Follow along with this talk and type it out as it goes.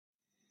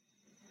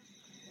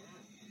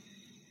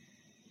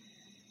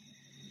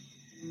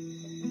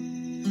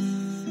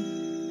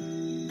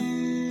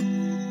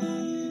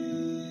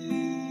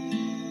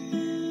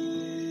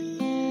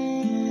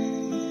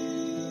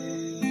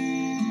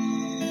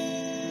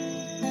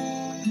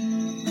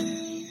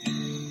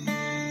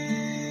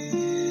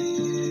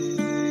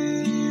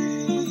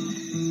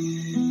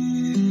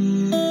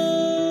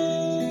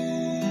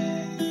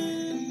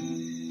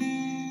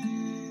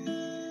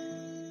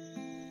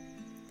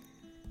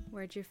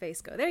Where'd your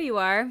face go? There you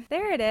are.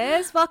 There it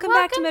is. Welcome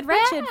back to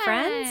Mid-Wretched,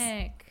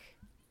 friends.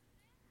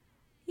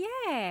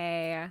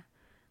 Yay.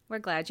 We're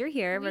glad you're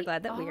here. We're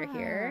glad that we're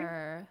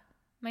here.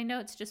 My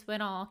notes just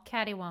went all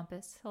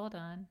cattywampus. Hold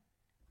on.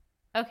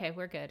 Okay,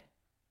 we're good.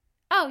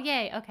 Oh,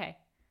 yay. Okay.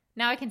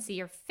 Now I can see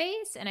your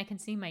face and I can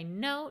see my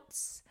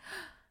notes.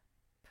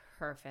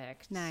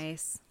 Perfect.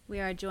 Nice.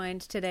 We are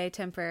joined today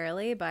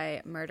temporarily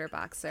by Murder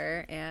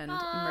Boxer and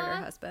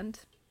Murder Husband.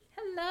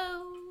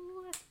 Hello.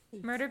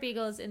 Murder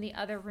Beagle's in the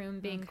other room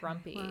being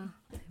grumpy. Well,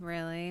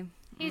 really?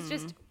 He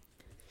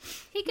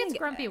gets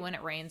grumpy when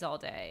it rains all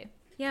day.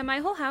 Yeah, my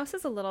whole house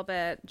is a little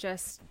bit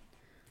just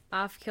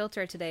off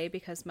kilter today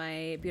because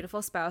my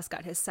beautiful spouse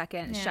got his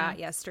second shot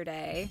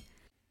yesterday.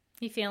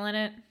 You feeling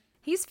it?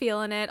 He's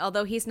feeling it,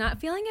 although he's not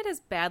feeling it as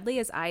badly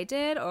as I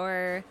did,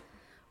 or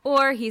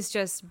he's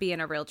just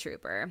being a real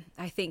trooper.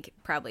 I think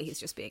probably he's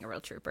just being a real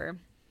trooper.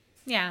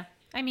 Yeah.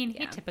 I mean,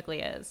 he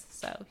typically is,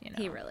 so, you know.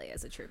 He really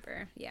is a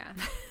trooper, yeah.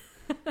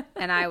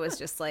 And I was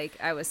just like,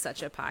 I was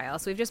such a pile.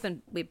 So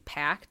we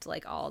packed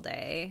like all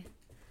day.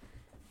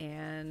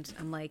 And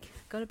I'm like,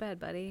 go to bed,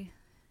 buddy.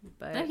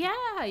 But oh,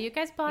 yeah, you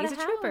guys bought he's a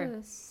house.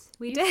 Trooper.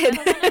 We did.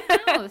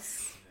 A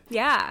house.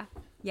 Yeah.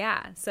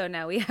 So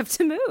now we have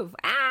to move.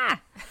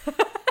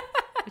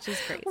 Which is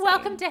crazy.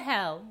 Welcome to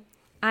hell.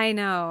 I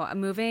know.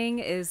 Moving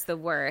is the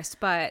worst,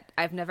 but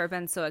I've never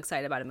been so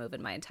excited about a move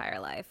in my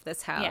entire life.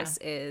 This house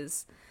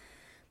is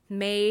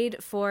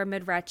made for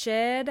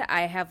Mid-Wretched.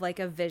 I have like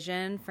a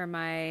vision for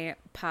my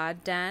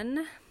pod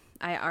den.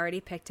 I already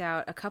picked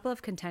out a couple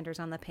of contenders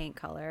on the paint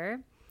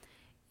color,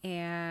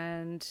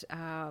 and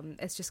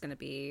it's just going to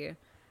be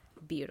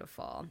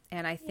beautiful.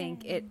 And I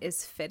think it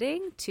is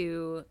fitting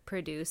to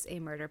produce a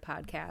murder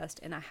podcast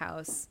in a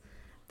house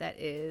that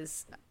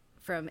is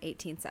from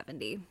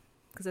 1870,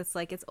 because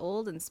it's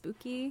old and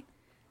spooky,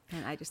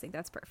 and I just think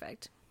that's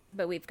perfect.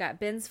 But we've got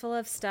bins full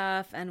of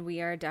stuff, and we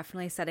are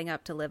definitely setting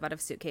up to live out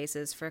of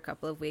suitcases for a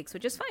couple of weeks,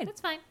 which is fine.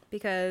 That's fine.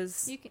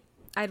 Because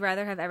I'd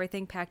rather have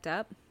everything packed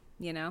up,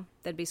 than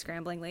be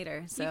scrambling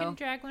later. So you can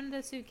drag one of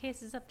those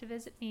suitcases up to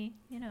visit me,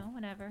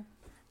 whenever.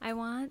 I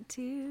want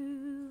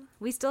to.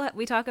 We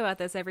talk about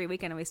this every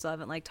weekend, and we still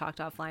haven't talked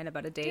offline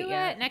about a date yet. Do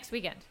it next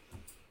weekend.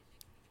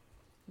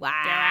 What?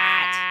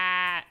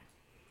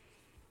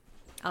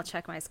 I'll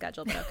check my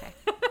schedule, but okay.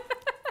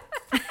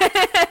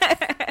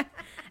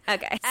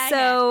 Okay,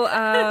 so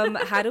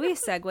how do we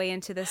segue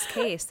into this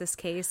case? This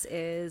case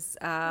is,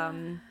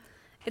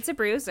 it's a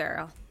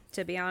bruiser,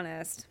 to be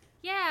honest.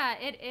 Yeah,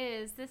 it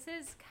is. This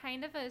is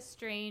kind of a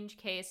strange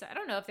case. I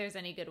don't know if there's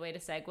any good way to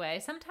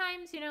segue.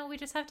 Sometimes, we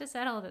just have to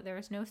settle that there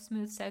is no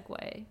smooth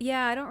segue.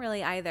 Yeah, I don't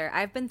really either.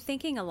 I've been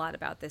thinking a lot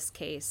about this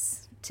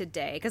case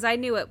today because I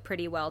knew it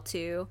pretty well,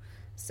 too.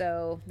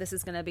 So this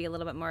is going to be a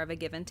little bit more of a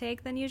give and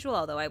take than usual,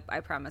 although I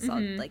promise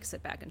I'll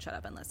sit back and shut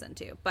up and listen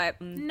too. But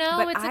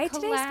I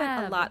today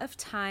spent a lot of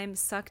time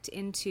sucked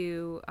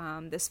into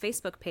this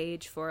Facebook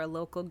page for a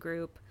local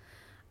group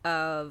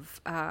of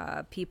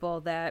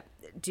people that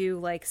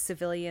do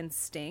civilian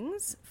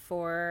stings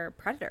for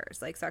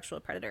predators, sexual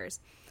predators,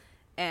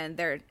 and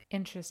they're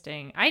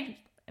interesting. I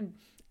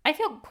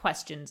feel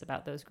questions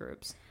about those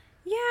groups.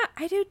 Yeah,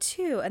 I do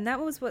too. And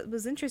that was what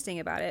was interesting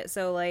about it.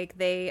 So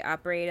they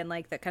operate in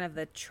the kind of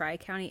the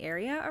Tri-County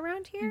area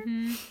around here,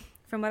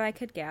 from what I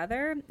could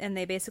gather. And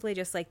they basically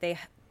just they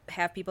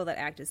have people that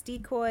act as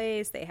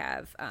decoys. They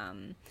have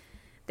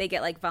they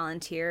get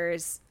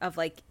volunteers of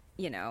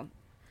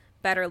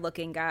better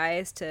looking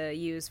guys to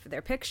use for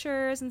their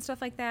pictures and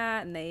stuff like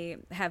that. And they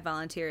have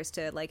volunteers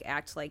to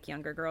act like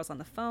younger girls on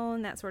the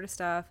phone, that sort of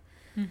stuff.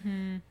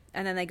 And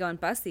then they go and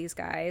bust these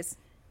guys.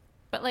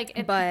 But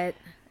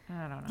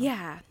I don't know.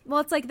 Yeah.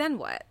 Well, it's then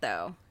what,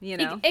 though?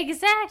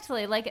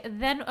 Exactly.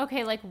 Then,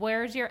 okay,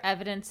 where's your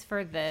evidence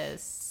for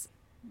this?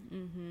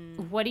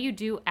 What do you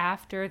do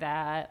after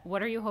that?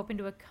 What are you hoping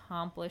to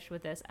accomplish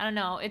with this? I don't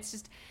know. It's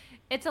just,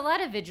 it's a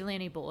lot of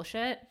vigilante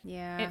bullshit.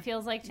 Yeah. It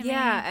feels like to me.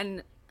 Yeah,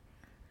 and,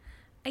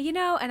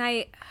 and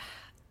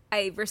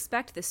I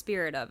respect the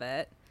spirit of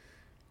it,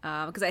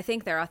 because I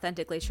think they're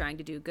authentically trying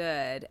to do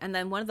good. And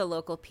then one of the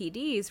local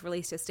PDs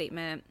released a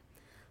statement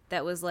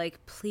that was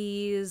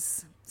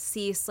please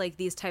cease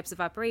these types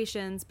of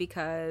operations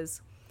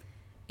because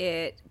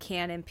it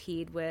can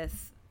impede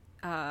with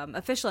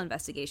official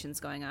investigations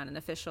going on and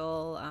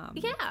official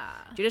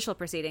judicial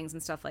proceedings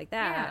and stuff like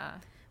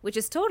that, which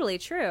is totally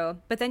true.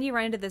 But then you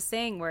run into this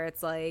thing where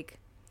it's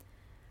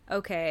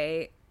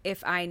okay,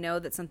 if I know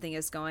that something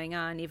is going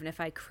on, even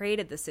if I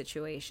created the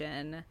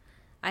situation,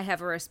 I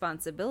have a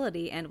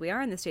responsibility, and we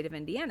are in the state of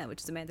Indiana,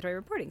 which is a mandatory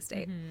reporting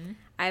state.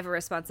 I have a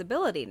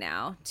responsibility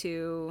now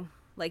to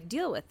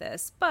deal with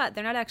this, but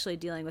they're not actually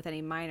dealing with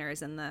any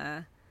minors in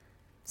the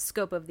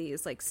scope of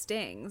these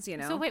stings,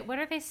 So wait, what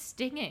are they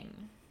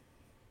stinging?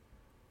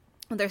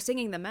 Well, they're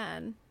stinging the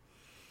men.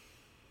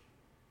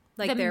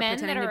 The they're men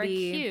pretending that are to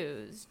be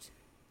accused.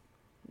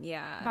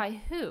 Yeah. By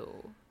who?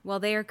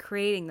 Well, they are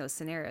creating those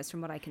scenarios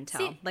from what I can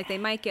tell. See, they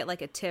might get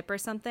a tip or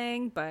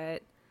something,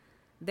 but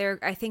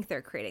I think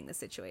they're creating the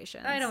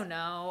situation. I don't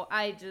know.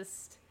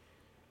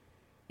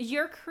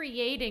 you're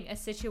creating a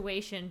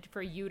situation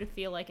for you to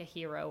feel like a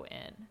hero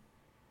in,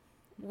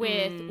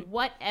 with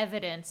what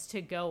evidence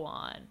to go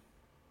on.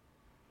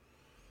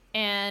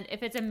 And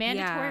if it's a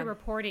mandatory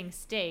reporting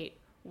state,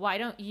 why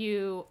don't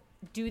you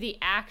do the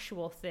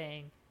actual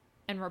thing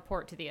and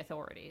report to the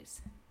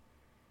authorities?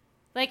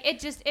 Like,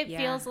 it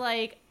feels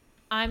like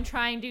I'm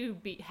trying to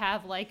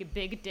have, like,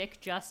 big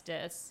dick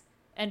justice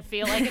and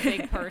feel like a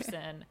big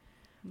person,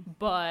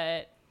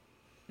 but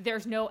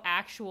there's no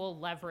actual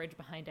leverage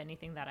behind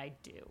anything that I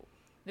do.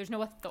 There's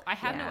no I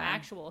have no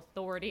actual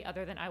authority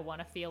other than I want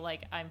to feel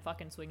like I'm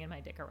fucking swinging my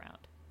dick around.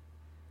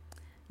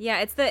 Yeah,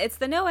 it's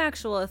the no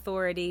actual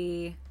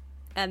authority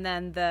and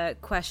then the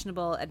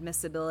questionable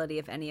admissibility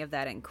of any of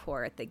that in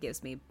court that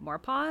gives me more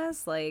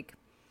pause. Like,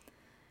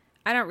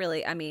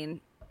 I mean,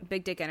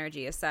 big dick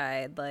energy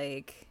aside,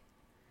 like,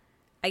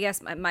 I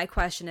guess my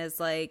question is,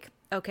 like,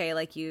 okay,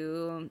 like,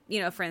 you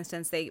know, for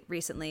instance, they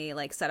recently,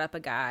 like, set up a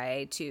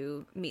guy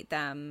to meet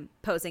them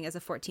posing as a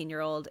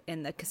 14-year-old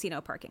in the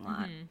casino parking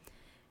lot.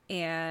 Mm-hmm.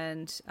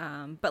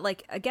 And, but,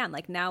 like, again,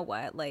 like, now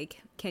what?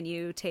 Like, can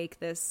you take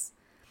this,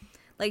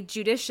 like,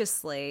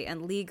 judiciously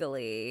and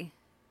legally?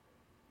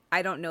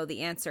 I don't know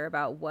the answer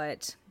about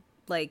what,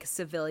 like,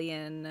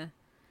 civilian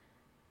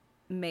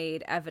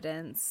made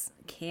evidence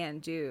can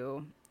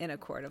do in a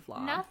court of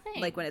law.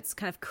 Nothing. Like, when it's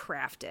kind of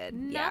crafted.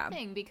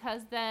 Nothing,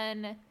 because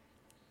then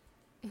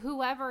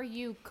whoever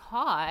you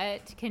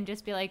caught can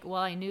just be like,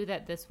 well, I knew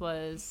that this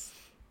was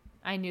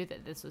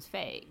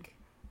fake.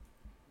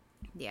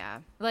 Yeah.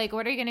 Like,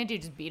 what are you going to do?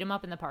 Just beat him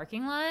up in the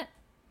parking lot?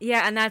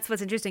 Yeah, and that's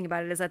what's interesting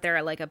about it is that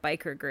they're like a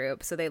biker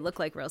group, so they look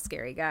like real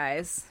scary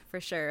guys,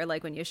 for sure.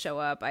 Like, when you show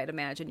up, I'd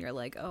imagine you're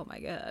like, oh my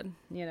God,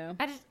 you know?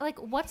 I just, like,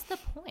 what's the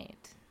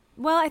point?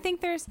 Well, I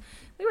think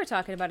we were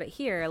talking about it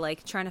here,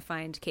 like, trying to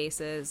find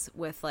cases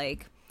with,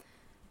 like,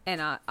 an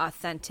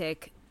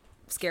authentic,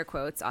 scare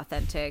quotes,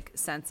 authentic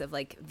sense of,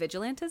 like,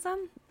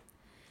 vigilantism.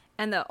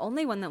 And the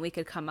only one that we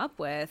could come up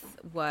with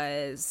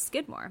was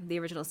Skidmore, the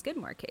original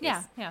Skidmore case.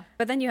 Yeah, yeah.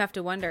 But then you have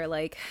to wonder,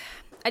 like,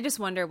 I just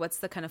wonder what's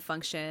the kind of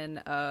function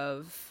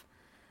of,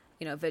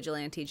 you know,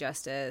 vigilante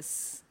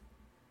justice,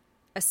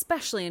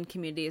 especially in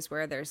communities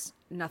where there's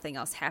nothing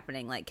else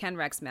happening. Like, Ken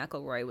Rex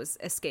McElroy was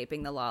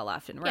escaping the law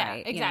left and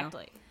right. Yeah,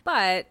 exactly. You know?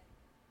 But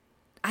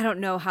I don't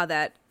know how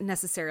that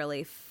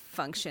necessarily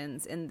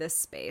functions in this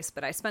space,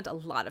 but I spent a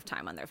lot of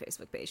time on their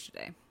Facebook page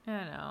today. I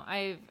don't know.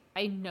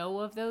 I know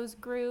of those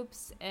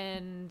groups,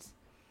 and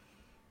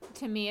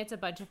to me it's a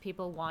bunch of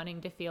people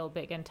wanting to feel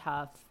big and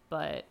tough,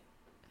 but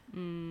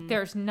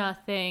there's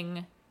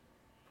nothing.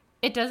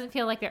 It doesn't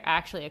feel like they're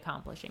actually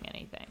accomplishing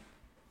anything.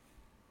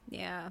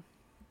 Yeah.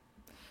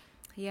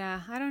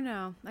 Yeah, I don't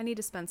know. I need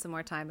to spend some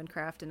more time and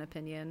craft an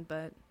opinion,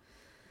 but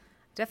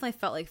definitely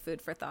felt like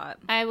food for thought.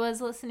 I was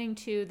listening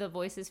to the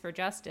Voices for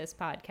Justice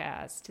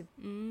podcast.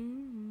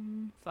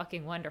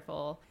 Fucking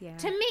wonderful. Yeah.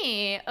 To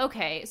me,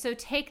 okay, so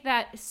take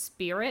that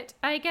spirit,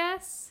 I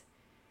guess,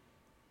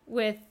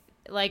 with,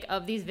 like,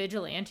 of these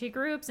vigilante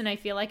groups, and I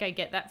feel like I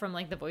get that from,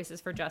 like, the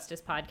Voices for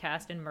Justice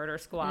podcast and Murder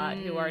Squad,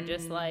 who are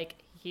just like,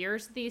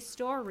 here's these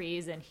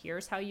stories and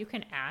here's how you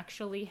can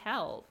actually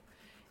help.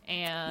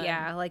 And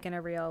yeah, like, in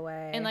a real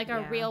way. In, like,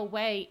 a real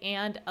way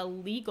and a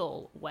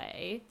legal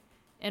way,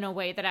 in a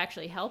way that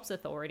actually helps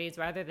authorities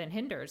rather than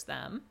hinders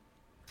them.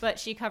 But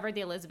she covered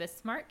the Elizabeth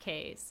Smart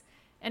case.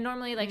 And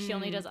normally, like, she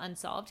only does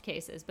unsolved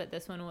cases, but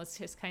this one was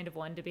just kind of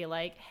one to be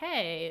like,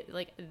 hey,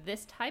 like,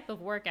 this type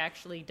of work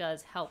actually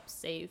does help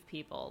save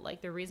people.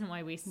 Like, the reason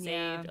why we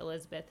saved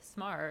Elizabeth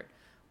Smart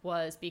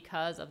was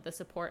because of the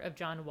support of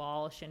John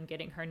Walsh and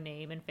getting her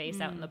name and face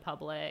out in the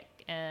public.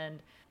 And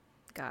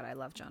God, I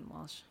love John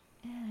Walsh.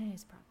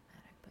 He's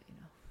problematic, but, you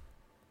know.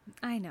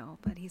 I know,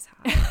 but he's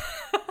hot.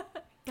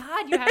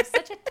 God, you have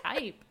such a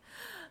type.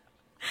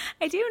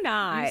 I do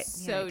not. You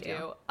so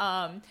do.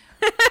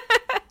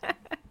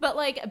 But,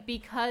 like,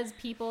 because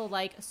people,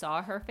 like,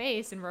 saw her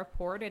face and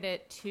reported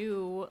it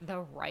to the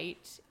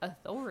right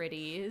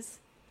authorities,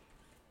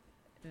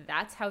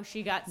 that's how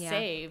she got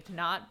saved,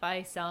 not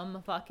by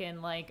some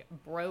fucking, like,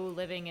 bro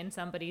living in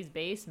somebody's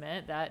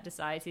basement that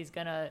decides he's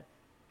gonna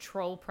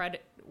troll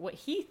what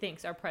he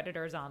thinks are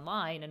predators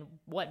online and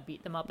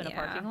beat them up in a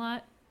parking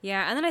lot.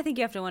 Yeah, and then I think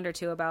you have to wonder,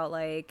 too, about,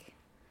 like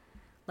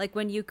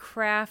when you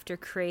craft or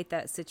create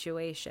that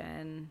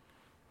situation,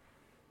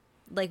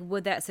 like,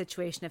 would that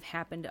situation have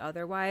happened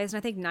otherwise? And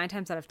I think 9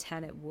 times out of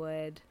 10 it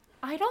would.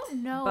 I don't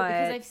know,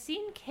 because I've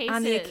seen cases.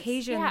 On the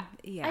occasion,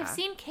 I've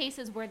seen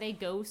cases where they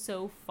go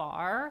so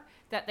far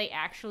that they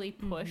actually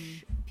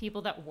push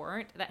people that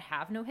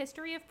have no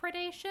history of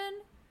predation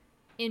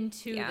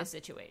into the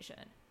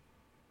situation.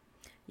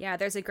 Yeah,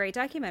 there's a great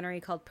documentary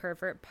called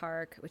Pervert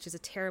Park, which is a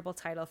terrible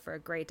title for a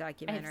great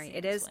documentary.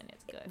 It is.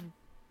 It's good.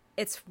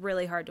 It's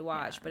really hard to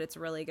watch, but it's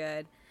really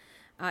good.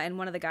 And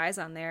one of the guys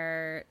on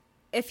there,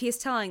 if he's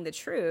telling the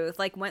truth,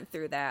 like, went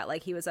through that.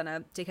 Like, he was on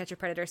a To Catch a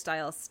Predator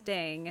style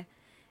sting,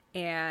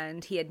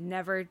 and he had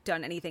never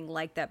done anything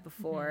like that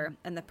before.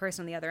 And the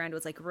person on the other end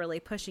was, like, really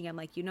pushing him,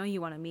 like, you know you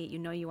want to meet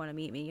me,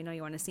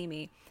 you want to see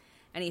me.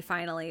 And he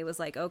finally was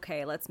like,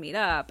 okay, let's meet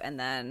up. And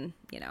then,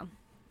 you know,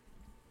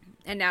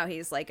 And now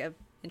he's like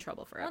in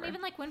trouble forever. Well, and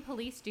even like when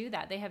police do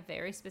that, they have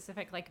very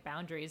specific like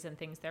boundaries and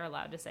things they're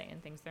allowed to say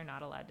and things they're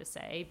not allowed to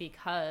say,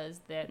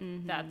 because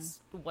that's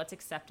what's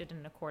accepted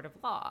in a court of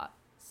law.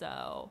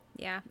 So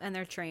yeah, and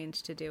they're trained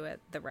to do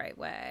it the right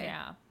way.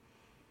 Yeah.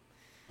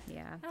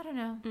 I don't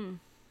know.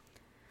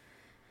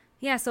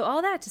 Yeah, so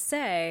all that to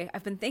say,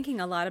 I've been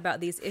thinking a lot about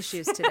these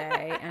issues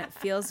today, and it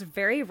feels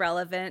very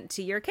relevant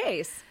to your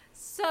case.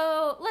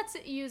 So let's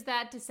use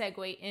that to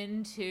segue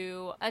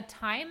into a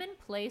time and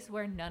place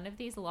where none of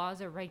these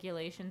laws or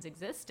regulations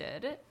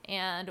existed,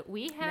 and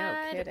we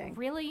had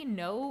really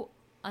no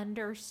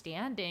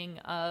understanding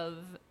of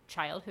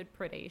childhood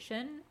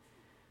predation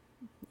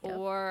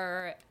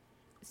or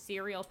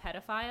serial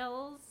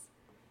pedophiles.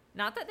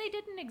 Not that they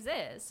didn't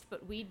exist,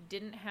 but we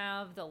didn't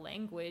have the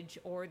language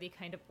or the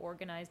kind of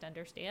organized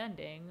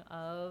understanding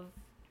of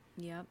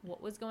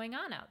what was going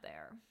on out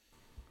there.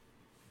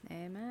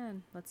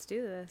 Amen. Let's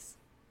do this.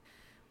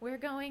 We're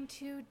going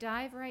to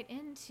dive right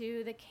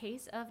into the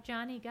case of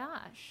Johnny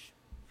Gosch.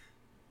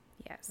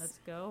 Yes. Let's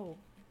go.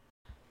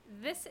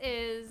 This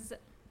is,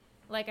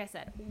 like I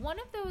said, one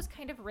of those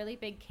kind of really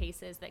big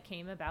cases that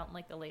came about in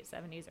like the late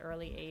 70s,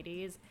 early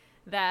 80s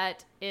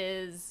that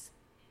is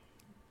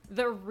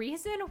the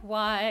reason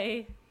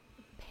why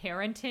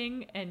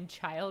parenting and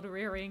child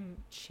rearing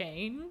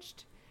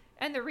changed,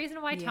 and the reason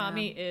why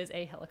Tommy is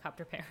a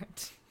helicopter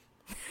parent.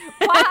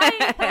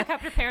 Why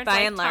helicopter parents by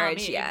like and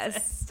large, Tommy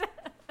exist.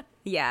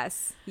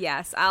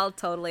 Yes, I'll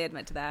totally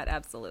admit to that.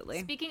 Absolutely.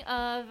 Speaking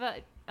of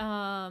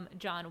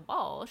John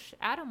Walsh,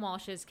 Adam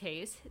Walsh's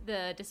case,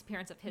 the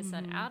disappearance of his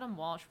son Adam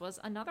Walsh, was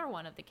another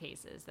one of the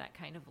cases that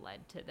kind of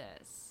led to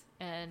this,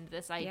 and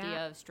this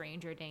idea of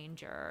stranger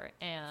danger,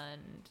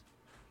 and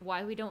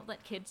why we don't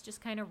let kids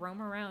just kind of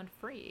roam around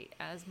free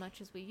as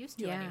much as we used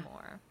to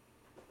anymore.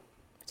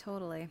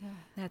 Totally.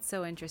 That's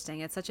so interesting.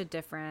 It's such a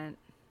different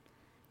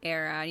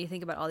era. And you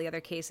think about all the other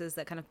cases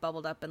that kind of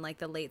bubbled up in like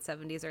the late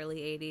 70s,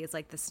 early 80s,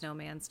 like the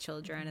Snowman's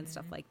Children and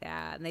stuff like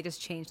that. And they just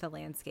changed the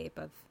landscape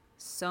of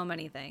so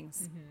many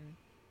things.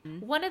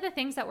 One of the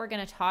things that we're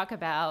going to talk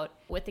about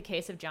with the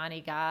case of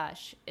Johnny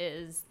Gosch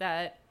is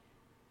that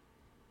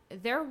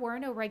there were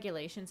no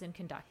regulations in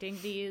conducting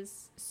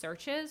these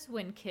searches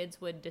when kids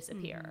would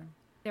disappear.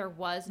 There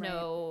was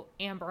no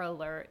Amber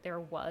Alert. There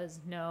was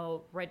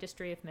no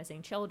Registry of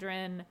Missing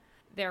Children.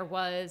 There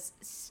was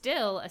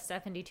still a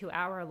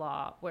 72-hour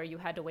law where you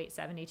had to wait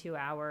 72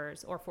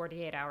 hours or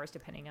 48 hours,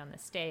 depending on the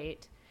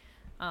state,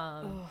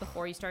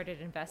 before you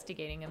started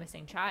investigating a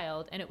missing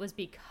child. And it was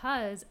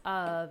because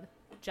of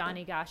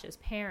Johnny Gosch's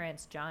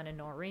parents, John and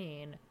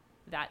Noreen,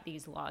 that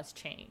these laws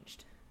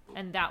changed.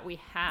 And that we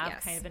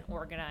have kind of an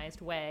organized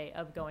way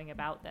of going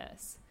about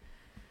this.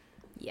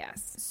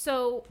 Yes.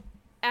 So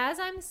as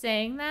I'm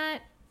saying that,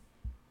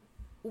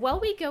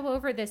 while we go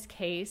over this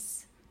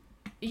case,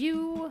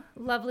 you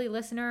lovely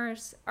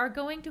listeners are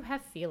going to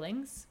have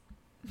feelings.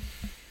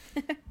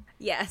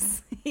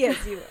 Yes, you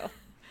will.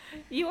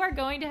 You are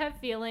going to have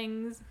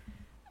feelings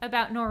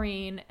about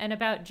Noreen and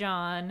about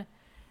John.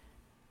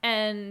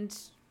 And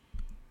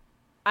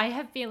I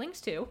have feelings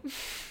too.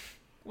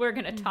 We're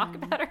going to talk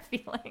about our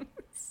feelings.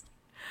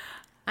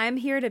 I'm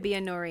here to be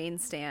a Noreen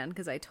stan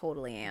because I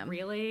totally am.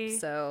 Really?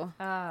 So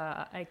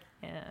I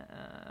can't.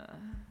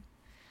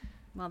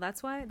 Well,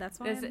 that's why I'm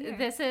here.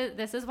 This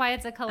is why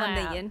it's a collab.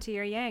 I'm the yin to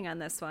your yang on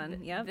this one.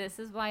 Yep. This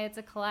is why it's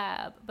a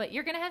collab. But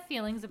you're going to have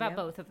feelings about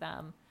both of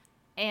them.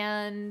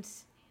 And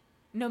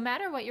no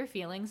matter what your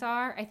feelings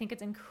are, I think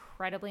it's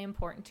incredibly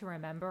important to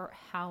remember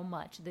how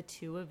much the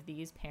two of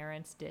these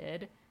parents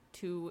did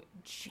to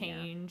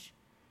change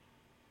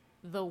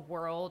the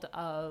world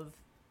of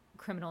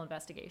criminal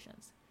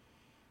investigations.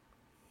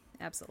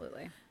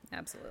 Absolutely.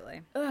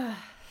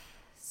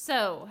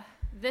 So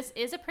this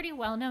is a pretty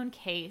well-known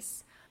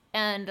case.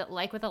 And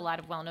like with a lot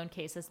of well-known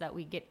cases that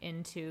we get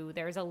into,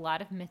 there's a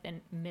lot of myth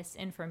and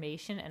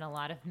misinformation and a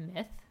lot of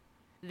myth.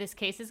 This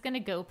case is going to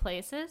go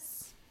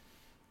places,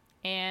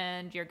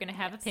 and you're going to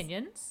have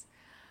opinions.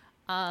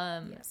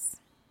 Yes.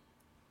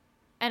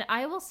 And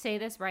I will say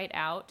this right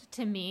out.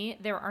 To me,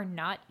 there are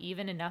not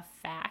even enough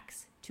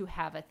facts to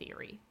have a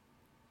theory.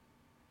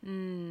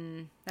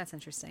 That's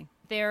interesting.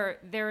 There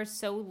is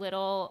so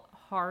little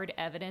hard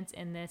evidence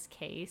in this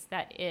case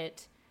that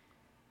it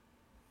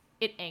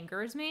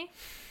angers me.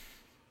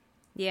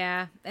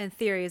 Yeah, and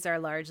theories are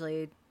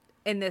largely,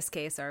 in this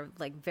case, are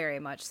like very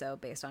much so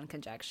based on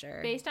conjecture.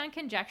 Based on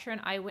conjecture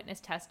and eyewitness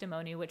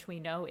testimony, which we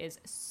know is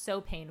so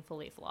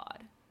painfully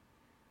flawed.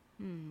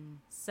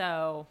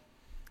 So,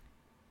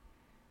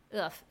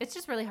 it's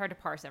just really hard to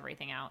parse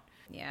everything out.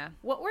 Yeah.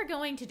 What we're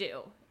going to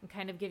do, and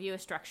kind of give you a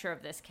structure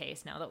of this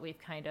case now that we've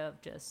kind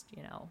of just,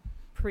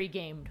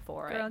 pre-gamed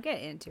for it. Girl,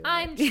 get into it.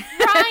 I'm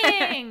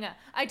trying!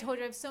 I told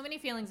you I have so many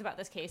feelings about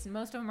this case, and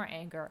most of them are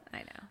anger. I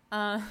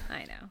know.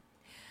 I know.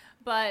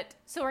 But,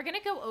 so we're going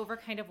to go over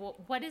kind of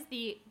what is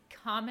the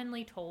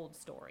commonly told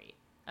story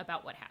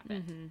about what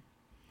happened.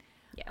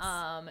 Yes.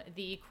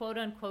 The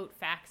quote-unquote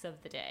facts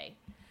of the day.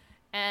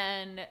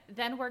 And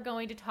then we're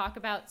going to talk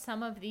about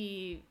some of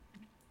the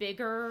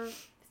bigger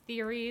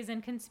theories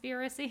and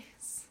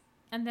conspiracies.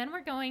 And then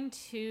we're going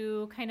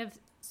to kind of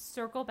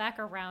circle back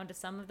around to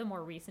some of the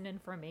more recent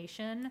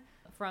information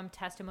from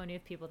testimony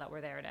of people that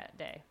were there that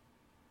day.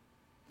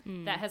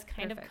 That has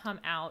kind of come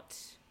out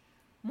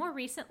more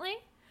recently.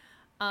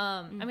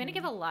 I'm going to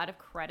give a lot of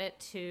credit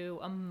to,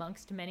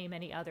 amongst many,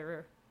 many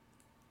other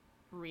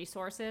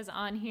resources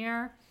on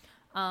here,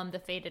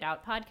 the Faded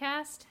Out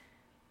podcast.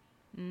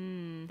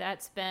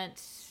 That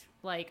spent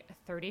like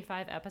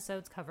 35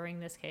 episodes covering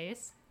this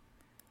case.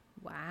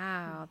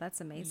 Wow,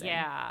 that's amazing.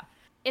 Yeah.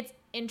 It's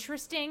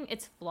interesting.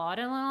 It's flawed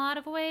in a lot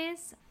of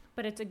ways,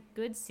 but it's a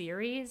good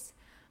series.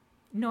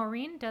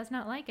 Noreen does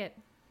not like it.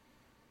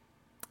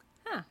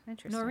 Huh,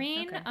 interesting.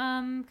 Noreen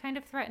kind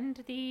of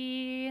threatened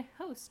the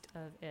host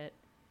of it.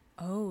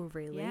 Oh,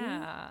 really?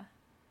 Yeah.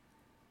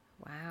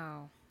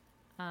 Wow.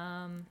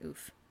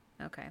 Oof.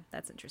 Okay,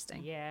 that's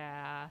interesting.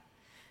 Yeah.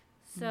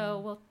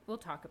 So we'll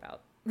talk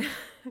about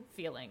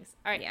feelings.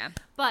 All right. Yeah.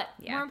 But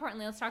more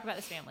importantly, let's talk about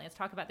this family. Let's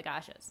talk about the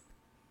Gosches.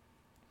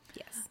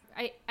 Yes.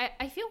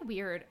 I feel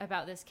weird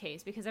about this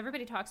case because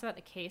everybody talks about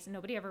the case and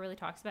nobody ever really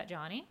talks about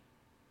Johnny.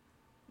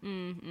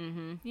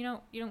 You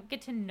don't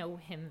get to know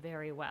him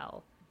very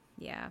well.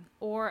 Yeah.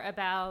 Or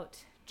about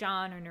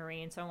John or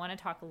Noreen. So I want to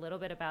talk a little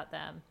bit about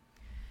them.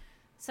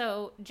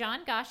 So John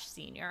Gosch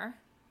Sr.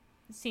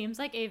 seems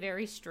like a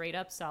very straight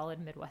up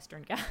solid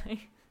Midwestern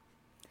guy.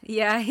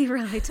 Yeah, he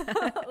really does.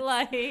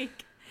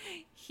 Like,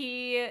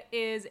 he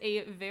is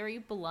a very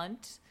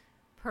blunt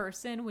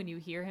person when you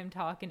hear him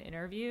talk in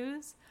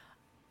interviews.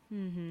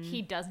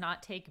 He does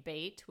not take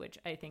bait, which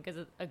I think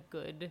is a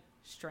good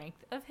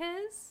strength of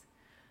his.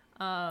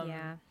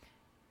 Yeah.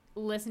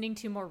 Listening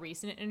to more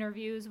recent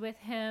interviews with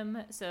him.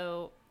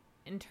 So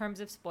in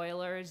terms of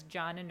spoilers,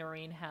 John and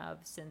Noreen have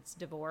since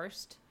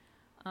divorced.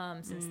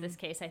 Since this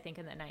case, I think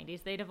in the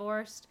 90s they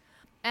divorced.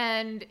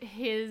 And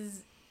he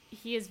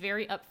is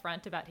very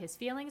upfront about his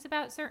feelings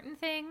about certain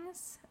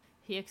things.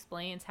 He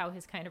explains how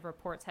his kind of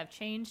reports have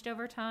changed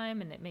over time,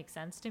 and it makes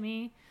sense to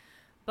me.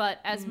 But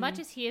as much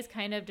as he is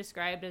kind of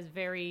described as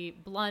very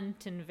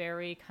blunt and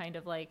very kind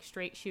of like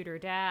straight shooter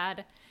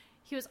dad,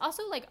 he was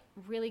also like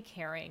really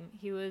caring.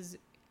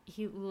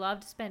 He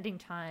loved spending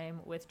time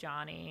with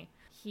Johnny.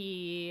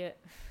 He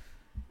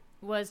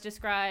was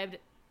described,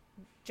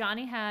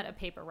 Johnny had a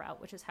paper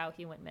route, which is how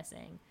he went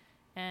missing.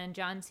 And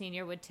John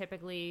Sr. would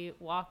typically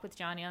walk with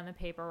Johnny on the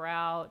paper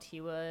route.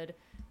 He would,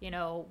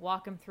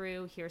 walk him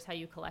through, here's how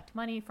you collect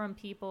money from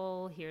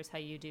people. Here's how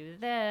you do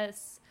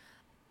this.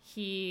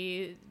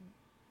 He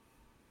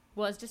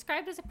was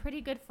described as a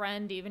pretty good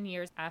friend even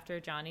years after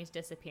Johnny's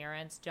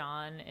disappearance.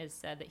 John is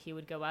said that he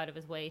would go out of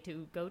his way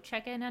to go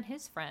check in on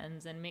his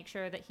friends and make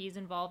sure that he's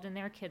involved in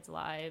their kids'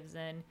 lives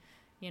and,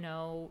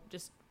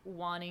 just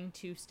wanting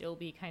to still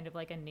be kind of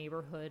like a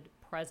neighborhood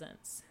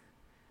presence.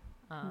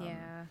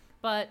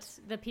 But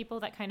the people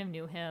that kind of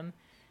knew him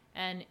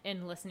and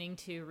in listening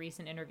to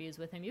recent interviews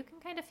with him, you can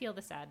kind of feel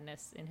the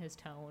sadness in his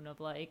tone of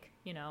like,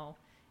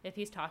 if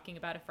he's talking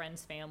about a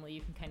friend's family,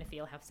 you can kind of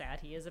feel how sad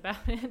he is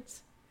about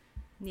it.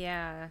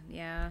 Yeah,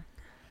 yeah.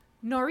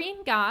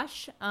 Noreen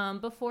Gosch,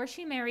 before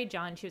she married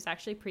John, she was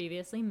actually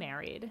previously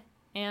married.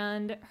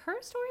 And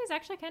her story is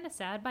actually kind of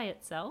sad by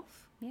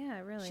itself. Yeah,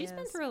 it really is. She's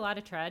been through a lot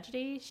of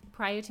tragedy.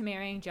 Prior to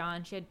marrying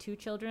John, she had 2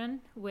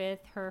 children with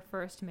her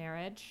first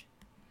marriage.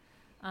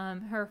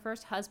 Her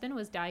first husband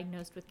was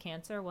diagnosed with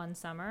cancer one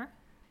summer.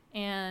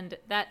 And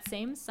that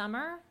same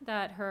summer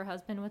that her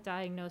husband was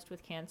diagnosed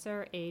with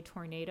cancer, a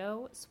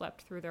tornado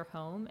swept through their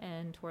home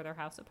and tore their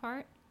house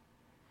apart.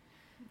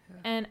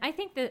 And I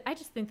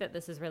just think that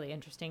this is really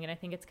interesting, and I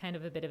think it's kind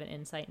of a bit of an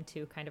insight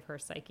into kind of her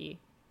psyche.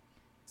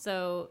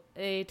 So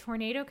a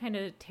tornado kind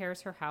of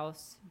tears her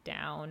house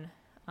down,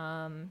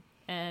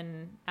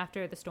 and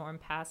after the storm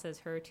passes,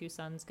 her 2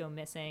 sons go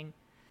missing,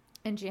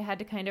 and she had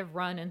to kind of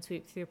run and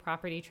sweep through the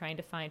property trying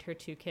to find her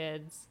 2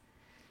 kids.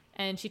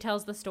 And she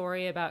tells the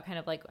story about kind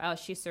of like,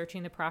 she's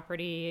searching the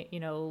property,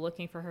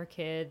 looking for her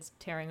kids,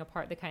 tearing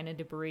apart the kind of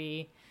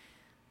debris.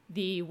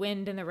 The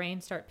wind and the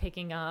rain start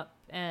picking up,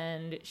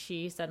 and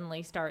she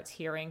suddenly starts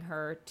hearing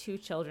her 2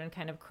 children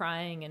kind of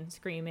crying and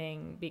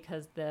screaming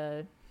because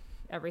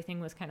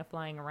everything was kind of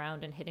flying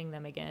around and hitting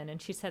them again.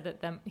 And she said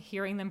that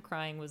hearing them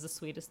crying was the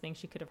sweetest thing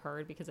she could have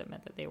heard because it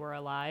meant that they were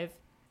alive.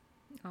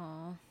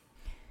 Aww.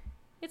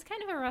 It's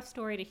kind of a rough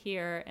story to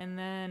hear. And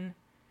then,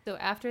 so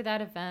after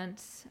that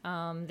event,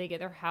 they get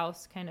their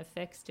house kind of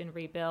fixed and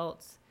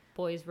rebuilt.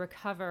 Boys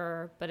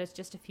recover, but it's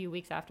just a few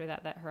weeks after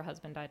that her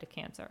husband died of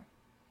cancer.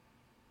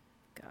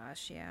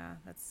 Gosh, yeah,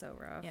 that's so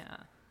rough. Yeah.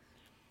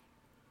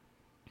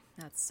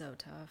 That's so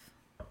tough.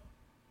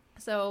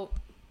 So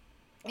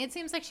it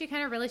seems like she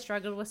kind of really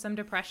struggled with some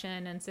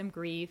depression and some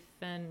grief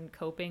and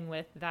coping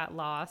with that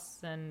loss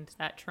and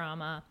that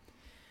trauma.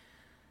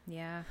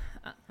 Yeah,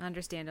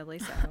 understandably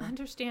so.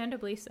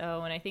 Understandably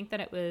so. And I think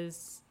that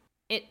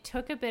it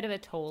took a bit of a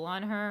toll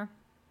on her.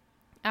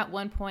 At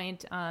one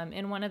point,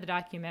 in one of the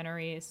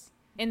documentaries,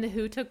 in the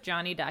Who Took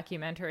Johnny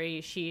documentary,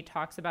 she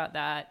talks about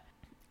that.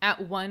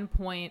 At one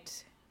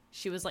point,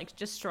 she was like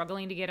just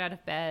struggling to get out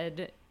of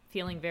bed,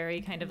 feeling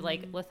very kind of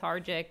like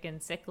lethargic and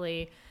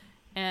sickly.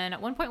 And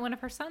at one point, one of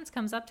her sons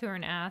comes up to her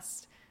and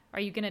asks, "Are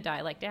you going to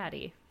die like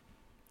Daddy?"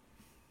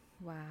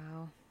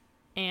 Wow.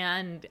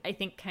 And I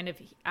think kind of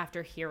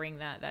after hearing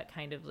that, that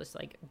kind of just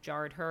like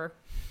jarred her.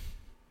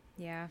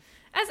 Yeah.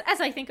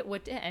 As I think it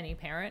would to any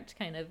parent,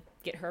 kind of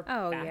get her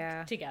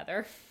back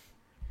together.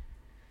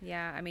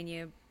 Yeah. I mean,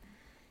 you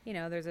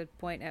know, there's a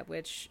point at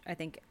which I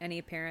think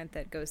any parent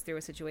that goes through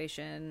a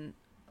situation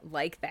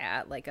like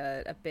that, like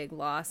a big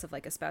loss of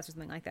like a spouse or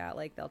something like that,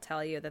 like they'll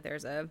tell you that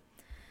there's a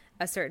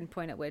certain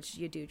point at which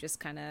you do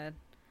just kind of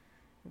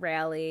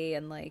rally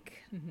and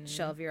like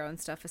shelve your own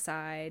stuff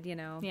aside, you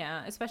know?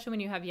 Yeah, especially when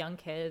you have young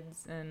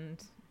kids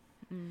and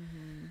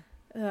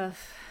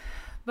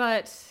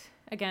but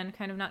again,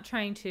 kind of not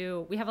trying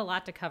to, we have a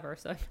lot to cover,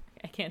 so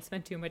I can't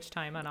spend too much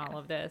time on all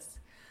of this.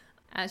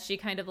 As she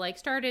kind of like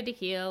started to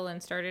heal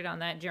and started on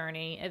that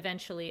journey,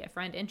 eventually a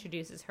friend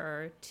introduces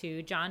her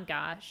to John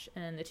Gosch,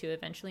 and the two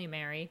eventually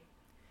marry.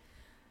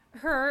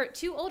 Her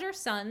two older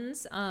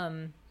sons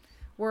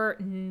were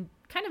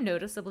kind of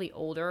noticeably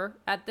older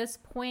at this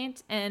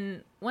point.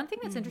 And one thing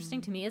that's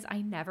interesting to me is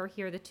I never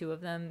hear the two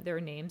of them,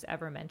 their names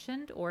ever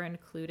mentioned or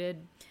included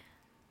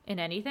in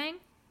anything.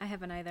 I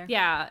haven't either.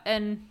 Yeah.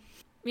 And,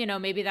 you know,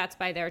 maybe that's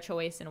by their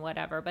choice and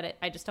whatever, but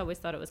I just always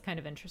thought it was kind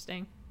of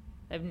interesting.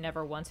 I've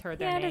never once heard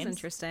their names. Yeah, it is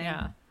interesting.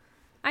 Yeah.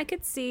 I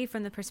could see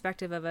from the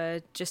perspective of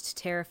a just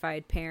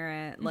terrified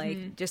parent,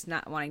 like just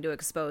not wanting to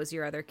expose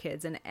your other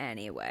kids in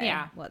any way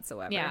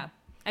whatsoever. Yeah.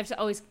 I've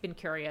always been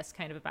curious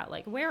kind of about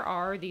like, where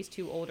are these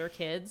two older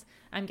kids?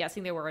 I'm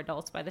guessing they were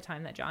adults by the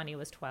time that Johnny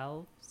was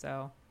 12.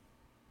 So.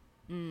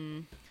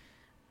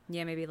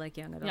 Yeah, maybe like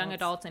young adults. Young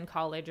adults in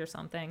college or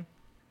something.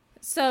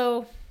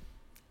 So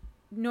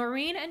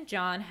Noreen and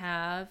John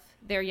have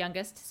their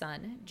youngest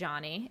son,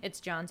 Johnny. It's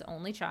John's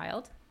only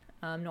child.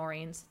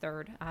 Noreen's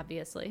third,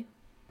 obviously.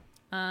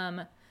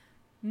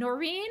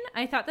 Noreen,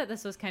 I thought that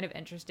this was kind of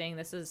interesting.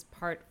 This is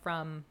part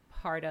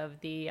of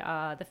the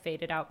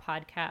Faded Out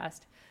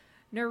podcast.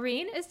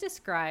 Noreen is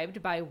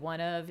described by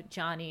one of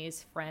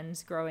Johnny's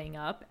friends growing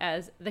up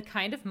as the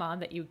kind of mom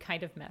that you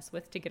kind of mess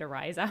with to get a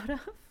rise out of.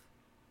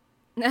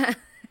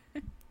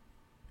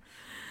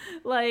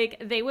 Like,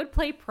 they would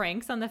play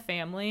pranks on the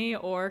family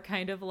or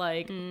kind of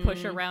like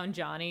push around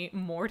Johnny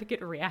more to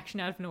get a reaction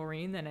out of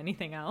Noreen than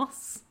anything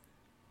else.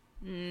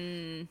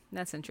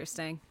 That's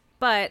interesting.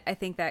 But I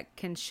think that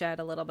can shed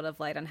a little bit of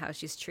light on how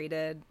she's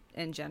treated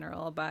in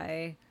general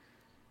by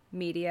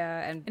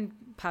media and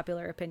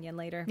popular opinion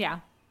later. Yeah.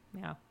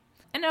 Yeah.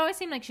 And it always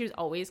seemed like she was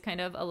always kind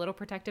of a little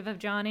protective of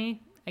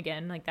Johnny.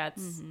 Again, like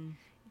that's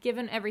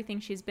given everything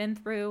she's been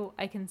through,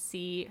 I can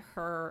see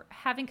her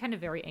having kind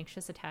of very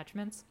anxious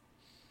attachments.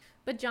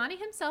 But Johnny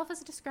himself is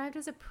described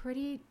as a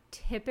pretty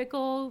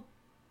typical,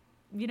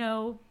 you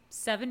know,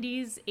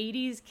 70s,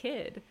 80s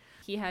kid.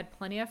 He had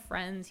plenty of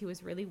friends. He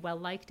was really well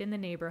liked in the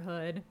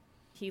neighborhood.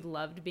 He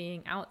loved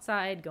being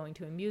outside, going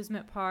to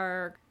amusement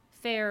park,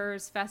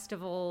 fairs,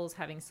 festivals,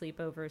 having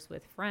sleepovers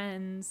with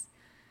friends.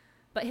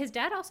 But his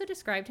dad also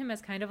described him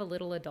as kind of a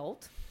little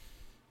adult.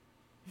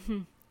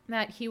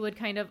 That he would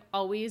kind of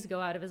always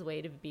go out of his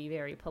way to be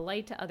very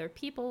polite to other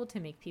people, to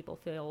make people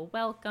feel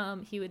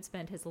welcome. He would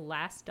spend his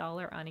last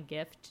dollar on a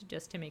gift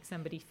just to make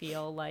somebody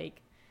feel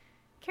like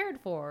cared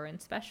for and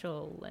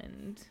special.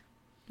 And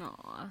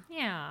aw,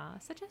 yeah,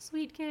 such a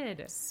sweet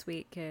kid.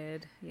 Sweet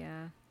kid,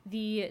 yeah.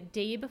 The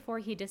day before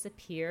he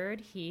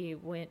disappeared, he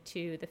went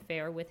to the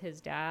fair with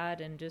his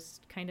dad and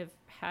just kind of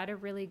had a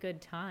really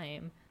good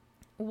time.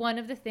 One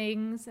of the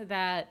things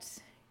that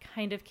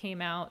kind of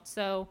came out,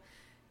 so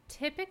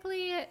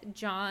typically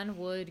John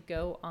would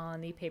go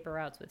on the paper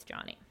routes with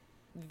Johnny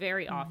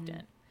very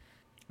often,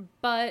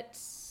 but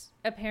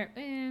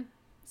apparently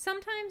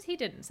sometimes he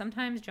didn't.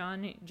 Sometimes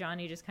Johnny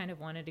just kind of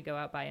wanted to go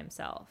out by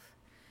himself.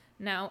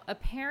 Now,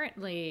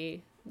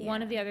 apparently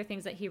one of the other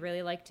things that he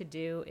really liked to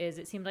do is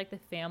it seemed like the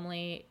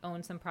family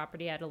owned some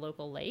property at a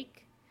local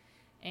lake.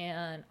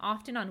 And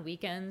often on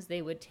weekends,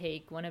 they would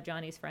take one of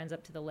Johnny's friends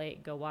up to the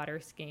lake, go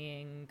water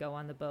skiing, go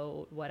on the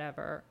boat,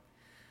 whatever.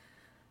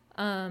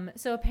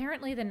 So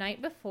apparently the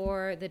night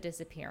before the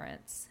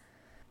disappearance,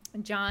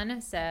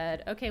 John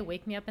said, "Okay,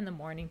 wake me up in the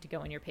morning to go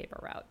on your paper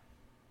route."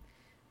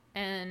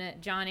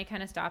 And Johnny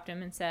kind of stopped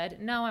him and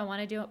said, "No, I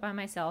want to do it by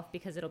myself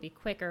because it'll be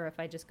quicker if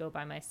I just go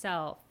by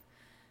myself.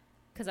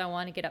 Because I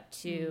want to get up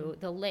to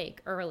the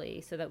lake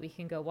early so that we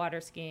can go water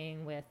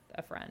skiing with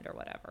a friend or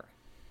whatever."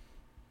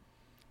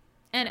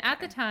 And at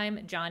the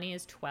time, Johnny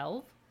is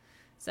 12.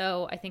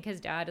 So I think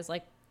his dad is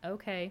like,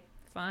 "Okay,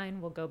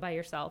 fine, we'll go by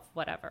yourself,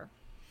 whatever."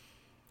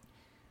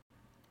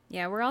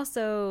 Yeah, we're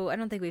also, I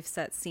don't think we've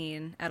set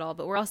scene at all,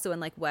 but we're also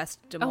in like West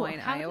Des Moines,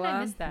 Iowa. Did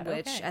I miss that?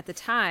 Which Okay. at the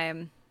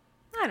time,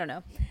 I don't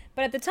know.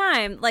 But at the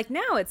time, like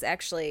now it's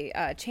actually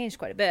changed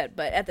quite a bit.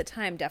 But at the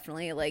time,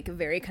 definitely like a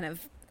very kind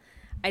of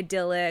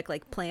idyllic,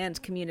 like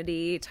planned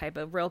community type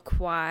of real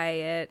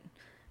quiet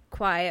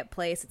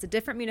place. It's a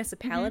different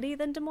municipality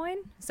than Des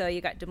Moines. So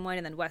you got Des Moines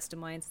and then West Des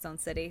Moines, its own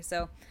city.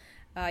 So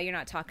you're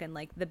not talking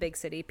like the big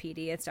city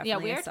PD. It's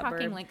definitely we a are suburb.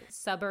 talking like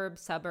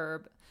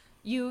suburb.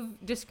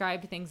 You've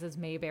described things as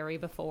Mayberry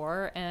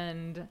before,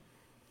 and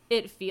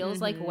it feels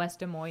like West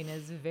Des Moines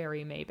is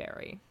very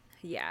Mayberry.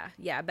 Yeah.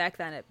 Back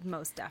then, it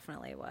most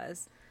definitely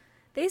was.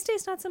 These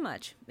days, not so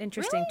much.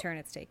 Interesting turn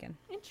it's taken.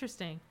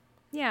 Interesting.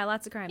 Yeah,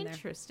 lots of crime there.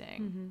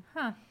 Interesting.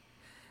 Huh.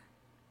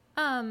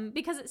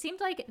 Because it seemed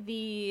like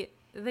the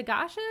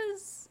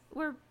Gosches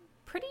were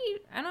pretty,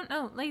 I don't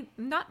know, like,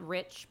 not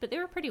rich, but they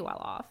were pretty well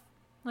off.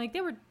 Like,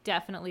 they were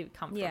definitely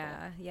comfortable.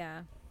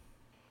 Yeah.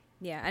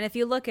 And if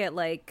you look at,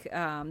 like,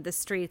 the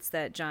streets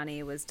that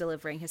Johnny was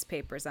delivering his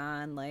papers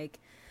on, like,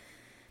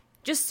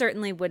 just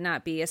certainly would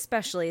not be,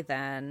 especially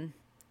then,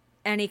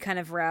 any kind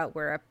of route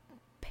where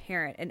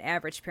an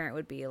average parent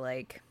would be,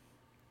 like,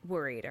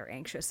 worried or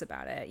anxious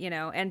about it, you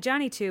know? And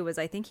Johnny, too,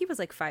 I think he was,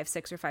 like,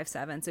 5'6" or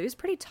 5'7", so he was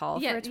pretty tall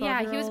for a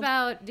 12-year-old.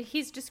 Yeah,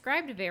 he's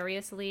described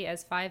variously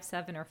as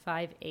 5'7" or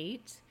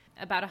 5'8",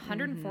 about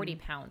 140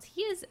 pounds.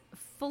 He is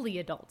fully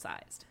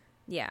adult-sized.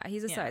 Yeah,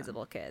 he's a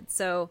sizable kid.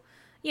 So,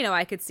 you know,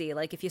 I could see,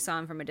 like, if you saw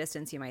him from a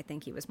distance, you might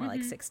think he was more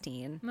like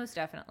 16. Most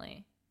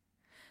definitely.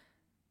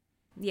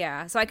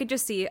 Yeah, so I could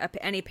just see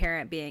any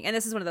parent being, and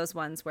this is one of those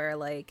ones where,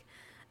 like,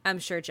 I'm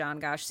sure John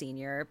Gosch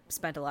Sr.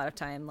 spent a lot of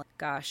time, like,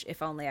 gosh,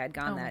 if only I'd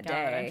gone that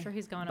day. I'm sure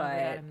he's gone over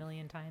that a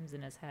million times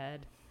in his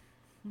head.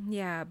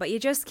 Yeah, but you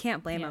just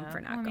can't blame him for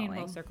not going.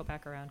 We'll circle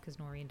back around because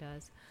Noreen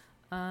does.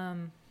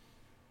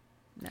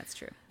 That's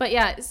true. But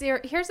yeah, so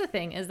here's the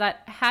thing, is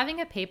that having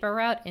a paper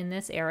route in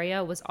this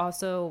area was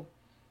also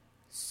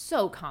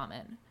so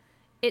common.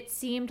 It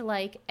seemed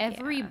like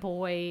every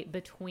boy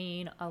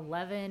between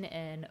 11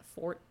 and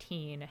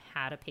 14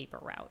 had a paper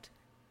route.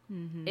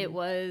 It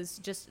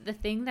was just the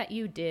thing that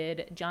you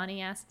did.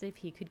 Johnny asked if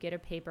he could get a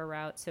paper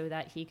route so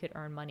that he could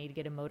earn money to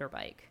get a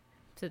motorbike,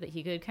 so that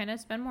he could kind of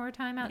spend more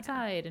time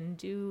outside and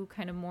do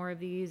kind of more of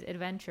these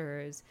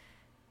adventures.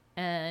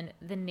 And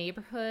the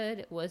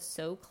neighborhood was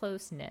so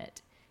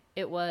close-knit.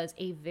 It was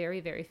a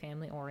very, very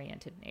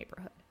family-oriented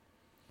neighborhood.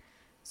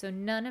 So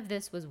none of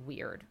this was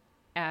weird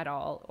at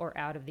all or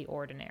out of the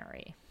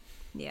ordinary.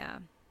 Yeah.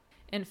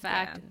 In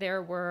fact,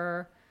 there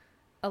were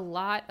a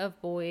lot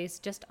of boys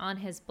just on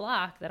his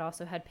block that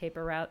also had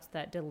paper routes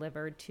that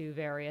delivered to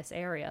various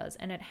areas.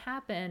 And it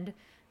happened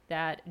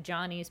that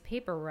Johnny's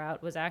paper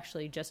route was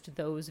actually just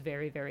those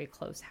very, very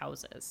close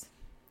houses.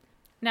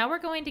 Now we're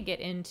going to get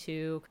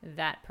into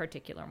that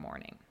particular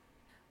morning.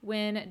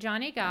 When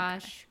Johnny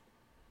Gosch,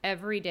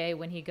 every day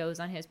when he goes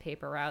on his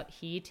paper route,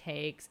 he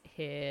takes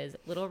his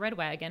little red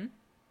wagon,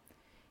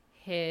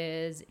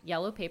 his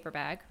yellow paper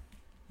bag,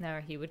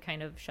 where he would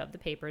kind of shove the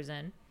papers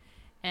in,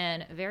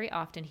 and very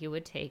often he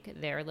would take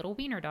their little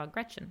wiener dog,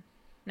 Gretchen.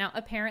 Now,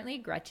 apparently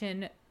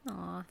Gretchen,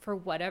 for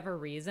whatever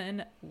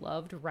reason,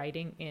 loved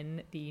writing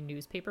in the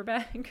newspaper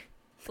bag.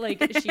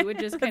 Like, she would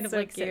just kind of,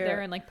 like, sit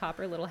there and, like, pop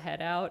her little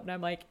head out. And I'm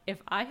like, if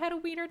I had a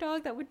wiener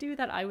dog that would do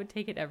that, I would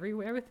take it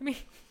everywhere with me.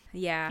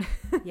 Yeah,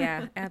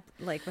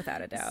 like,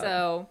 without a doubt.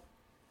 So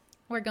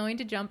we're going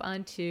to jump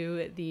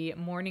onto the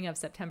morning of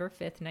September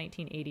 5th,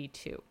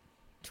 1982.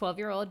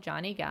 12-year-old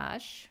Johnny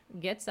Gosch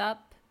gets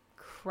up,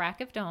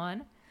 crack of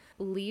dawn,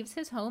 leaves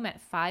his home at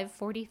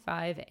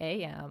 5:45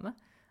 a.m.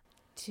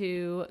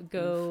 to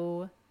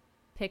go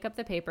pick up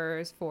the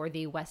papers for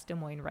the West Des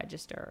Moines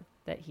Register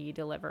that he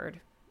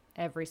delivered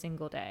every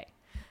single day.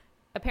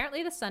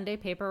 Apparently the Sunday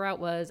paper route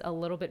was a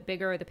little bit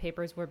bigger. The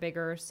papers were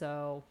bigger.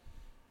 So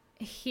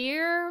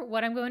here,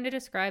 what I'm going to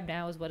describe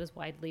now is what is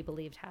widely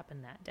believed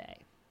happened that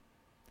day.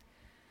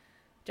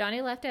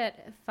 Johnny left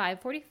at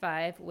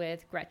 5:45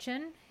 with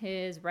Gretchen,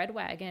 his red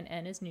wagon,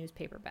 and his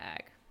newspaper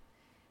bag.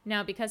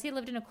 Now, because he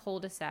lived in a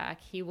cul-de-sac,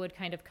 he would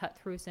kind of cut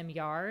through some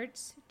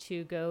yards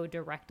to go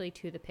directly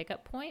to the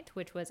pickup point,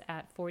 which was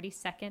at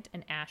 42nd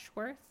and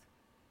Ashworth,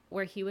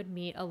 where he would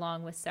meet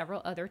along with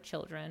several other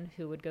children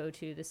who would go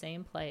to the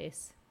same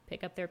place,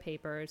 pick up their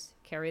papers,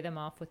 carry them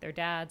off with their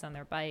dads on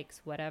their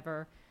bikes,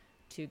 whatever,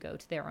 to go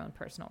to their own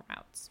personal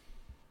routes.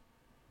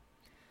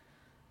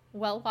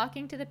 While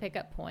walking to the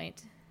pickup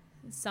point,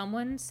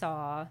 someone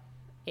saw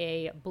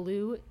a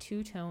blue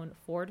two-tone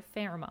Ford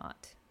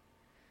Fairmont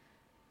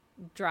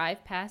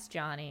drive past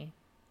Johnny,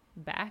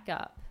 back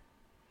up,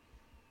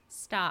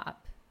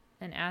 stop,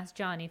 and ask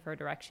Johnny for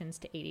directions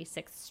to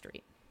 86th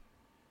Street.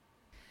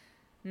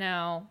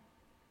 Now,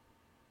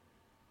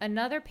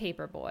 another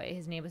paperboy,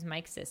 his name was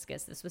Mike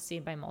Siskus. This was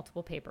seen by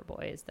multiple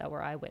paperboys that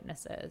were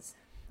eyewitnesses.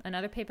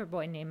 Another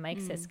paperboy named Mike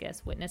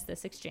Siskus witnessed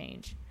this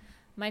exchange.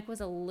 Mike was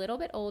a little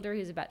bit older.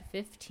 He was about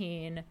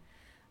 15.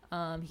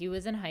 He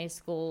was in high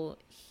school.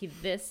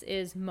 This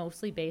is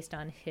mostly based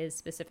on his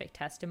specific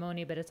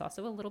testimony, but it's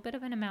also a little bit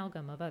of an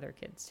amalgam of other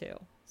kids too.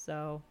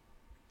 So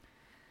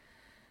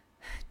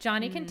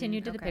Johnny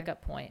continued to the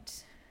pickup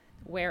point,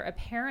 where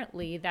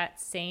apparently that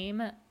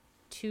same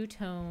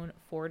two-tone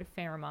Ford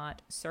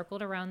Fairmont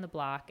circled around the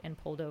block and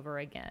pulled over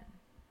again.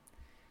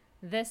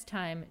 This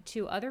time,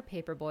 two other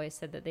paperboys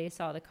said that they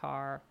saw the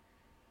car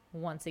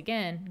once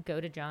again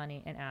go to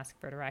Johnny and ask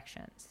for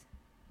directions.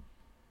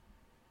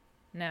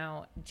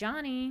 Now,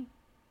 Johnny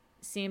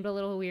seemed a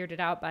little weirded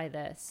out by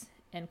this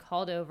and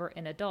called over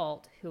an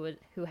adult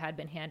who had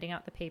been handing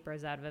out the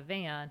papers out of a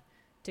van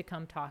to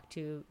come talk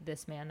to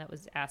this man that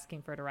was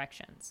asking for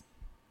directions.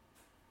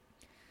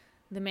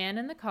 The man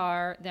in the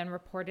car then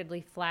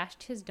reportedly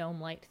flashed his dome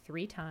light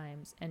 3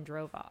 times and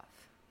drove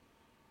off.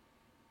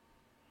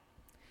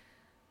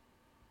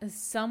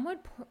 Some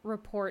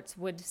reports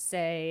would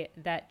say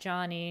that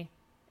Johnny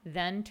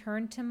then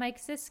turned to Mike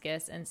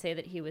Ziskus and say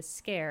that he was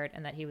scared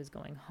and that he was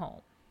going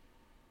home.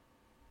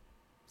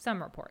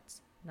 Some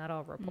reports, not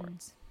all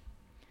reports.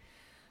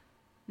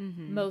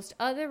 Most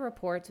other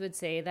reports would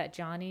say that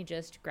Johnny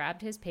just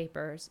grabbed his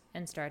papers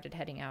and started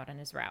heading out on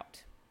his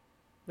route,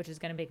 which is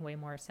going to make way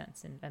more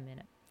sense in a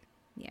minute.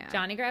 Yeah.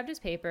 Johnny grabbed his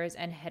papers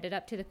and headed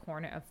up to the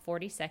corner of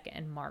 42nd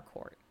and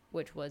Marquardt,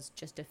 which was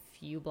just a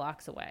few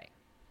blocks away.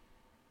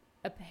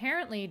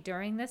 Apparently,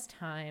 during this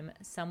time,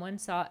 someone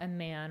saw a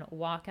man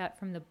walk out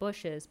from the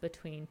bushes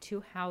between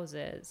 2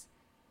 houses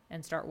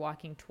and start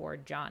walking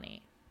toward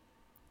Johnny.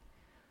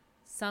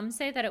 Some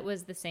say that it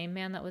was the same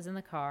man that was in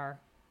the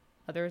car.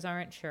 Others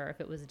aren't sure if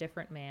it was a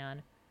different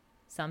man.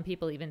 Some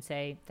people even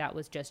say that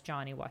was just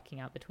Johnny walking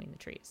out between the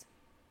trees.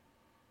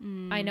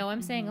 I know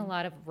I'm saying a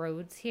lot of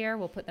roads here.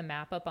 We'll put the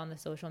map up on the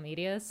social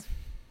medias.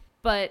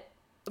 But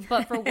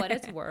for what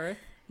it's worth,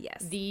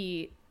 yes,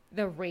 the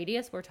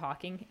radius we're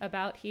talking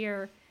about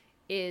here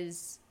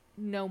is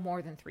no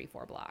more than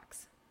 3-4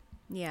 blocks.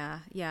 Yeah.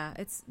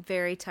 It's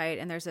very tight,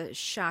 and there's a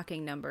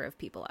shocking number of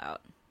people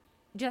out.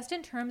 Just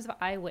in terms of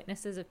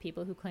eyewitnesses of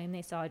people who claim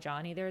they saw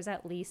Johnny, there's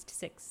at least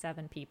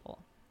 6-7 people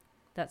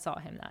that saw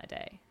him that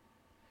day.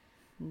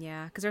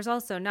 Yeah, because there's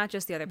also not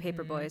just the other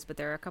paperboys, but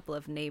there are a couple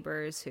of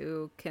neighbors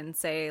who can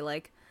say,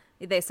 like,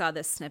 they saw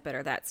this snippet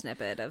or that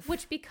snippet of...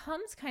 Which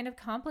becomes kind of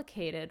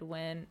complicated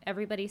when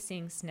everybody's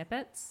seeing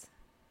snippets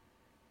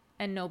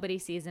and nobody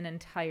sees an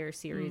entire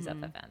series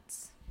of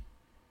events.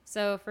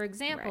 So, for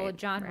example,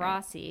 John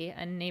Rossi,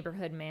 a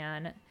neighborhood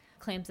man,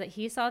 claims that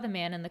he saw the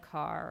man in the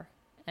car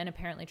and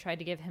apparently tried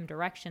to give him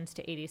directions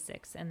to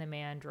 86, and the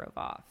man drove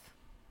off.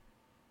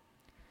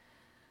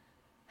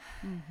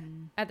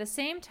 At the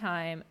same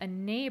time, a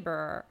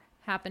neighbor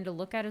happened to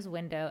look out his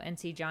window and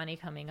see Johnny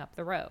coming up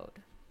the road.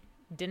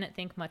 Didn't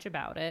think much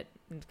about it.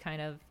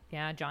 Kind of,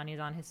 yeah, Johnny's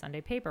on his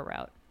Sunday paper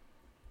route.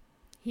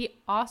 He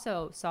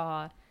also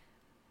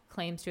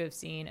claims to have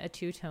seen a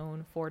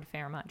 2-tone Ford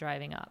Fairmont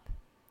driving up.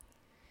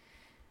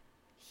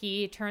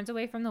 He turns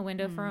away from the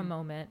window for a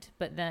moment,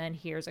 but then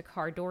hears a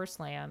car door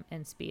slam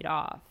and speed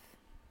off.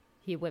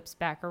 He whips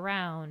back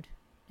around,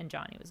 and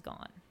Johnny was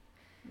gone.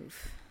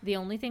 Oof. The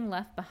only thing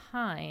left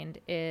behind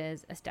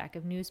is a stack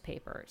of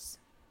newspapers.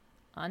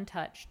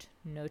 Untouched,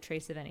 no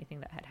trace of anything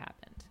that had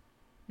happened.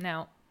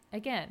 Now,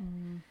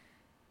 again,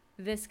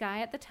 this guy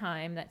at the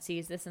time that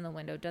sees this in the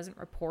window doesn't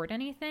report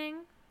anything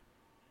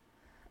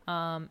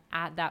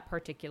at that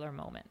particular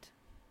moment.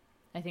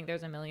 I think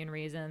there's a million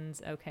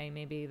reasons. Okay,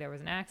 maybe there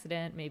was an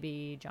accident.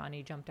 Maybe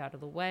Johnny jumped out of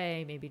the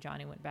way. Maybe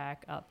Johnny went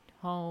back up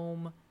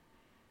home.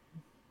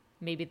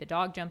 Maybe the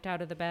dog jumped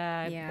out of the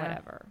bag. Yeah.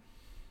 Whatever.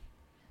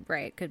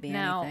 Right, could be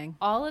now, anything.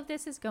 All of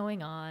this is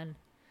going on.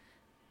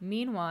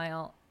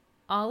 Meanwhile,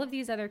 all of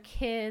these other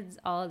kids,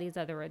 all of these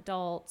other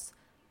adults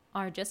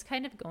are just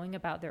kind of going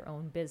about their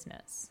own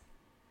business.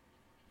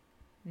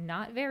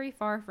 Not very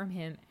far from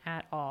him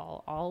at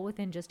all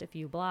within just a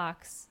few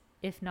blocks,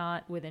 if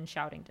not within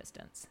shouting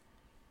distance.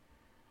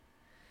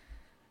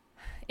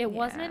 It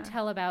wasn't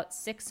until about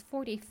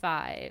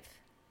 6:45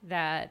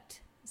 that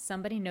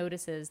somebody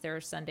notices their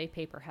Sunday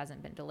paper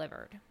hasn't been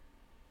delivered.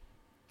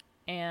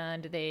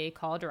 And they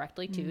call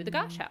directly to the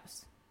Gosch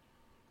house.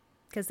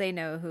 Because they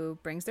know who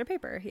brings their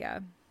paper, yeah.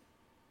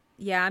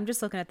 Yeah, I'm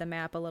just looking at the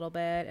map a little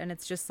bit, and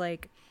it's just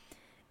like,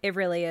 it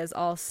really is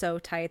all so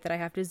tight that I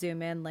have to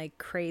zoom in like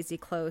crazy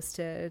close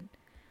to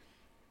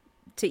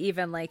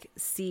even like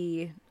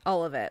see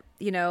all of it,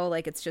 you know,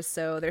 like it's just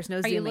so there's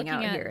no zooming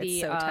out here.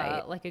 It's so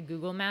tight. Like a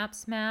Google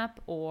Maps map,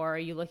 or are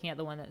you looking at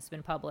the one that's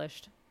been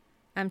published?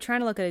 I'm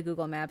trying to look at a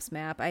Google Maps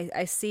map.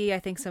 I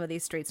think some of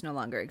these streets no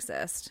longer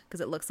exist because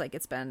it looks like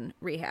it's been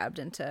rehabbed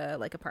into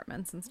like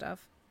apartments and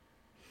stuff.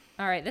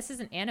 All right, this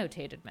is an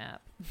annotated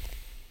map.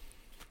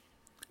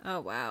 Oh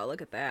wow,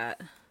 look at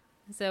that.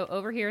 So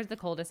over here is the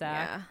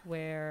cul-de-sac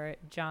where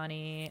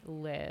Johnny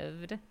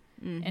lived.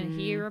 And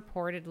he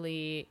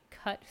reportedly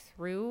cut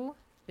through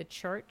the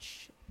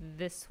church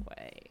this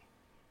way.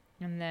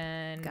 And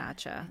then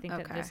gotcha. I think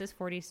that this is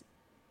 40,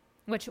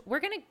 which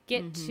we're going to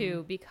get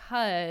to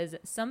because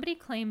somebody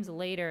claims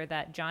later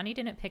that Johnny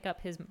didn't pick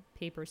up his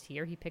papers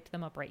here. He picked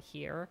them up right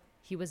here.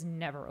 He was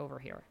never over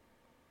here.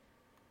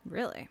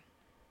 Really?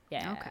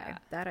 Yeah. Okay.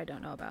 That I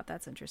don't know about.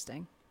 That's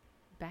interesting.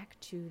 Back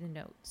to the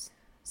notes.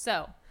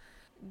 So...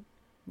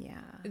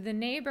 yeah. The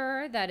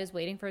neighbor that is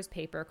waiting for his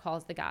paper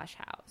calls the Gosch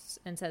house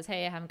and says,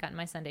 hey, I haven't gotten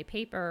my Sunday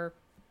paper.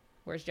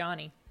 Where's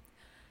Johnny?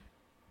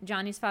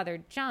 Johnny's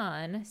father,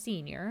 John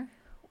Sr.,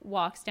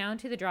 walks down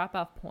to the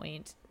drop-off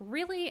point,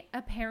 really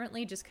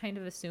apparently just kind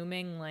of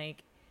assuming,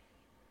 like,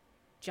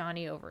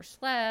 Johnny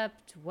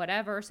overslept,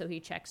 whatever. So he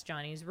checks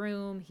Johnny's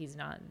room. He's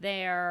not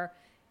there.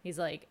 He's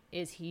like,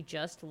 is he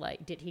just,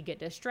 like, did he get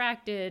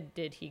distracted?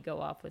 Did he go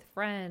off with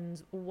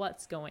friends?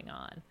 What's going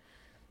on?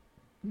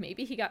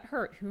 Maybe he got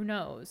hurt. Who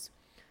knows?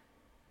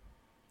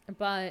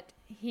 But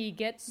he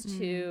gets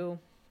to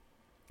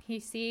he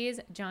sees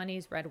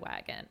Johnny's red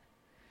wagon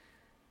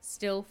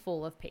still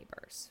full of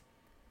papers.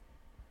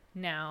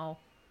 Now,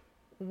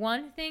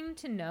 one thing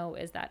to know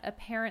is that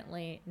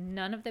apparently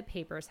none of the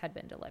papers had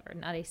been delivered,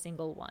 not a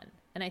single one.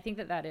 And I think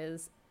that that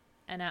is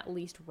an at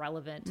least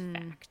relevant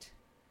fact.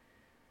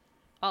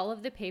 All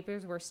of the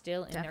papers were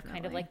still in their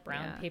kind of like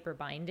brown paper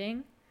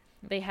binding.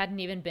 They hadn't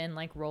even been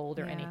like rolled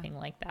or anything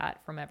like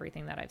that from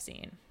everything that I've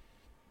seen.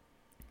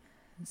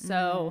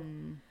 So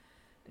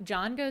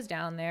John goes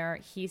down there.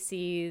 He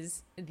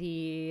sees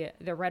the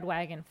red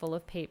wagon full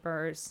of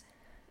papers.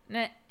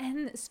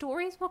 And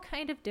stories will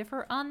kind of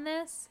differ on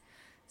this.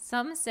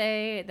 Some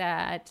say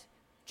that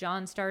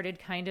John started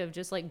kind of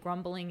just like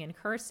grumbling and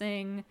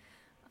cursing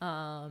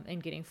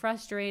and getting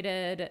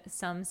frustrated.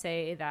 Some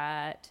say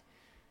that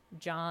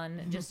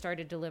John just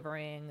started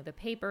delivering the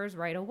papers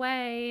right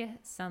away.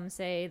 Some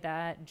say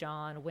that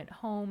John went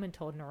home and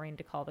told Noreen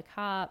to call the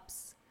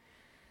cops.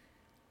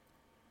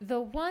 The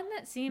one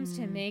that seems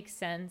to make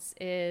sense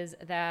is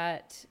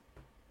that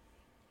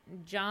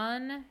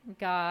John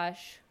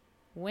Gosch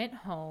went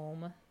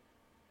home,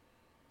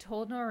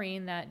 told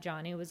Noreen that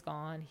Johnny was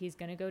gone. He's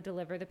going to go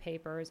deliver the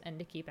papers and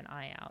to keep an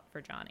eye out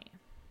for Johnny.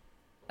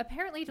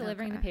 Apparently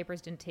delivering the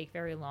papers didn't take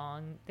very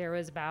long. There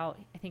was about,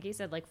 I think he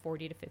said like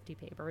 40 to 50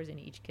 papers in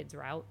each kid's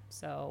route.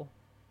 So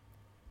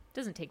it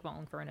doesn't take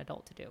long for an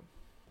adult to do.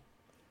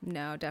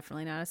 No,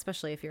 definitely not,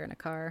 especially if you're in a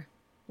car.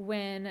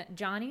 When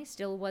Johnny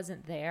still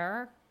wasn't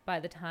there, by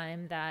the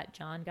time that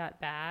John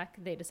got back,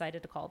 they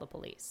decided to call the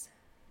police.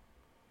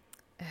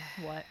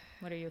 What?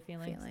 What are your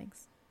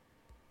feelings?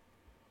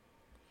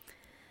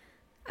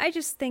 I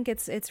just think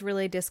it's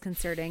really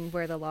disconcerting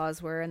where the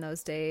laws were in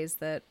those days,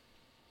 that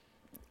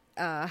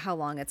how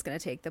long it's going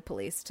to take the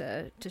police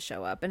to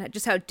show up, and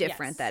just how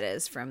different that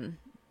is from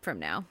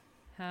now.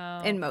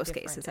 In most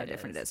cases, how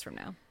different it is from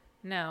now.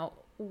 Now,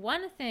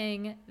 one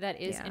thing that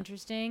is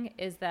interesting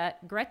is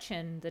that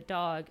Gretchen, the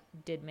dog,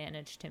 did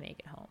manage to make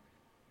it home.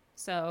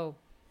 So,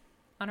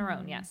 on her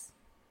own, yes.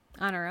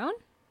 On her own?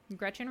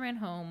 Gretchen ran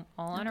home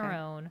all on her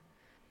own.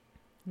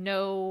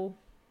 No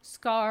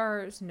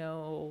scars,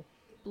 no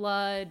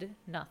blood,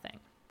 nothing.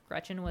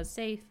 Gretchen was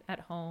safe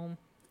at home.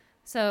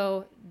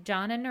 So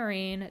John and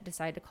Noreen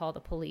decide to call the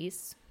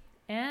police.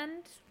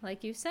 And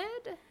like you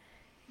said,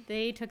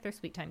 they took their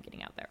sweet time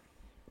getting out there.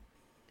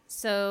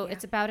 So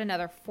it's about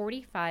another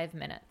 45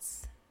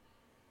 minutes.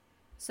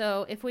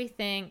 So if we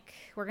think,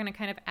 we're going to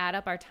kind of add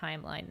up our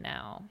timeline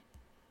now.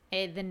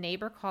 The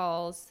neighbor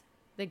calls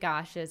the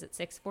Gosches at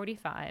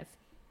 6:45.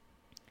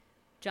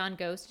 John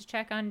goes to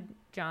check on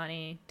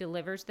Johnny,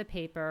 delivers the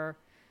paper.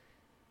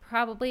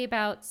 Probably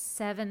about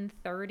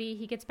 7:30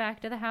 he gets back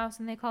to the house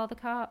and they call the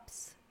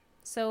cops.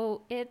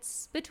 So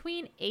it's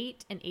between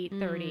 8 and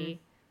 8:30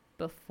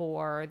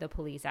 before the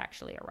police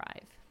actually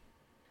arrive.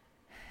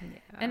 Yeah.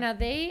 And now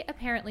they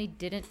apparently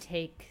didn't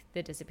take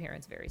the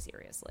disappearance very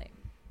seriously.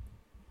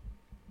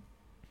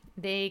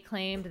 They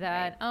claimed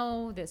that,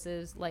 this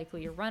is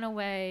likely a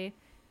runaway,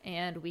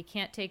 and we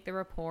can't take the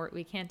report.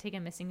 We can't take a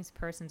missing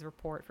persons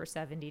report for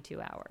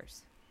 72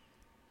 hours.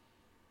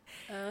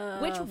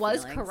 Which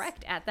was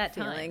correct at that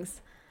time.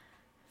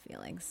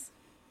 Feelings.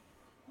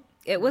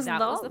 It was the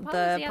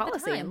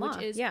policy and law.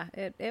 Which is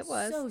it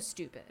was. So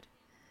stupid.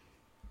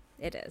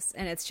 It is.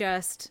 And it's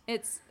just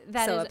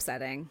that so is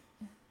upsetting.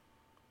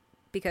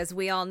 Because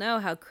we all know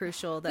how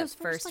crucial that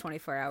first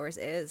 24 hours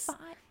is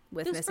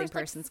with missing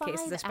persons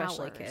cases,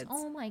 especially kids.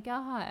 Oh my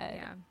God.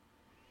 Yeah.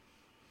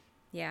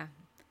 Yeah.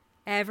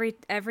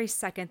 Every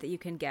second that you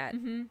can get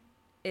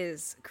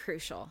is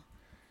crucial.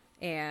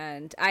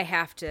 And I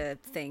have to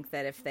think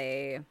that if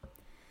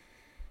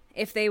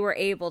they were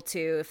able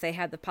to, if they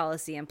had the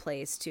policy in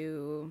place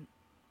to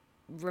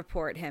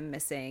report him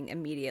missing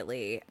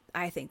immediately,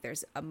 I think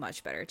there's a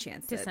much better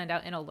chance to send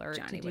out an alert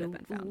Johnny to do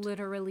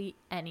literally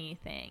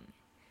anything.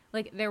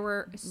 Like, there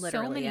were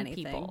so many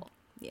people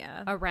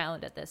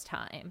around at this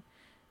time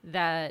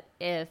that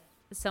if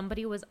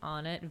somebody was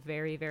on it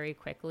very, very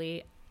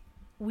quickly,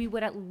 we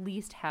would at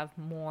least have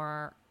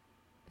more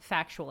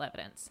factual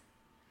evidence.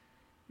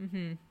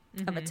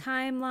 Of a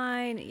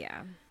timeline.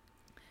 Yeah.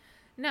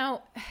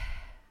 Now,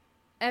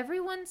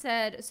 everyone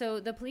said, so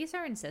the police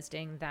are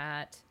insisting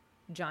that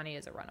Johnny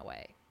is a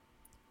runaway.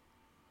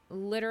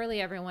 Literally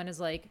everyone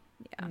is like,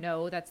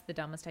 no, that's the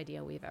dumbest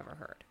idea we've ever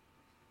heard.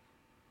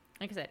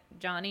 Like I said,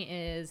 Johnny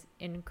is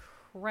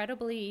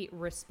incredibly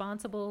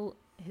responsible.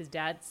 His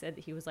dad said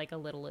that he was like a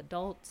little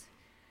adult.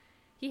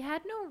 He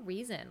had no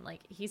reason.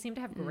 Like, he seemed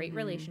to have great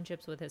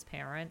relationships with his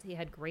parents. He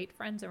had great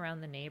friends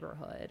around the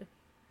neighborhood.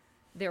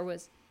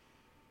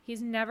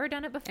 He's never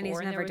done it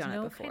before, and there was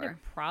no kind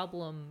of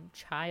problem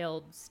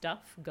child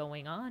stuff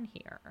going on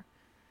here.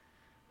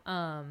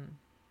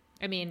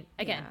 I mean,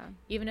 again,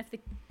 even if the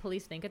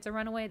police think it's a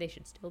runaway, they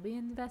should still be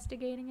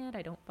investigating it.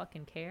 I don't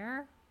fucking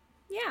care.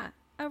 Yeah,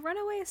 a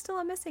runaway is still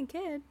a missing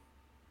kid.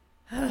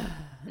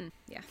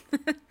 Yeah.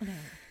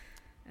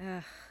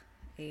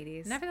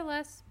 80s.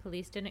 Nevertheless,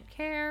 police didn't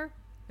care.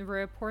 The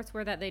reports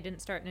were that they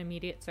didn't start an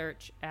immediate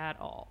search at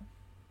all.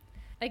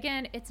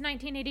 again, it's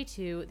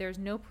 1982. There's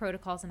no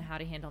protocols on how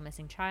to handle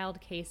missing child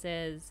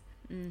cases.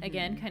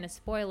 Again, kind of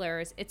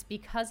spoilers. It's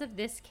because of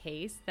this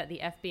case that the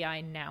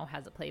FBI now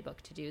has a playbook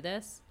to do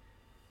this.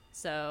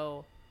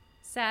 So,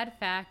 sad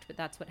fact, but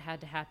that's what had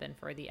to happen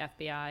for the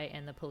FBI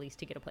and the police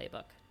to get a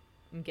playbook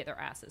and get their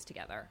asses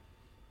together.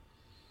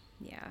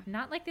 Yeah.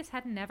 Not like this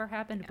had never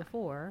happened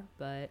before,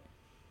 but...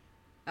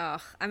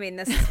 Oh, I mean,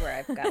 this is where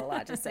I've got a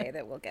lot to say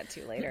that we'll get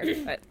to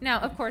later. But now,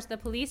 of course, the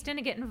police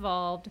didn't get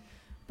involved,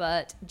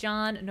 but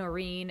John,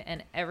 Noreen,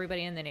 and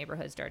everybody in the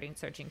neighborhood started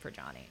searching for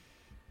Johnny.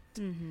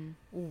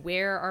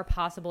 Where are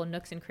possible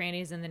nooks and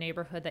crannies in the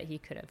neighborhood that he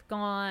could have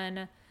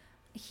gone?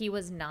 He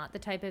was not the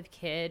type of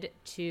kid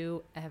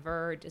to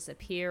ever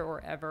disappear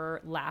or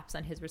ever lapse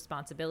on his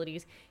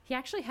responsibilities. He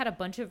actually had a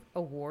bunch of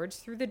awards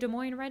through the Des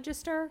Moines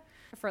Register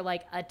for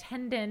like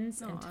attendance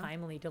and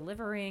timely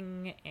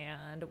delivering,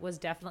 and was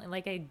definitely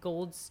like a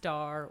gold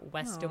star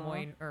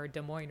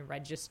Des Moines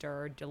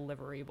Register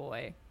delivery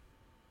boy.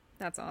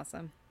 That's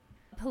awesome.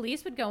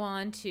 Police would go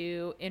on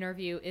to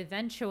interview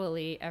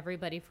eventually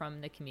everybody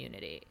from the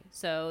community.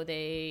 So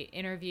they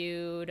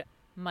interviewed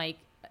Mike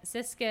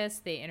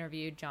Siskis, they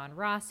interviewed John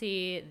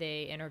Rossi,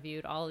 they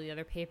interviewed all the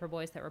other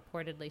paperboys that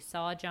reportedly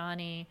saw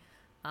Johnny,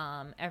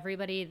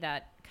 everybody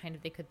that kind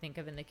of they could think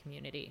of in the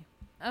community.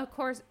 Of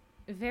course,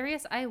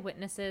 various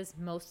eyewitnesses,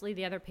 mostly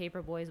the other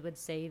paperboys, would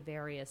say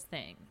various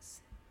things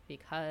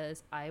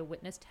because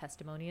eyewitness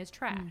testimony is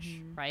trash,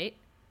 right?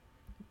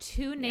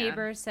 Two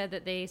neighbors said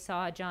that they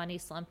saw Johnny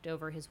slumped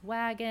over his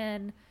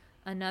wagon.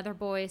 Another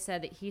boy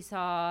said that he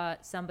saw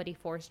somebody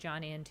force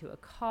Johnny into a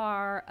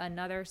car.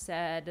 Another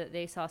said that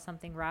they saw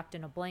something wrapped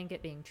in a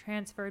blanket being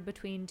transferred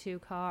between two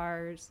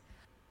cars.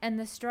 And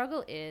the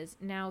struggle is,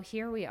 now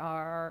here we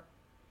are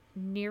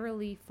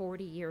nearly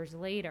 40 years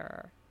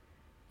later,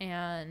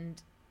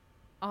 and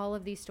all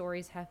of these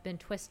stories have been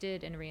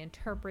twisted and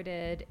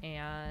reinterpreted,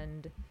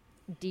 and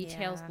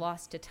details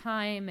lost to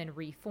time and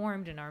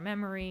reformed in our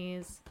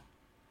memories.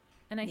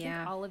 And I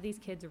think all of these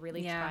kids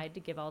really tried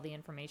to give all the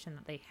information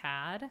that they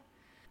had.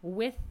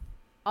 With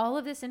all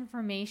of this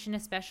information,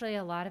 especially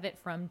a lot of it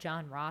from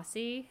John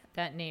Rossi,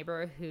 that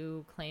neighbor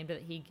who claimed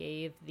that he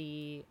gave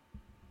the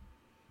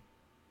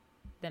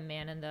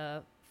man in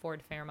the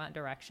Ford Fairmont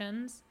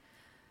directions,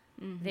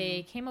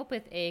 they came up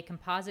with a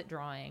composite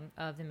drawing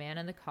of the man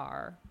in the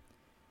car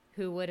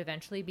who would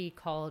eventually be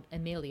called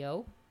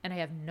Emilio. And I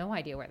have no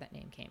idea where that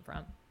name came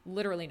from.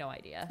 Literally no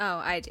idea. Oh,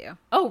 I do.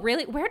 Oh,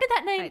 really? Where did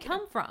that name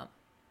come from?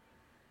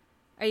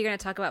 Are you going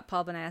to talk about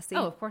Paul Benassi?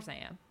 Oh, of course I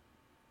am.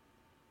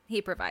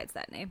 He provides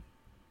that name.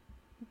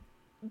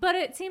 But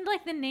it seemed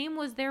like the name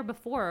was there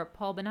before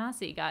Paul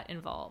Benassi got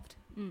involved.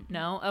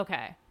 No?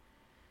 Okay.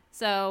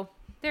 So,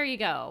 there you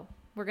go.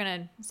 We're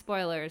going to,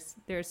 spoilers,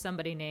 there's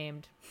somebody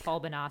named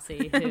Paul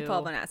Benassi who...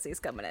 Paul Benassi's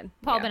coming in.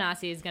 Paul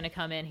Benassi is going to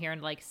come in here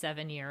in like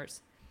 7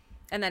 years.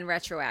 And then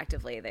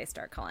retroactively, they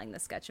start calling the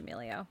sketch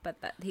Emilio, but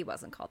that he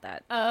wasn't called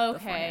that. Okay.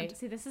 Beforehand.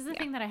 See, this is the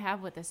thing that I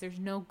have with this. There's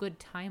no good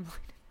timeline.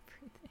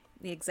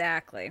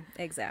 Exactly.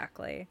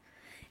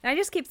 And I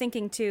just keep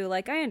thinking too,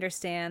 like, I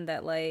understand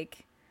that,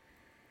 like,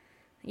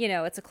 you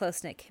know, it's a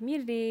close-knit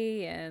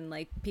community and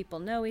like people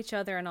know each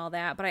other and all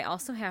that, but I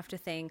also have to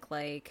think,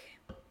 like,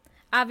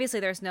 obviously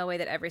there's no way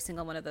that every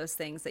single one of those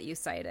things that you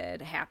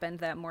cited happened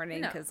that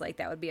morning, because like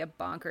that would be a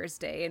bonkers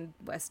day in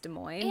West Des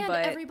Moines. And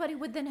but everybody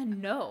would then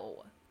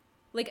know,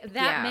 like,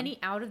 that many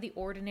out of the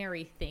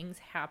ordinary things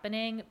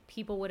happening,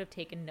 people would have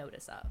taken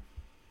notice of.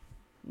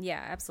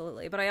 Yeah,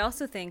 absolutely. But I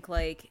also think,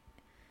 like,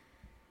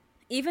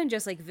 even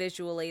just like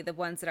visually, the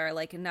ones that are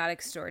like not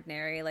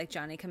extraordinary, like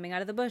Johnny coming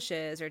out of the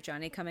bushes or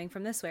Johnny coming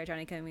from this way or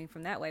Johnny coming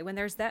from that way, when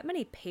there's that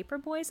many paper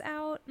boys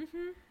out,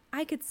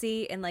 I could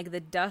see in like the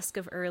dusk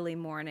of early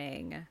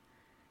morning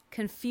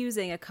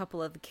confusing a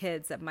couple of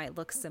kids that might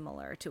look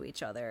similar to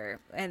each other.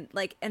 And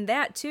like, and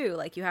that too,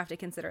 like, you have to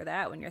consider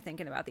that when you're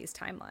thinking about these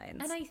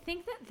timelines. And I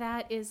think that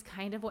that is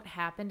kind of what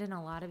happened in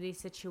a lot of these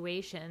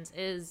situations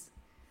is,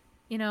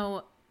 you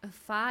know,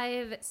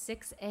 5,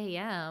 6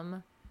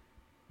 a.m.,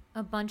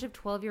 a bunch of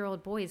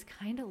 12-year-old boys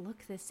kind of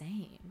look the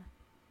same.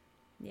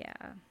 Yeah.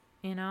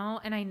 You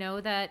know, and I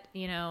know that,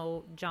 you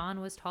know,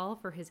 John was tall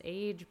for his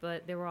age,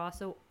 but there were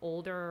also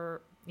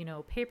older, you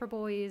know, paper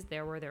boys.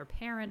 There were their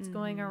parents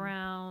going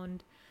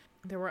around.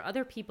 There were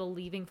other people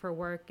leaving for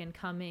work and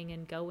coming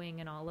and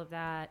going and all of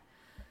that.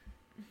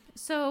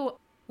 So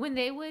when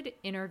they would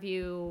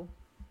interview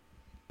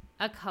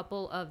a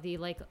couple of the,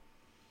 like,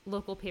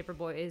 local paper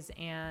boys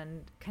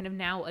and kind of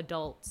now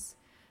adults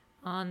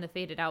on the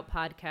Faded Out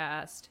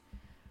podcast,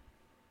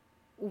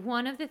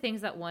 one of the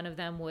things that one of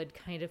them would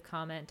kind of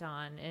comment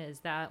on is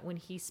that when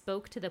he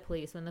spoke to the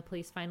police, when the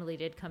police finally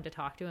did come to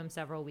talk to him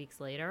several weeks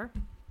later,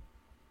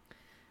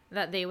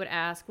 that they would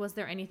ask, was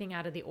there anything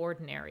out of the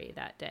ordinary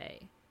that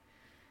day?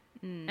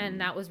 And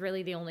that was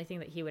really the only thing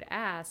that he would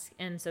ask.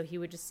 And so he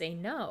would just say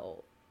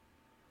no.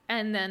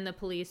 And then the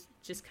police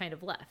just kind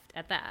of left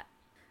at that.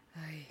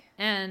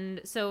 And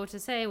so to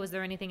say, was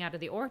there anything out of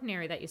the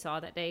ordinary that you saw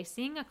that day?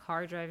 Seeing a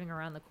car driving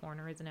around the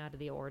corner isn't out of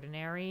the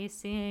ordinary.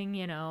 Seeing,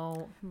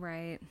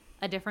 right,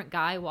 a different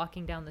guy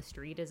walking down the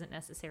street isn't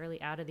necessarily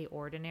out of the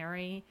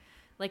ordinary.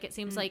 Like, it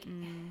seems like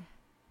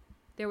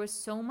there was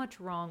so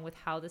much wrong with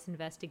how this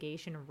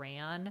investigation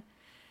ran.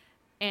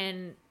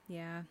 And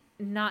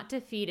not to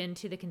feed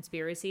into the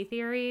conspiracy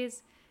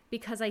theories,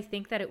 because I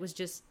think that it was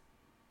just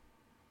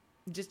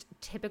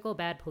typical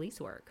bad police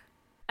work.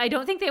 I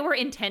don't think they were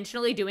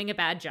intentionally doing a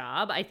bad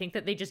job. I think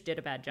that they just did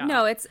a bad job.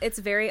 No, it's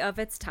very of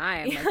its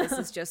time. Like,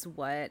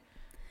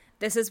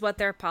 this is what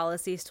their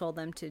policies told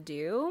them to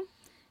do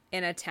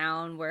in a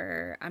town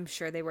where I'm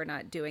sure they were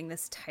not doing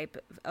this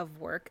type of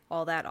work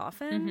all that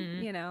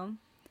often,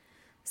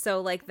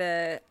 So, like,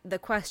 the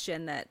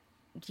question that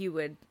you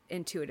would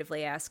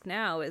intuitively ask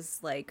now is,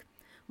 like,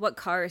 what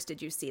cars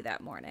did you see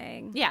that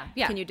morning? Yeah.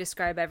 Can you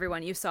describe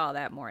everyone you saw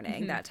that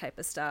morning? That type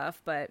of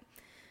stuff. But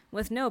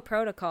with no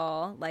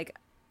protocol, like,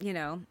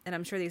 and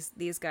I'm sure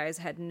these guys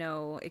had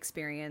no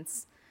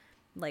experience,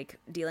 like,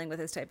 dealing with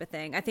this type of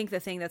thing. I think the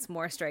thing that's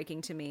more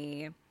striking to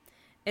me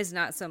is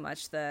not so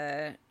much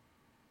the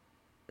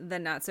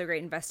not so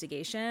great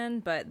investigation,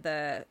 but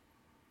the,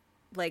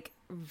 like,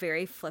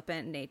 very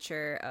flippant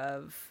nature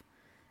of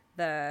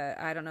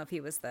I don't know if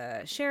he was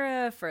the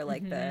sheriff or,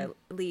 like, the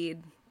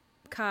lead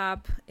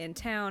cop in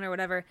town or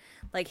whatever.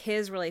 Like,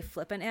 his really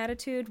flippant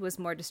attitude was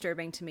more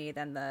disturbing to me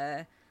than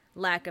the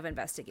lack of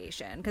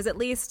investigation. Because at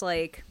least,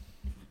 like,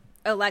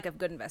 a lack of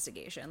good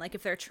investigation. Like,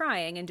 if they're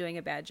trying and doing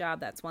a bad job,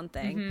 that's one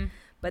thing.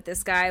 But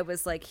this guy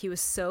was, like, he was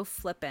so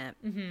flippant.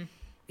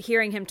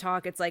 Hearing him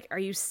talk, it's like, are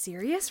you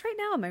serious right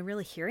now? Am I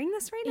really hearing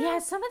this right now? Yeah,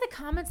 some of the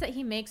comments that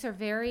he makes are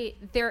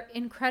they're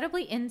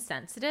incredibly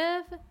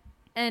insensitive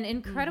and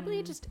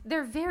incredibly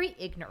they're very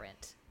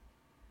ignorant.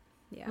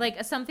 Yeah.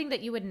 Like, something that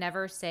you would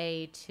never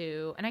say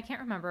to, and I can't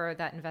remember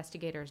that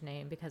investigator's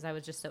name because I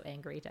was just so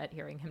angry at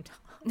hearing him talk.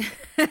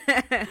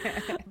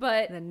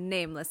 But the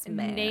nameless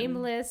man.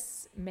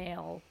 Nameless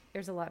male.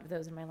 There's a lot of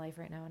those in my life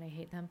right now, and I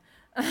hate them.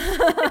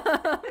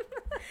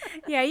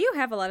 Yeah, you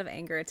have a lot of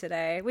anger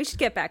today. We should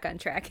get back on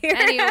track here.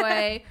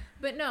 Anyway,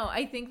 but no,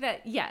 I think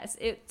that, yes,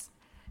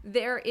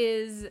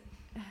 there's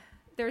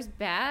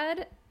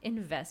bad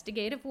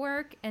investigative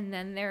work, and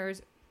then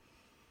there's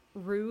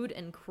rude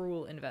and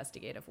cruel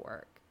investigative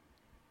work,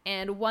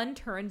 and one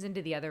turns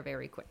into the other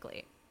very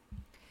quickly.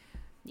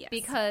 Yes.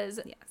 Because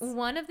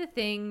one of the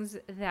things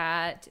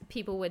that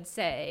people would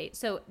say,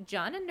 so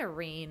John and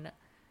Noreen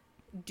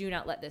do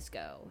not let this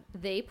go.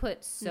 They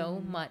put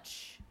so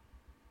much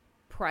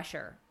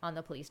pressure on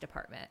the police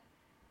department.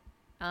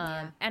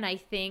 And I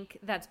think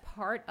that's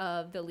part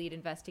of the lead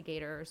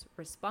investigator's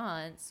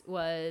response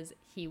was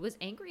he was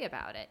angry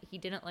about it. He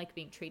didn't like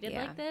being treated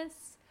like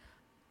this.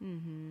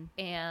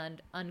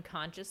 And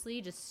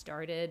unconsciously just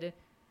started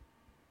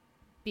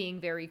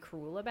being very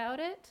cruel about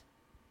it,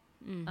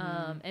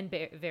 and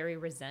very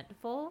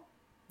resentful.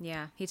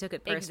 Yeah, he took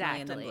it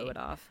personally and then blew it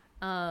off.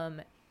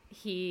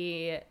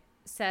 He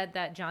said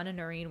that John and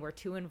Noreen were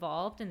too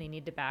involved and they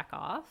need to back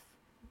off.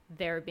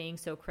 Their being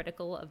so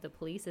critical of the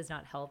police is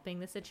not helping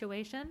the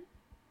situation.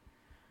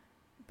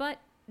 But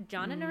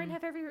John and Noreen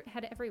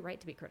had every right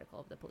to be critical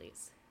of the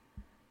police.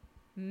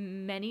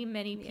 Many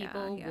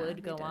people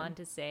would go on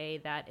to say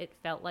that it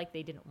felt like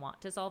they didn't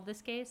want to solve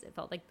this case. It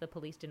felt like the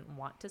police didn't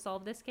want to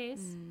solve this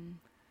case.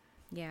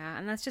 Yeah,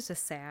 and that's just a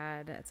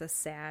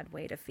sad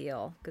way to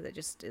feel, because it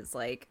just is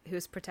like,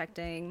 who's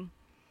protecting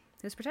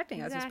us? Who's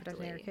protecting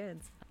our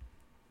kids?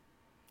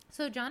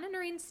 So John and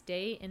Noreen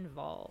stay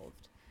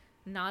involved,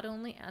 not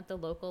only at the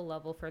local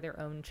level for their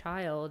own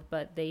child,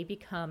 but they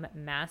become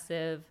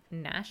massive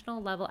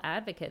national level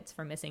advocates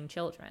for missing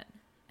children.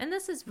 And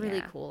this is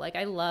really cool. Like,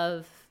 I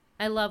love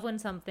when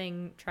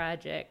something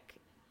tragic,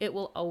 it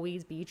will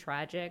always be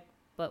tragic,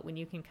 but when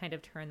you can kind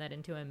of turn that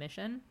into a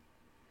mission.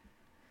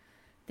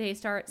 They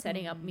start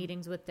setting up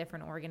meetings with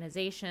different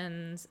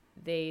organizations.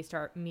 They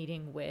start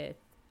meeting with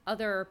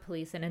other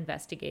police and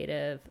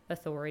investigative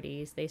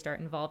authorities. They start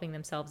involving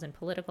themselves in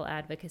political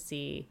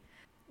advocacy.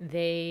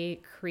 They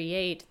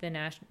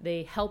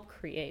help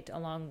create,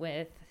 along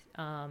with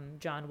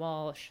John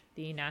Walsh,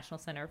 the National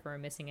Center for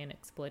Missing and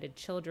Exploited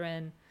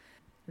Children.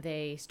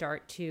 They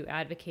start to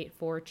advocate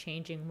for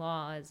changing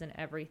laws and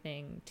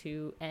everything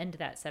to end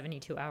that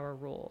 72-hour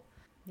rule.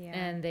 Yeah.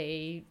 And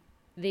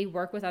they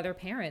work with other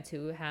parents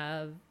who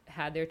have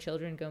had their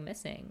children go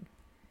missing.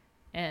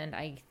 And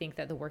I think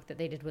that the work that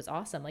they did was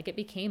awesome. Like, it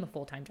became a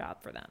full-time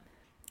job for them.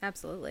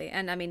 Absolutely.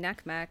 And I mean,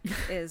 NCMEC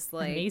is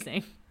like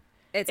amazing.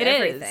 It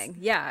everything.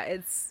 Yeah,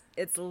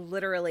 it's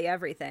literally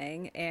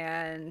everything,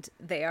 and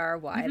they are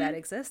why that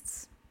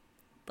exists.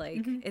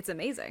 Like, it's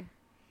amazing.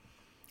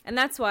 And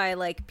that's why,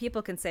 like,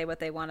 people can say what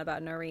they want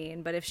about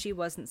Noreen, but if she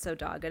wasn't so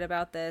dogged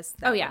about this,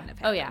 that wouldn't have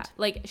happened.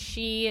 Like,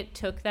 she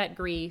took that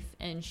grief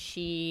and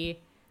she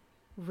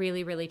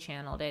really, really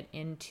channeled it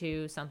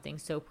into something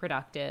so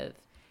productive.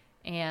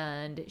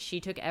 And she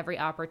took every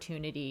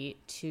opportunity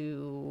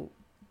to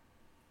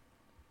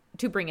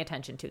bring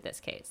attention to this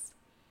case.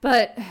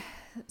 But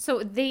So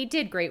they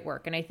did great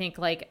work. And I think,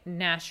 like,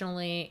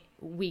 nationally,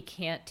 we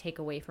can't take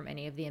away from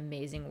any of the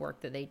amazing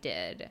work that they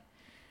did.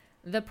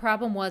 The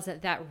problem was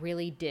that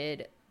really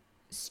did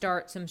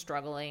start some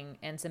struggling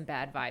and some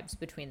bad vibes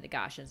between the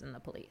Gosches and the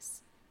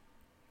police.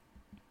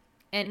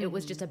 And it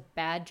was just a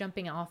bad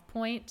jumping off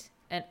point.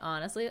 And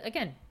honestly,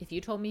 again, if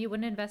you told me you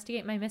wouldn't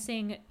investigate my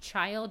missing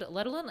child,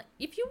 let alone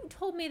if you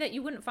told me that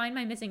you wouldn't find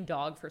my missing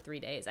dog for 3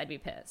 days, I'd be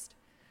pissed.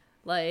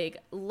 Like,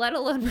 let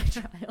alone my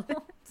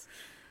child.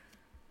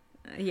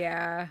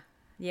 Yeah.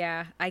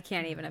 Yeah. I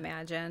can't even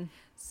imagine.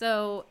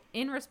 So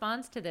in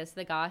response to this,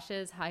 the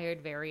Gosches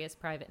hired various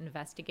private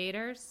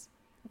investigators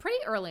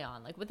pretty early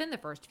on, like within the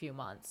first few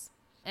months.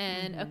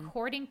 And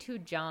according to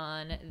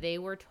John, they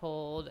were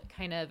told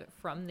kind of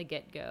from the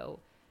get-go,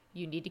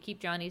 you need to keep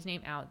Johnny's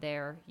name out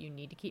there. You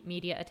need to keep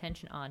media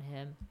attention on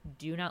him.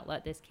 Do not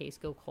let this case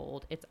go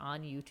cold. It's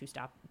on you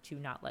to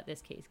not let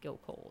this case go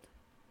cold.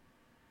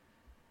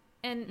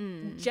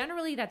 And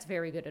generally, that's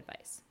very good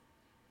advice.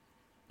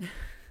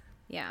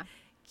 Yeah.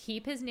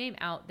 Keep his name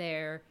out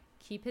there.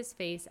 Keep his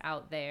face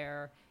out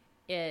there.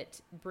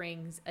 It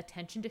brings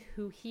attention to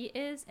who he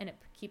is, and it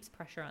keeps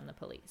pressure on the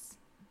police.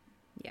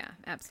 Yeah,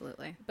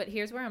 absolutely. But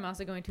here's where I'm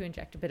also going to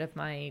inject a bit of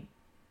my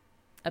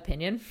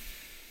opinion.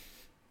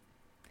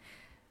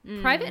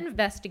 Private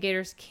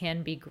investigators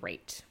can be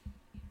great.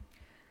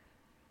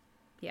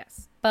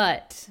 Yes.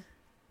 But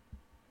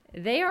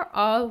they are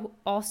all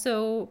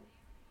also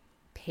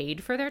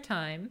paid for their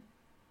time.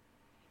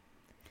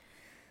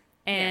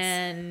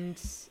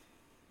 And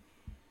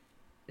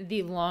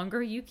the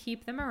longer you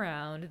keep them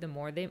around, the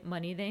more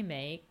money they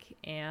make.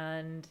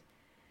 And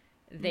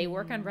they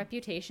work on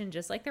reputation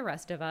just like the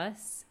rest of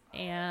us.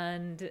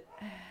 And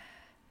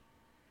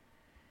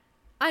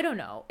I don't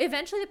know.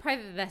 Eventually, the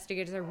private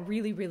investigators, I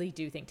really, really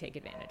do think, take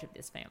advantage of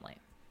this family.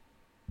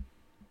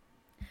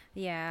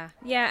 Yeah.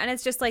 Yeah. And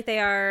it's just like they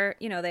are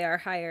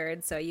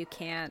hired. So you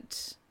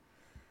can't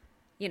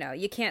say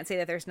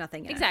that there's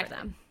nothing in it for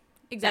them.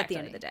 Exactly.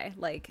 At the end of the day,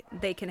 like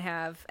they can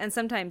have, and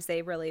sometimes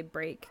they really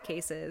break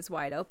cases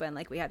wide open.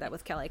 Like we had that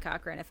with Kelly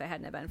Cochran. If it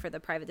hadn't have been for the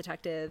private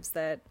detectives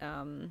that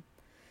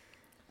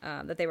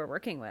they were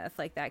working with,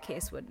 like that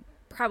case would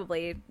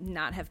probably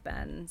not have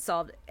been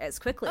solved as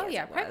quickly. Oh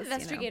yeah, private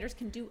investigators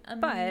can do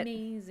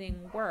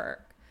amazing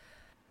work,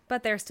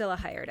 but they're still a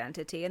hired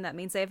entity, and that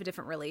means they have a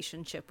different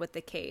relationship with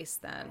the case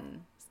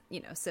than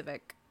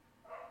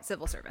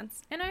civil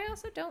servants. And I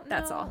also don't know.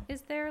 That's all.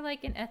 Is there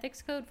like an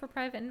ethics code for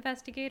private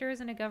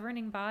investigators and a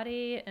governing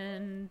body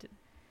and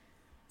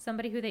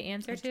somebody who they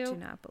answer to? I do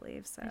not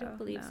believe so. I don't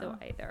believe so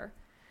either.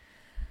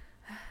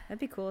 That'd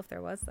be cool if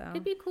there was, though.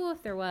 It'd be cool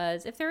if there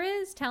was. If there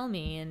is, tell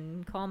me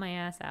and call my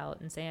ass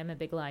out and say I'm a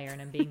big liar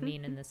and I'm being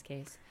mean in this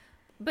case.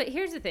 But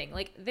here's the thing.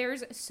 Like,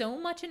 there's so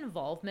much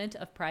involvement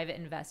of private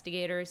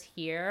investigators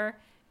here,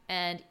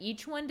 and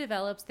each one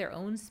develops their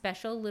own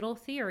special little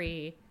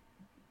theory,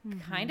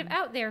 kind of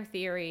out there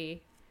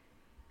theory,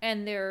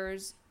 and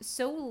there's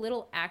so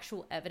little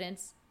actual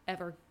evidence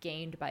ever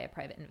gained by a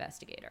private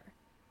investigator.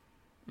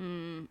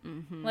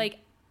 Like,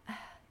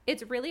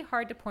 it's really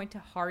hard to point to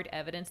hard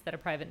evidence that a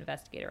private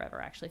investigator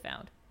ever actually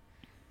found.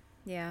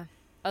 Yeah.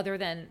 Other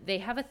than they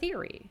have a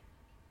theory.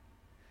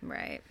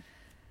 Right.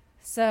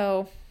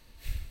 So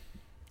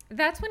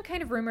that's when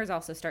kind of rumors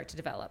also start to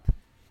develop.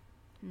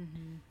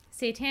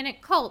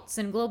 Satanic cults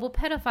and global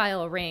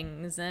pedophile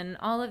rings and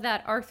all of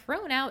that are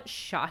thrown out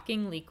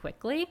shockingly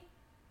quickly.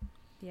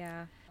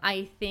 Yeah.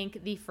 I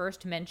think the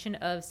first mention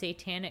of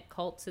satanic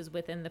cults is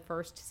within the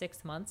first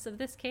 6 months of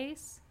this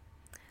case.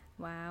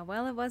 Wow.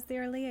 Well, it was the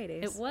early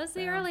 80s. It was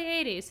the early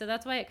 80s, so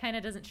that's why it kind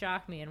of doesn't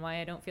shock me and why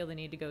I don't feel the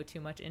need to go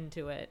too much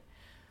into it.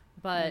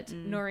 But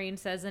Noreen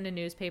says in a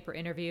newspaper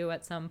interview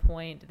at some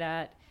point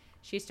that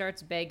she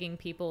starts begging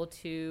people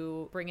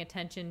to bring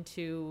attention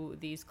to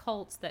these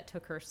cults that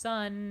took her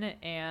son,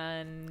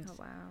 and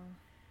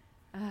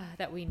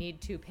that we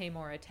need to pay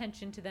more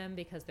attention to them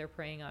because they're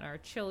preying on our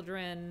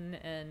children.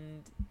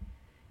 And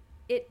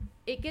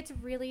it gets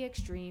really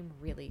extreme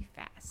really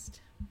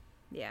fast.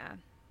 Yeah.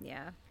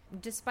 Yeah.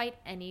 Despite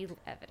any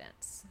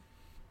evidence.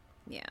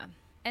 Yeah.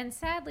 And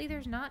sadly,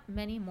 there's not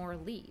many more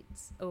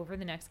leads over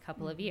the next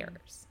couple of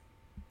years.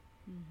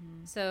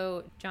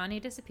 So Johnny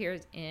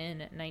disappears in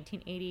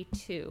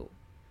 1982.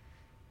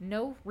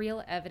 No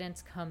real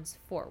evidence comes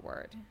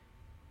forward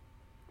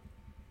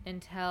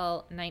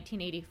until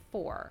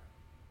 1984,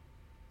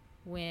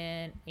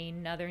 when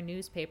another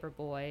newspaper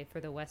boy for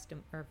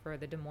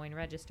the Des Moines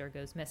Register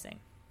goes missing.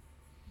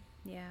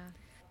 Yeah.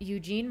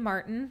 Eugene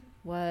Martin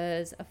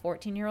was a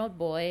 14-year-old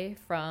boy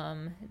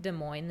from Des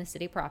Moines, the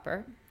city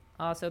proper,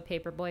 also a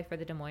paperboy for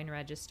the Des Moines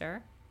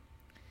Register.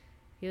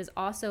 He was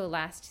also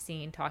last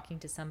seen talking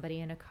to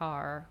somebody in a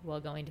car while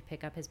going to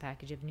pick up his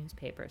package of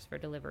newspapers for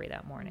delivery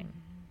that morning.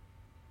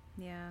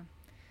 Yeah.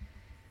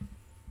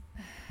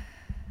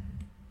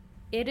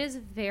 It is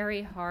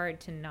very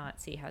hard to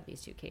not see how these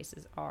two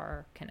cases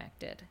are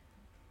connected.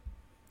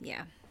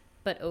 Yeah.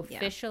 But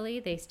officially,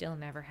 they still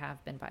never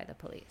have been by the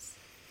police.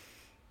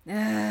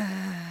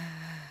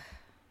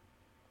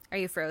 Are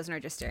you frozen or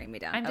just staring me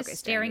down? I'm just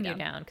staring you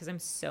down because I'm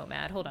so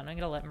mad. Hold on. I'm going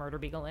to let Murder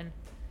Beagle in.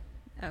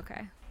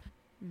 Okay.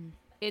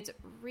 It's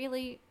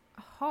really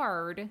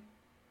hard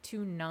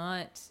to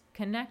not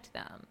connect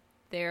them.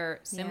 They're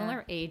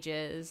similar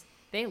ages.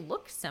 They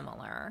look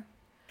similar.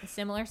 A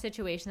similar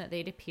situation that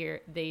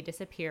they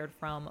disappeared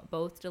from,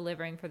 both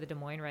delivering for the Des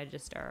Moines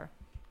Register.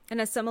 And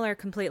a similar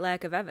complete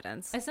lack of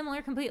evidence.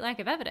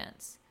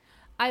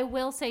 I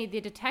will say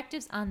the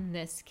detectives on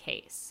this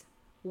case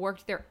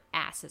worked their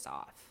asses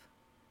off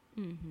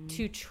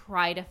to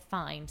try to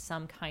find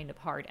some kind of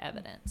hard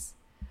evidence.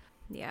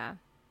 Yeah.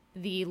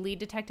 The lead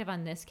detective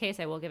on this case,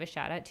 I will give a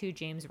shout out to,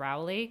 James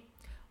Rowley,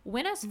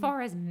 went as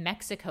far as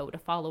Mexico to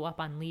follow up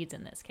on leads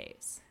in this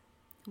case.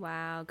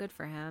 Wow, good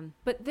for him.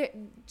 But there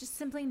just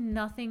simply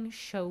nothing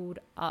showed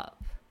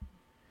up.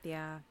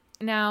 Yeah.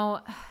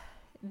 Now,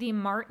 the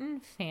Martin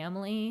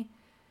family,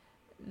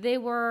 they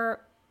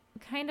were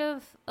kind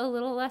of a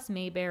little less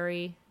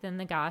Mayberry than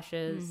the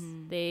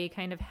Gosches. They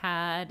kind of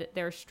had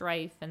their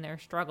strife and their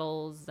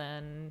struggles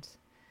and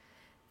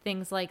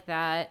things like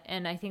that.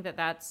 And I think that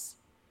that's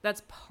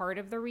part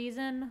of the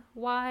reason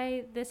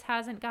why this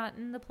hasn't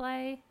gotten the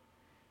play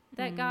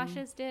that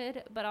Gosches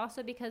did, but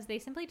also because they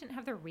simply didn't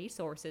have the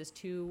resources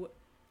to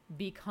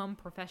become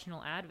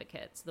professional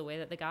advocates the way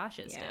that the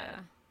Gosches did.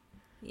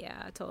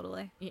 Yeah,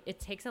 totally. It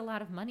takes a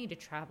lot of money to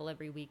travel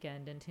every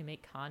weekend and to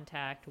make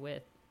contact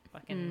with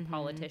fucking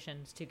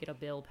politicians to get a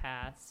bill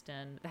passed,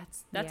 and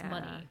that's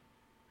money.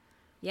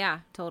 Yeah,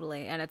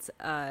 totally. And it's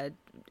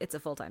a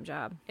full-time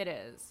job. It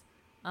is.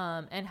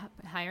 And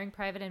hiring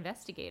private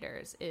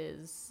investigators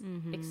is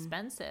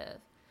expensive.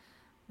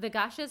 The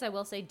Gosches, I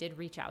will say, did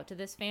reach out to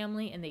this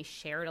family, and they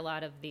shared a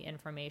lot of the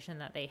information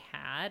that they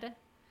had.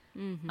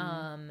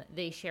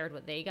 They shared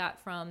what they got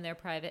from their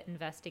private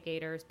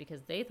investigators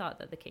because they thought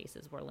that the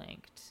cases were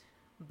linked.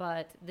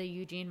 But the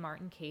Eugene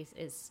Martin case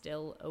is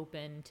still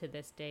open to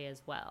this day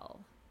as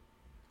well.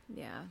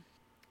 Yeah.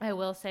 I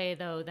will say,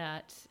 though,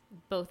 that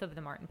both of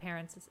the Martin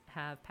parents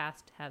have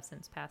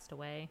since passed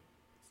away.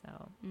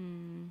 So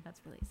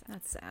that's really sad.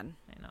 That's sad.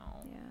 I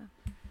know. Yeah.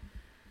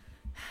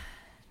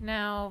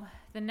 Now,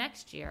 the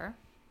next year,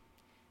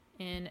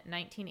 in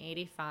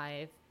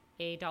 1985,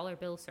 a dollar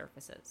bill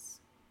surfaces.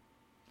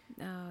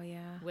 Oh,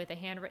 yeah. With a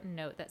handwritten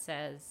note that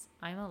says,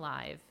 "I'm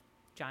alive,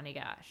 Johnny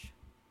Gosch."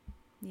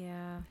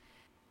 Yeah.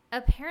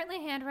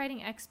 Apparently,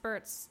 handwriting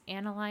experts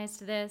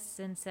analyzed this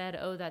and said,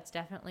 oh, that's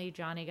definitely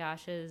Johnny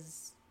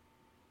Gosch's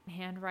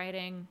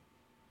handwriting.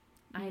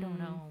 I don't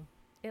know.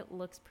 It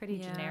looks pretty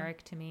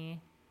generic to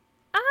me.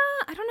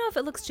 I don't know if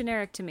it looks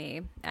generic to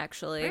me,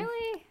 actually.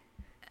 Really?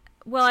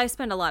 Well, I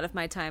spend a lot of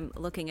my time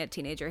looking at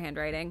teenager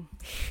handwriting.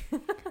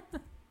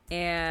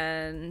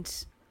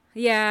 And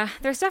yeah,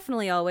 there's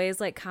definitely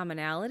always like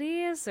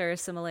commonalities or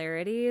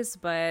similarities,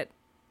 but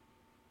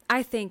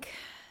I think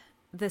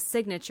the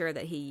signature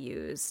that he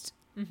used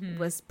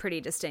was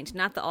pretty distinct.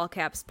 Not the all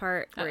caps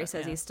part where he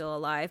says he's still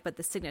alive, but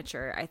the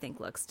signature I think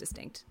looks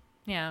distinct.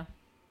 Yeah.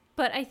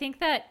 But I think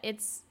that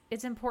it's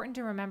important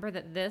to remember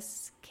that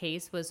this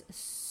case was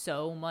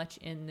so much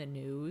in the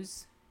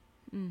news.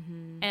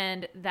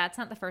 And that's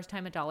not the first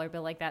time a dollar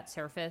bill like that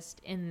surfaced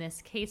in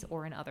this case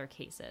or in other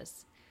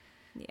cases.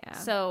 Yeah.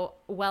 So,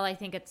 well, I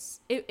think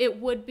it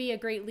would be a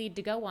great lead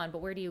to go on,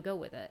 but where do you go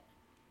with it?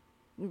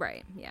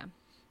 Right. Yeah.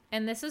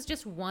 And this is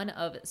just one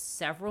of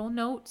several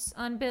notes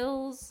on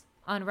bills,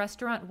 on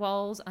restaurant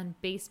walls, on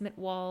basement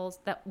walls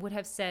that would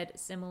have said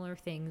similar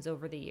things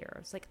over the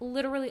years, like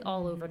literally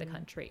all over the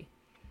country.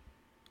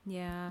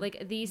 Yeah.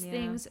 Like these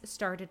things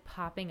started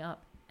popping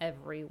up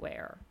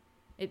everywhere.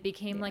 It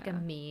became like a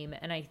meme,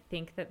 and I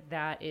think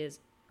that is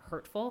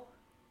hurtful.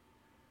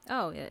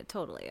 Oh, yeah, it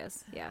totally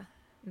is. Yeah.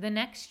 The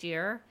next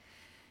year,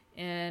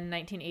 in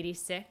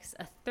 1986,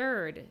 a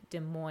third Des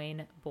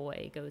Moines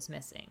boy goes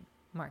missing,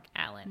 Mark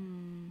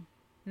Allen.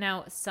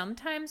 Now,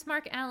 sometimes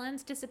Mark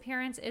Allen's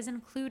disappearance is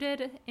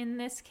included in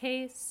this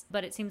case,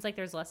 but it seems like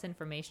there's less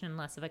information and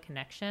less of a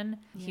connection.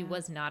 Yeah. He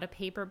was not a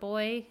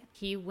paperboy.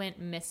 He went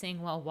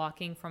missing while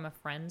walking from a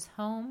friend's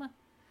home.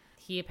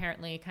 He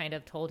apparently kind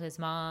of told his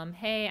mom,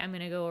 hey, I'm going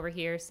to go over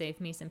here,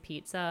 save me some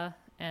pizza,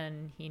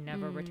 and he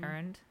never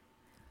returned.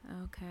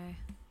 Okay.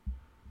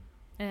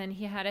 And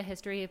he had a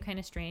history of kind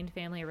of strained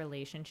family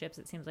relationships.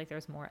 It seems like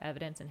there's more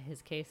evidence in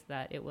his case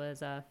that it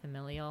was a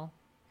familial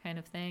kind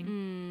of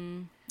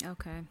thing.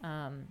 Okay.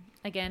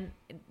 Again,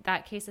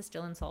 that case is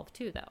still unsolved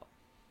too, though.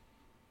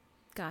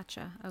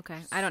 Gotcha. Okay.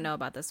 I don't know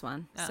about this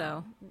one.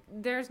 So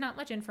there's not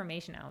much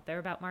information out there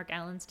about Mark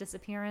Allen's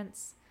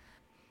disappearance.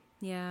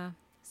 Yeah.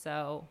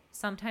 So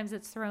sometimes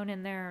it's thrown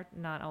in there,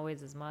 not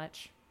always as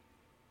much.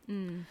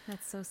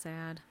 That's so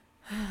sad.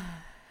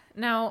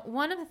 Now,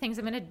 one of the things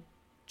I'm going to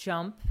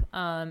jump,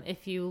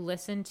 if you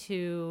listen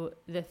to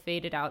the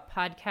Faded Out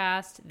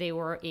podcast, they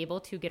were able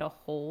to get a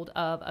hold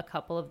of a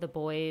couple of the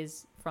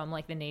boys from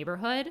like the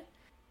neighborhood,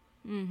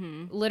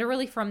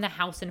 literally from the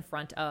house in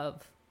front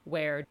of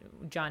where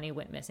Johnny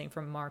went missing,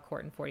 from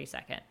Marquardt and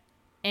 42nd.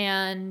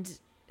 And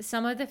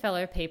some of the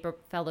fellow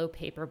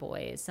paper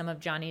boys, some of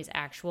Johnny's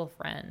actual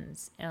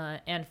friends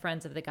and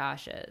friends of the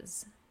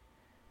Gosches,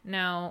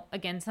 Now,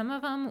 again, some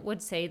of them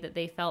would say that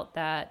they felt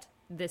that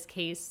this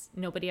case,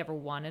 nobody ever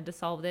wanted to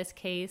solve this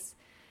case.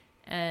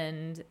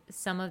 And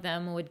some of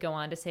them would go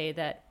on to say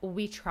that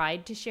we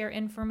tried to share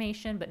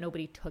information, but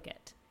nobody took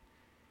it.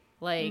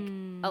 Like,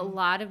 a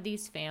lot of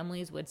these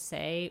families would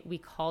say, we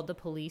called the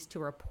police to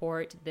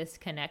report this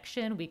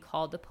connection. We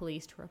called the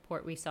police to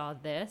report we saw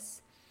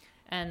this.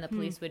 And the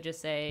police would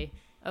just say,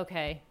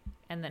 okay,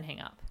 and then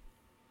hang up.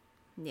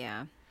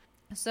 Yeah.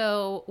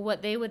 So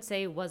what they would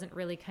say wasn't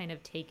really kind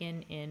of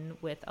taken in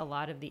with a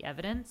lot of the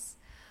evidence.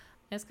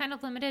 It's kind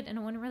of limited and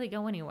it wouldn't really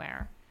go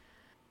anywhere.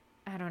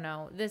 I don't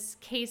know. This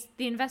case,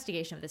 the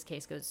investigation of this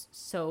case goes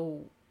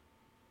so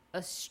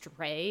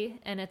astray,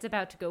 and it's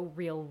about to go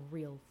real,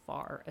 real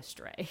far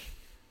astray.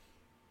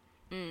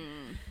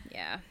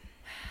 Yeah.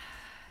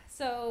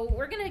 So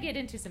we're going to get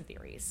into some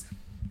theories.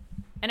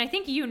 And I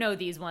think you know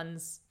these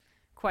ones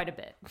quite a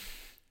bit.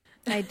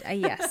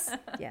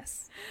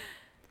 Yes.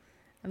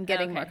 I'm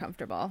getting more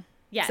comfortable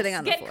sitting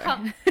on the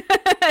floor.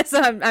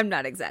 So I'm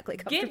not exactly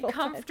comfortable. Get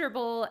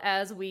comfortable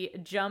as we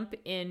jump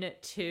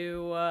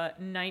into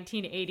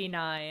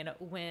 1989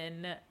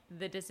 when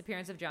the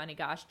disappearance of Johnny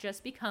Gosch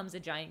just becomes a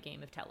giant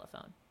game of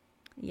telephone.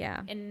 Yeah.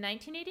 In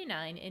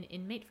 1989, an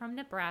inmate from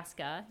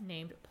Nebraska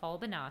named Paul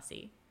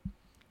Benassi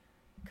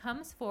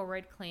comes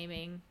forward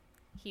claiming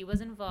he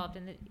was involved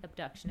in the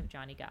abduction of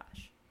Johnny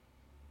Gosch.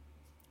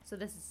 So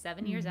this is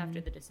 7 years after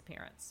the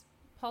disappearance.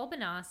 Paul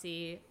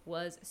Benassi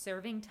was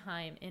serving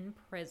time in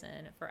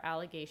prison for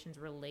allegations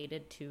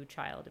related to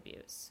child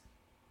abuse.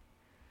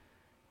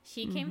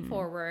 He came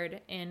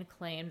forward and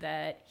claimed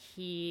that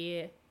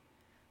he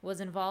was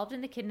involved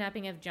in the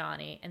kidnapping of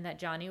Johnny and that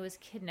Johnny was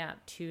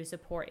kidnapped to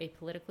support a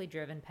politically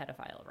driven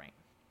pedophile ring.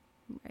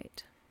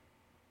 Right.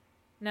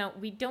 Now,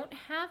 we don't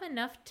have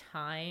enough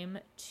time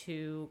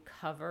to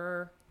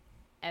cover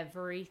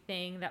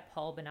everything that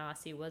Paul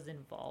Benassi was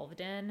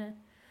involved in,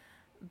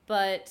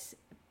 but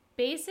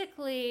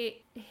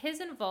basically, his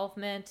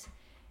involvement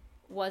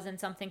was in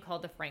something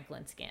called the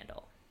Franklin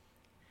Scandal.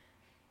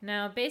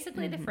 Now,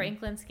 basically, the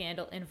Franklin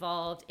Scandal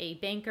involved a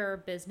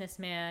banker,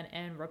 businessman,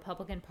 and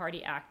Republican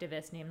Party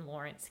activist named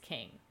Lawrence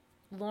King.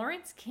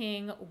 Lawrence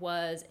King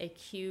was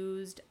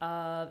accused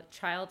of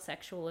child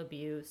sexual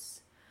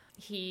abuse.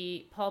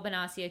 Paul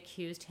Benassi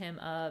accused him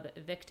of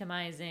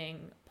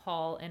victimizing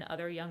Paul and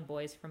other young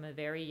boys from a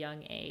very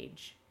young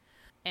age,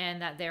 and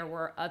that there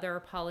were other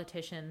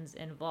politicians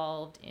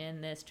involved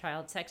in this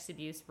child sex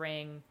abuse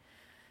ring.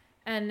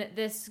 And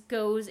this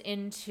goes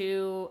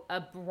into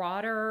a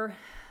broader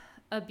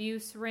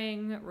abuse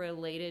ring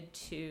related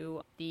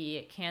to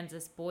the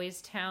Kansas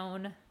Boys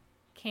Town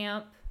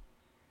camp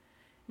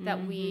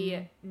that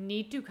we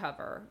need to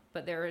cover,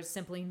 but there is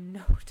simply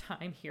no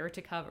time here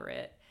to cover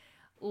it.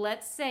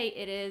 Let's say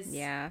it is...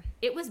 Yeah.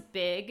 It was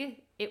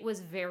big. It was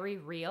very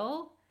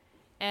real.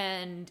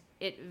 And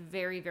it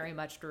very, very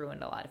much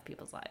ruined a lot of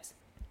people's lives.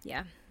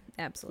 Yeah,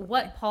 absolutely.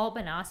 What Paul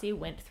Benassi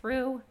went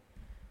through,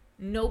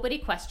 nobody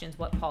questions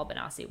what Paul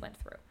Benassi went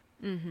through.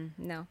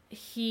 No.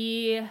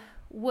 He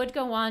would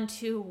go on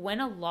to win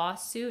a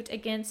lawsuit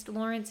against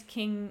Lawrence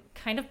King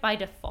kind of by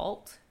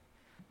default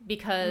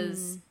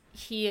because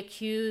he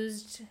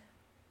accused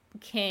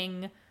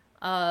King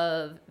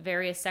of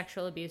various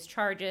sexual abuse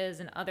charges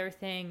and other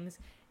things,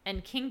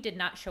 and King did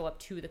not show up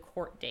to the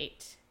court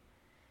date,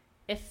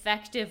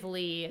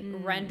 effectively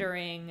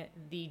rendering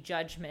the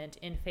judgment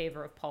in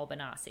favor of Paul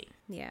Benassi.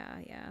 Yeah.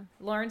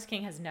 Lawrence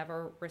King has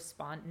never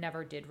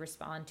did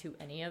respond to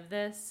any of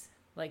this.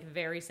 Like,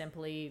 very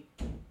simply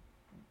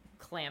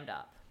clammed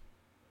up.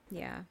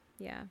 Yeah.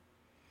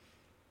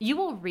 You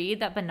will read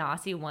that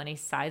Benassi won a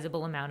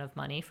sizable amount of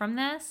money from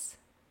this.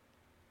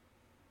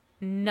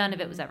 None of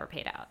it was ever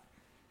paid out.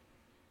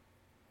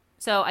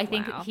 So I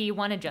think he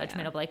won a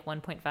judgment of like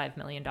 $1.5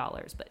 million,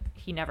 but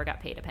he never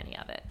got paid a penny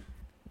of it.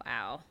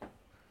 Wow.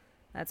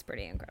 That's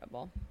pretty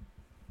incredible.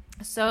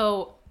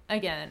 So,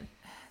 again,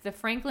 the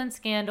Franklin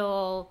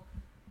Scandal,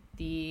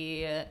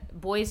 the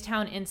Boys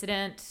Town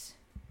incident,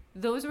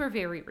 those were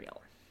very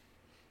real.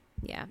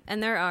 Yeah.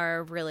 And there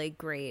are really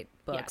great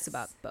books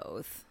about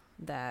both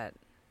that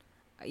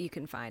you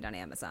can find on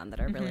Amazon that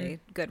are really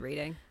good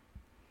reading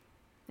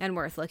and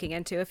worth looking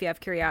into if you have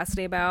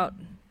curiosity about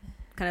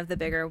kind of the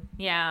bigger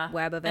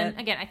web of it. And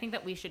again, I think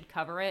that we should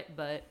cover it,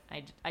 but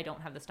I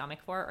don't have the stomach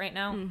for it right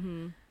now.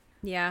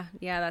 Yeah,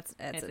 it's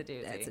a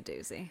doozy. It's a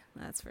doozy.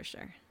 That's for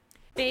sure.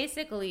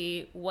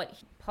 Basically, what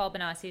Paul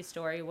Benassi's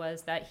story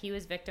was that he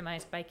was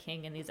victimized by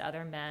King and these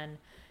other men,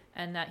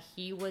 and that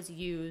he was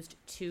used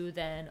to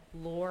then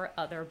lure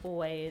other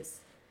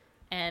boys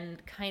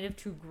and kind of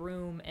to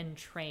groom and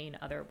train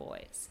other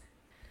boys.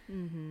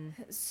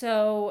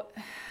 So,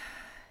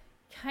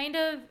 kind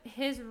of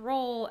his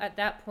role at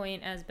that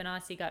point as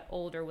Benassi got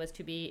older was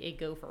to be a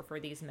gopher for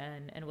these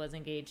men and was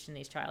engaged in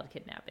these child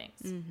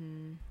kidnappings.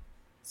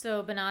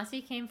 So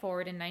Benassi came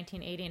forward in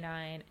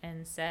 1989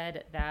 and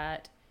said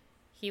that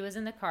he was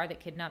in the car that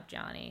kidnapped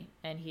Johnny,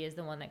 and he is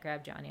the one that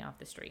grabbed Johnny off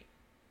the street.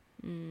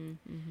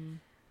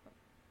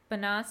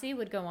 Benassi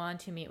would go on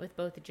to meet with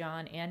both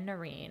John and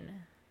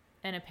Noreen,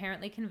 and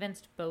apparently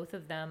convinced both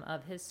of them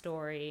of his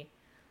story.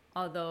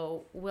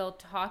 Although we'll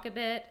talk a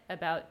bit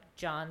about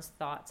John's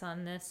thoughts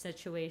on this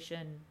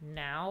situation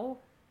now.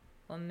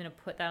 I'm going to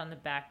put that on the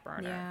back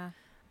burner. Yeah.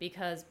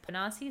 Because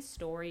Banassi's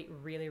story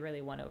really,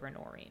 really won over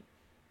Noreen.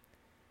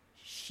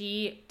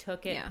 She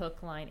took it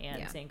hook, line,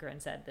 and sinker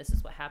and said, this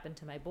is what happened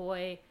to my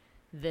boy.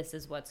 This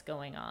is what's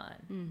going on.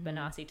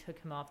 Banassi took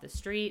him off the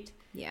street.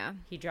 Yeah.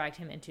 He dragged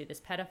him into this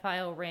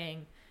pedophile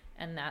ring.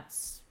 And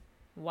that's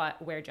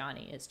where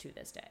Johnny is to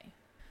this day.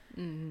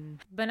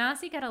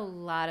 Banassi got a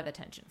lot of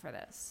attention for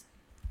this.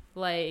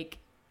 Like,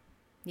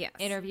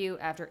 interview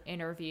after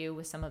interview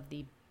with some of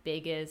the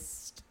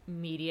biggest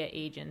media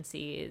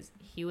agencies.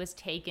 He was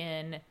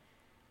taken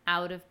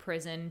out of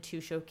prison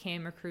to show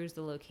camera crews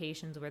the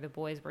locations where the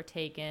boys were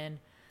taken.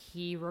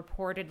 He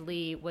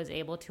reportedly was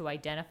able to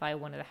identify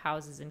one of the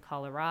houses in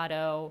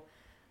Colorado,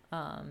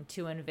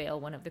 to unveil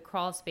one of the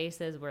crawl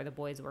spaces where the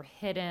boys were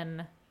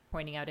hidden,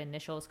 pointing out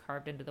initials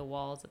carved into the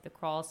walls of the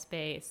crawl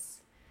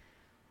space.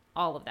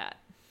 All of that.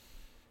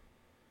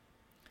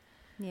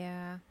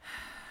 Yeah.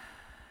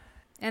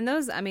 And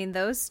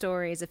those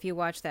stories, if you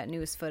watch that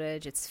news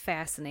footage, it's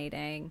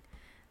fascinating.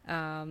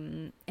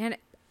 And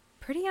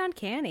pretty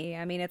uncanny.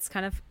 I mean, it's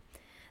kind of,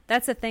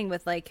 that's the thing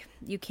with, like,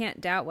 you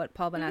can't doubt what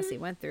Paul Banassi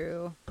went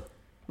through.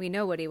 We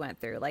know what he went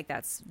through. Like,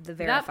 that's the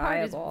verifiable.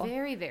 That part is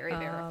very, very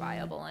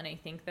verifiable. And I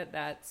think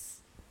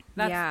that's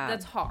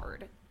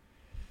hard.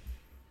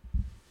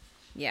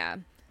 Yeah.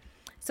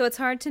 So it's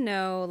hard to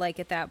know, like,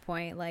 at that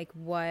point, like,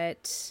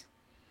 what,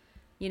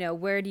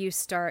 where do you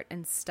start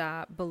and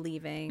stop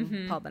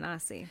believing Paul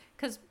Banassi?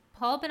 Because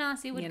Paul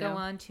Banassi would go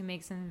on to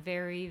make some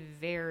very,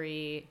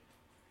 very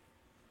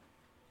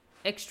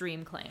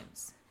extreme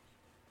claims.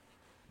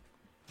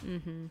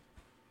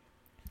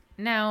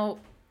 Now,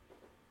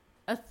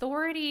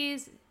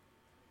 authorities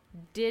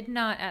did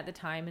not at the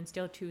time, and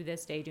still to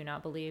this day, do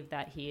not believe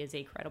that he is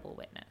a credible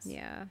witness.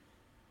 Yeah.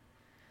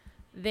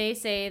 They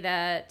say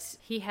that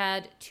he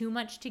had too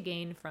much to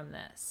gain from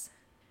this.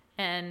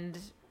 And,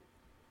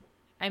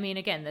 I mean,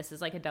 again, this is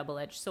like a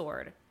double-edged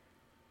sword.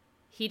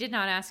 He did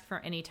not ask for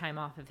any time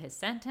off of his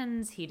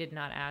sentence. He did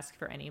not ask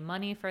for any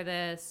money for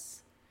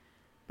this.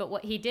 But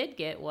what he did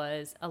get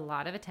was a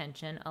lot of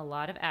attention, a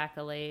lot of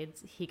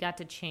accolades. He got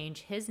to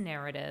change his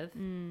narrative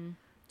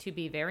to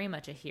be very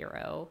much a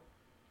hero.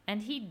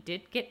 And he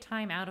did get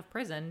time out of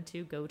prison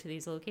to go to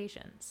these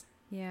locations.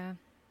 Yeah.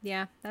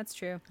 Yeah, that's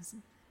true.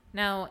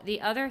 Now,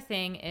 the other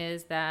thing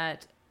is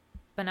that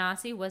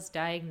Banassi was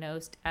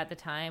diagnosed at the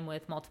time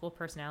with multiple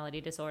personality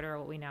disorder,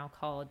 what we now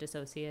call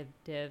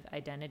dissociative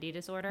identity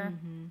disorder.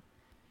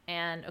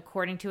 And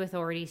according to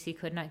authorities, he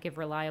could not give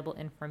reliable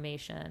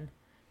information,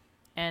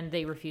 and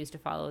they refused to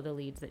follow the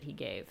leads that he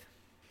gave.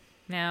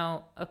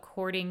 Now,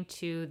 according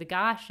to the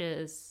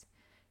Gosches,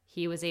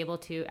 he was able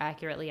to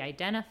accurately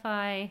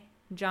identify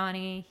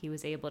Johnny. He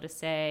was able to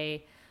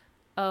say,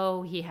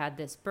 oh, he had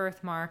this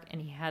birthmark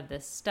and he had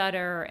this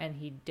stutter and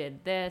he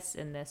did this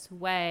in this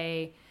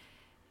way.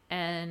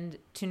 And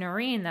to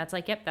Noreen, that's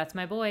like, yep, that's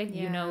my boy.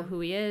 Yeah. You know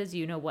who he is.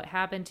 You know what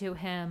happened to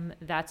him.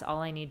 That's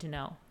all I need to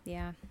know.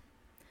 Yeah.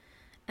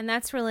 And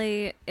that's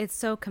really, it's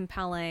so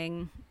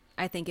compelling.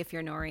 I think if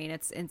you're Noreen,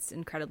 it's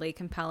incredibly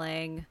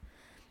compelling.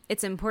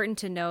 It's important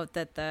to note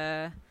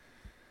that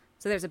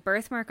so there's a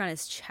birthmark on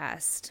his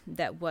chest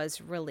that was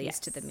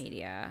released to the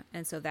media.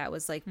 And so that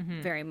was like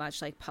very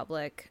much like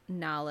public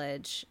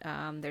knowledge.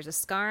 There's a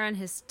scar on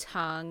his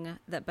tongue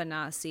that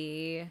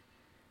Banassi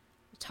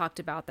talked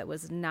about that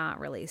was not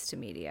released to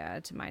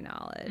media, to my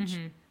knowledge.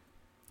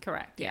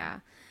 Correct. Yeah.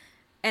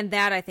 And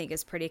that I think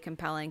is pretty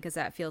compelling because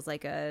that feels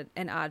like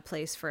an odd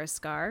place for a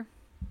scar,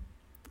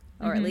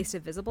 or at least a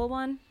visible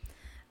one.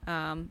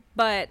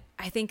 But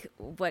I think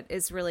what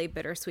is really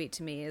bittersweet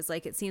to me is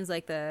like, it seems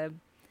like the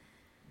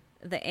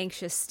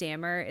anxious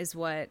stammer is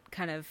what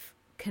kind of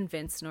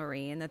convinced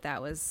Noreen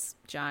that was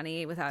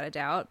Johnny without a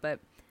doubt. But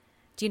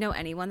do you know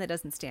anyone that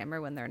doesn't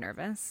stammer when they're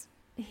nervous?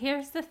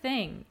 Here's the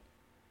thing.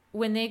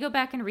 When they go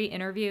back and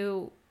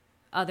re-interview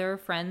other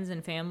friends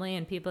and family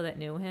and people that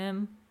knew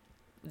him,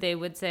 they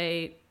would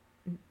say,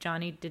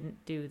 Johnny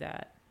didn't do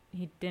that.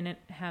 He didn't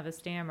have a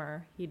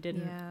stammer. He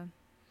didn't. Yeah.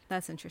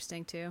 That's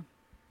interesting too.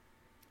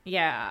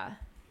 Yeah.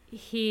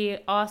 He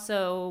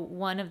also,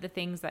 one of the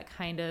things that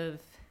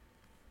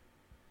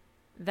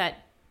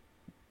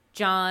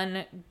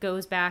John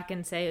goes back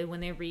and say when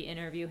they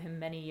re-interview him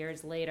many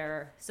years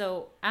later.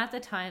 So at the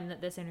time that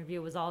this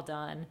interview was all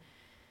done,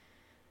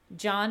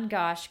 John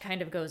Gosch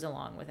kind of goes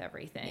along with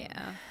everything.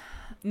 Yeah.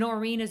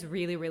 Noreen is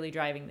really, really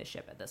driving the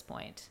ship at this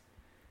point.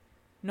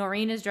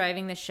 Noreen is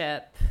driving the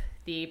ship.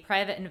 The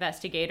private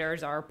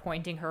investigators are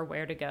pointing her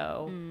where to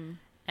go.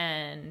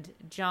 And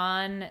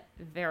John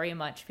very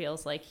much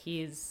feels like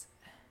he's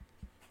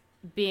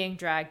being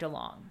dragged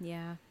along.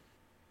 Yeah.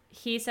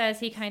 He says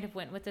he kind of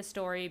went with the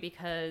story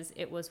because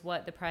it was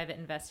what the private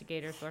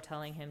investigators were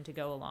telling him to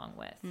go along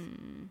with.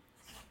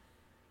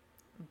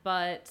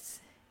 But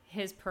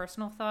his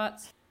personal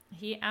thoughts,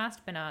 he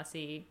asked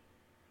Banassi,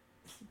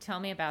 tell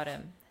me about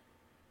him,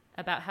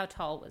 about how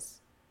tall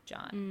was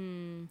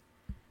John.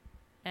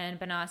 And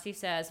Benassi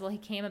says, well, he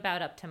came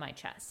about up to my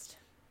chest.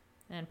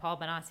 And Paul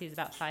Benassi is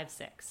about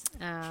 5'6".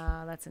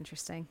 Oh, that's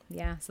interesting.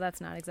 Yeah, so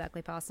that's not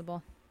exactly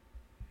possible.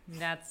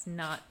 That's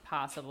not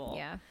possible.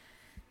 Yeah.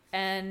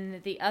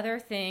 And the other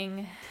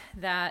thing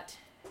that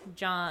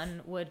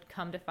John would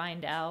come to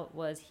find out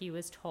was he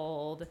was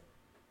told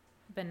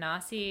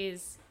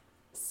Benassi's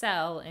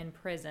cell in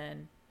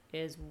prison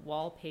is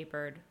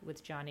wallpapered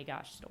with Johnny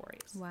Gosch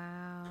stories.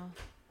 Wow.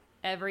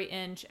 Every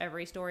inch,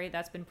 every story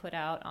that's been put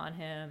out on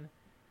him,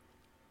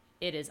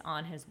 it is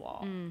on his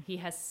wall. He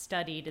has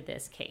studied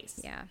this case.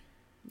 Yeah.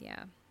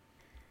 Yeah.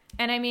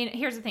 And I mean,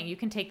 here's the thing. You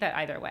can take that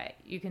either way.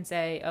 You can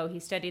say, oh, he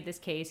studied this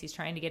case. He's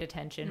trying to get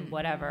attention,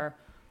 whatever.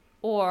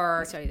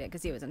 Or he studied it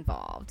because he was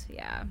involved.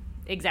 Yeah.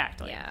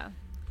 Exactly. Yeah.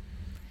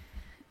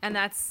 And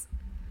that's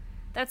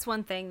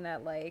one thing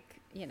that, like,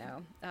 you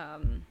know,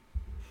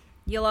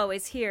 you'll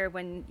always hear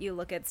when you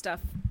look at stuff.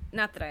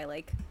 Not that I,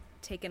 like,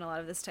 take in a lot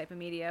of this type of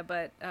media,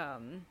 but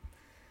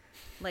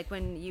like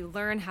when you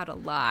learn how to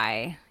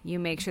lie, you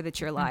make sure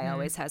that your lie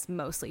always has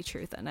mostly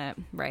truth in it,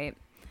 right?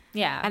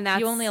 Yeah, and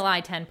you only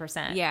lie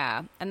 10%.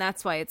 Yeah, and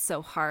that's why it's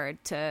so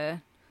hard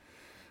to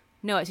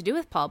know what to do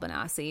with Paul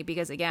Benassi,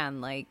 because,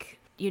 again, like,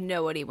 you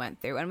know what he went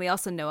through, and we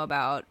also know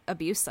about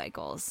abuse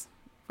cycles,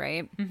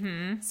 right?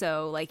 Mm-hmm.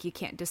 So, like, you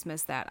can't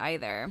dismiss that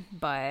either,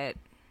 but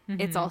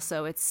it's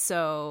also, it's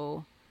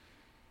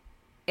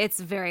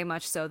very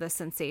much so the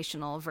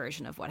sensational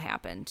version of what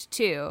happened,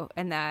 too,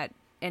 and that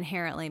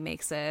inherently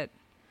makes it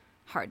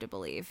hard to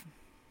believe.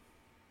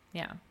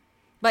 Yeah.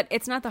 But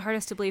it's not the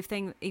hardest to believe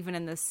thing even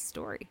in this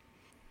story,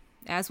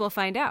 as we'll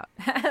find out.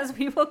 As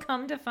we will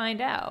come to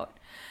find out.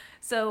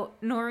 So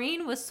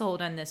Noreen was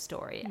sold on this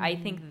story. I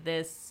think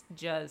this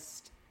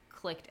just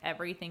clicked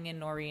everything in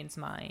Noreen's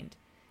mind,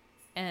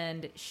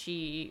 and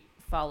she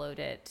followed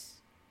it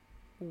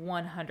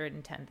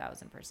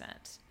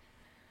 110,000%.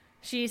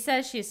 She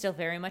says she is still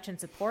very much in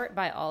support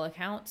by all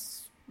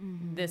accounts.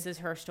 This is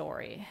her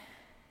story.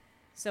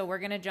 So we're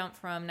going to jump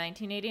from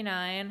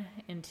 1989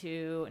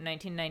 into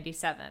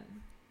 1997.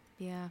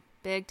 Yeah,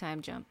 big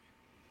time jump.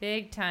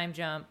 Big time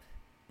jump.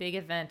 Big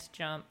event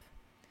jump.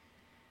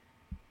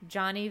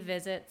 Johnny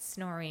visits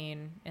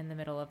Noreen in the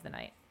middle of the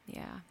night.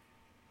 Yeah.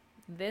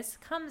 This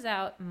comes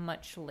out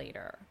much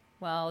later,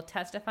 while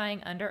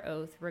testifying under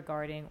oath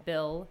regarding a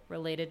bill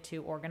related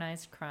to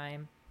organized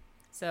crime.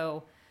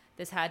 So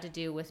this had to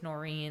do with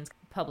Noreen's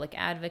public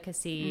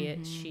advocacy.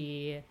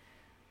 She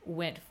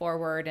went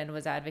forward and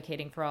was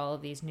advocating for all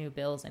of these new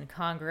bills in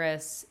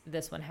Congress.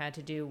 This one had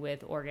to do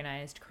with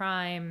organized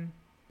crime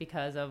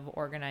because of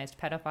organized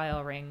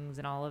pedophile rings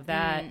and all of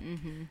that.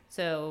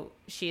 So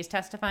she's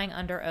testifying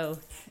under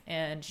oath,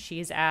 and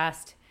she's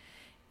asked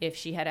if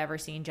she had ever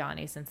seen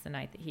Johnny since the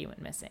night that he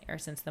went missing, or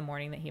since the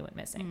morning that he went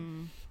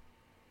missing.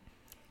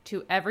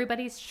 To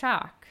everybody's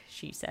shock,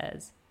 she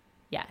says,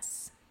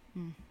 yes.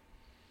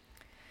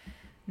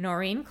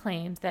 Noreen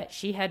claims that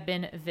she had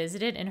been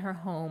visited in her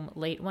home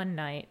late one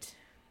night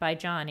by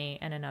Johnny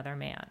and another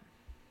man.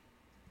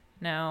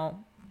 Now,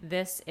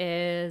 this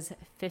is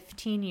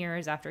 15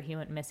 years after he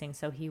went missing,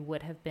 so he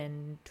would have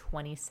been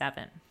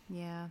 27.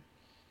 Yeah.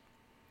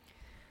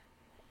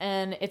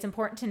 And it's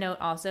important to note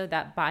also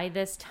that by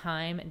this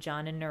time,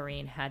 John and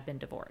Noreen had been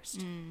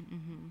divorced.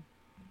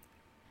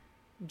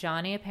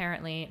 Johnny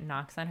apparently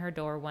knocks on her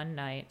door one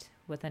night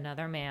with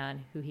another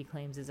man who he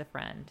claims is a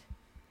friend.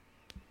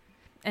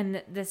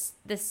 And this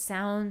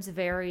sounds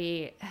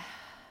very,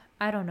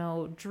 I don't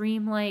know,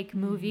 dreamlike,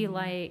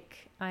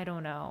 movie-like, I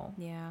don't know.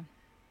 Yeah.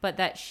 But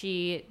that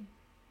she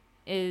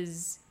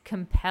is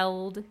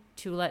compelled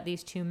to let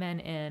these two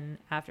men in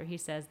after he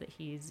says that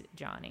he's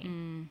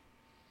Johnny.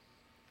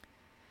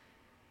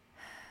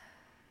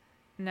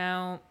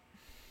 Now,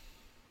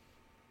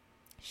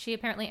 she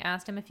apparently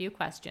asked him a few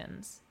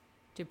questions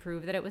to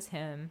prove that it was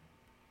him,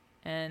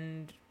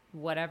 and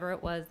whatever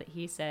it was that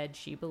he said,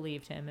 she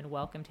believed him and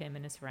welcomed him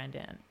and his friend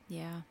in.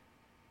 Yeah.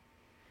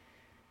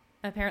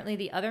 Apparently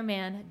the other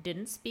man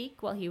didn't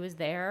speak while he was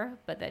there,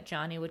 but that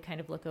Johnny would kind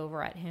of look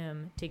over at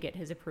him to get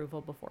his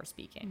approval before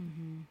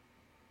speaking.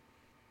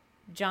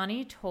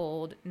 Johnny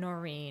told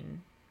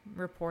Noreen,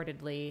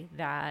 reportedly,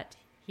 that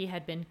he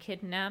had been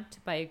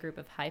kidnapped by a group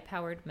of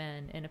high-powered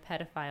men in a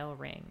pedophile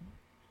ring,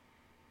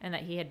 and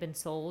that he had been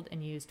sold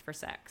and used for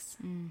sex.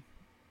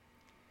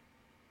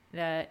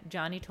 That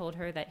Johnny told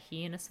her that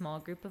he and a small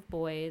group of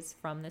boys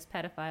from this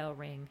pedophile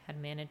ring had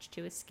managed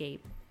to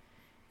escape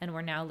and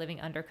were now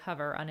living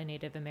undercover on a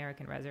Native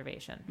American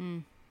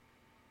reservation.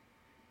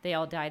 They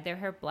all dyed their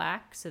hair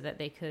black so that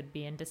they could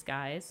be in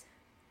disguise,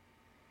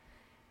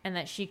 and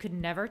that she could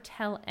never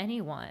tell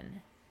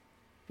anyone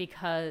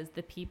because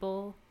the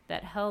people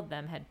that held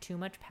them had too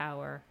much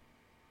power,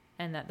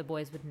 and that the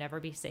boys would never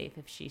be safe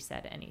if she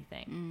said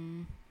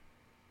anything.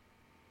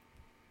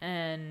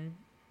 And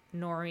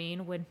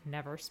Noreen would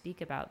never speak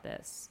about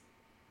this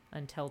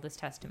until this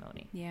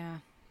testimony. Yeah.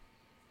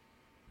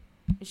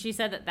 She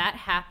said that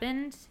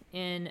happened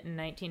in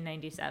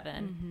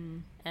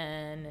 1997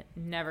 and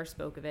never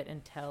spoke of it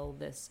until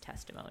this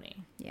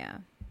testimony. Yeah.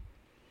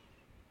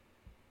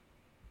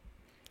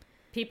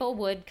 people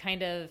would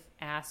kind of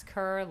ask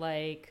her,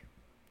 like,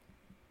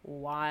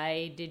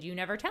 why did you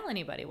never tell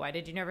anybody? Why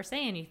did you never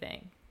say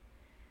anything?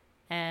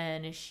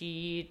 And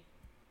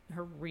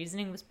her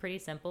reasoning was pretty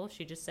simple.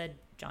 She just said,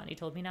 Johnny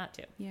told me not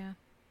to. Yeah.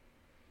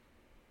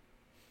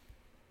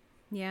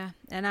 Yeah.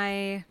 And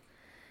I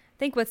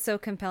think what's so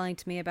compelling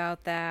to me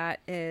about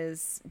that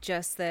is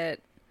just that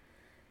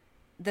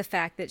the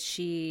fact that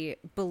she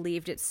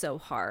believed it so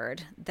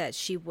hard that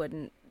she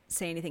wouldn't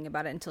say anything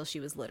about it until she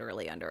was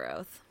literally under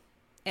oath.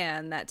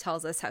 And that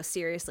tells us how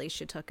seriously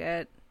she took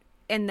it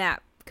in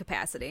that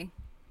capacity.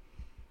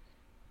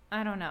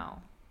 I don't know.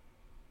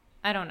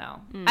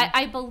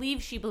 I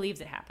believe she believes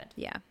it happened.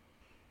 Yeah.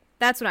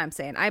 That's what I'm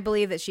saying. I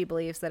believe that she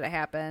believes that it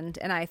happened.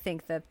 And I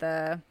think that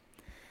the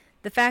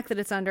fact that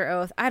it's under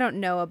oath, I don't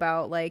know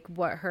about like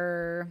what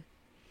her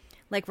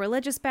like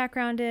religious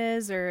background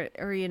is or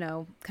you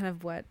know, kind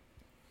of what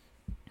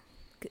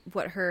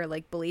her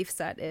like belief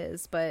set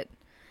is, but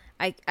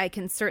I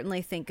can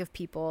certainly think of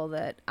people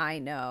that I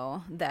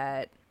know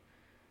that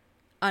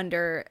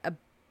under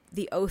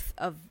the oath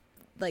of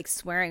like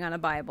swearing on a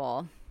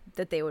Bible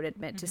that they would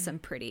admit to some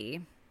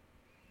pretty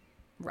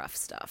rough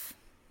stuff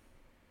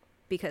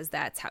because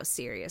that's how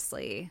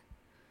seriously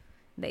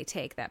they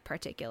take that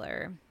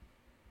particular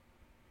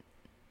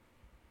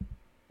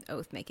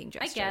oath-making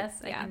gesture.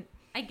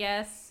 I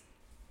guess.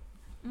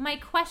 My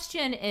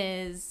question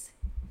is,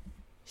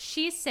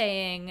 she's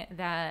saying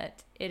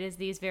that it is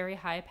these very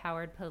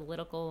high-powered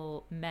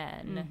political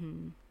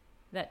men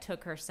that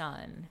took her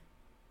son.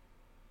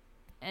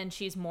 And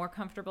she's more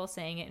comfortable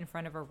saying it in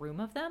front of a room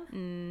of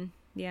them?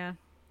 Yeah.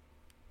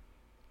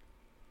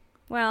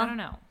 Well, I don't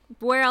know.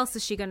 Where else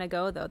is she going to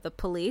go, though? The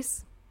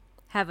police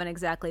haven't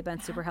exactly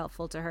been super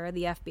helpful to her.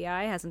 The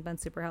FBI hasn't been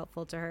super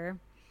helpful to her.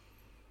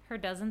 Her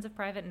dozens of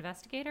private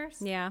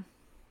investigators? Yeah.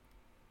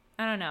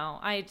 I don't know.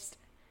 I just,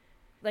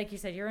 like you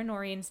said, you're a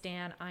Noreen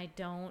stan. I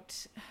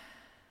don't.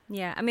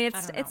 Yeah. I mean,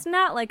 it's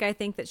not like I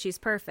think that she's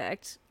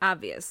perfect,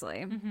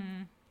 obviously.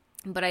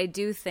 But I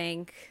do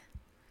think,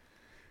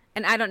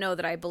 and I don't know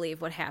that I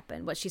believe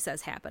what she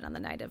says happened on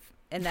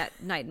that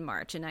night in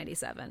March in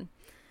 97.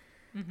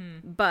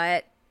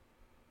 But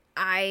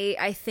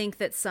I think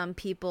that some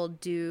people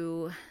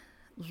do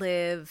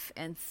live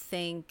and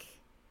think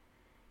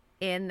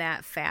in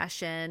that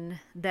fashion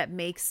that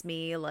makes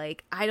me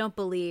like, I don't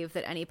believe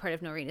that any part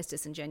of Noreen is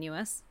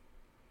disingenuous.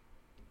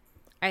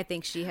 I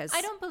think she has.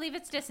 I don't believe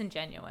it's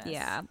disingenuous.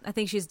 Yeah. I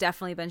think she's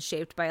definitely been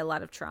shaped by a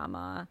lot of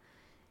trauma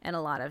and a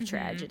lot of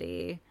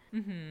tragedy.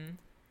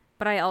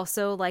 But I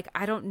also, like,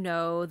 I don't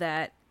know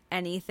that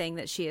anything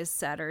that she has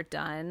said or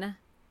done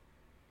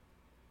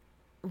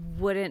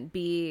wouldn't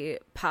be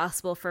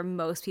possible for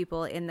most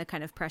people in the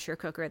kind of pressure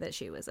cooker that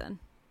she was in.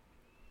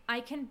 I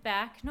can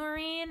back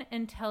Noreen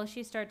until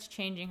she starts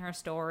changing her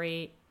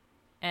story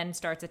and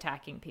starts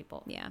attacking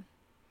people. Yeah.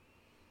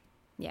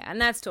 Yeah,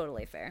 and that's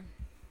totally fair.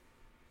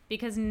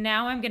 Because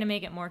now I'm going to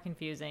make it more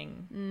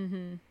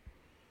confusing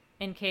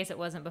in case it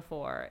wasn't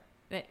before.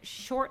 That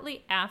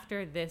shortly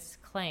after this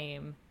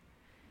claim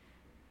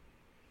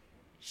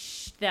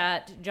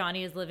that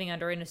Johnny is living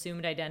under an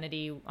assumed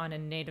identity on a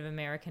Native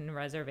American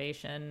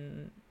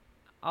reservation,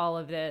 all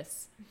of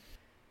this,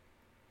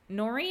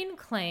 Noreen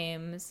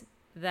claims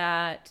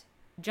that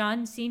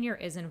John Sr.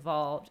 is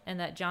involved and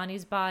that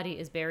Johnny's body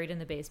is buried in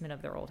the basement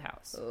of their old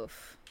house.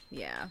 Oof.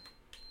 Yeah.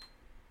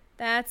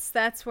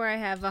 That's where I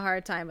have a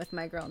hard time with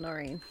my girl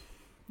Noreen.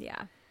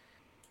 Yeah.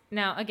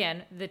 Now,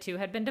 again, the two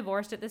had been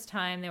divorced at this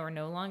time. They were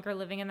no longer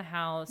living in the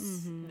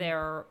house.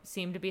 There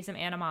seemed to be some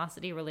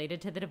animosity related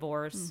to the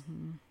divorce.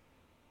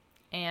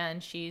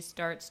 And she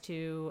starts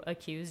to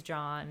accuse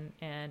John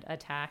and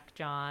attack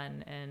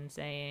John and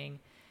saying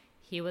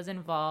he was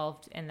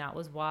involved and that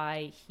was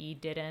why he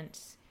didn't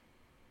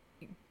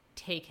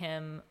take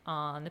him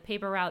on the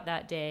paper route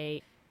that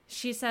day.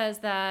 She says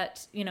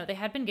that, you know, they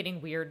had been getting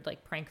weird,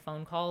 like, prank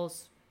phone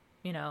calls,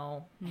 you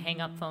know,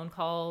 hang up phone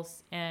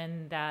calls,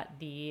 and that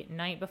the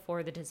night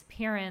before the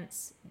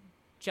disappearance,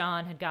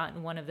 John had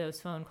gotten one of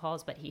those phone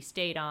calls, but he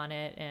stayed on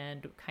it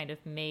and kind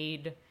of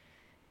made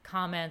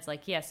comments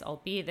like, yes,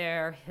 I'll be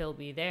there, he'll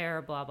be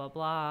there, blah, blah,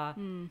 blah.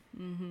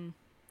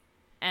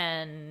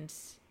 And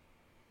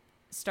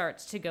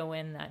starts to go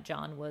in that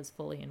John was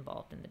fully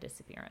involved in the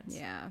disappearance.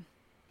 Yeah.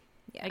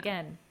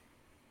 Again,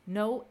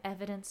 no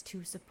evidence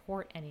to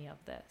support any of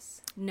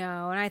this.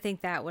 No, and I think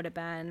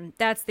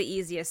that's the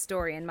easiest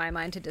story in my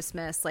mind to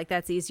dismiss. Like,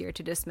 that's easier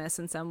to dismiss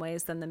in some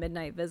ways than the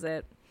midnight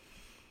visit.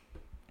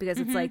 Because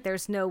it's like,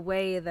 there's no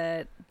way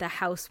that the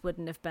house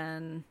wouldn't have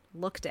been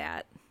looked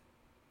at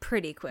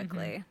pretty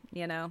quickly,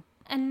 you know?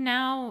 And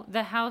now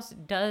the house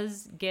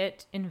does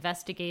get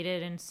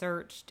investigated and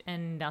searched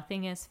and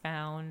nothing is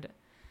found.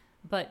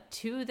 But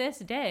to this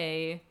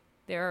day,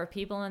 there are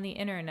people on the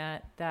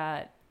internet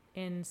that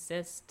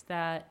insist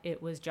that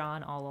it was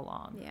John all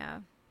along. Yeah.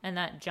 And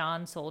that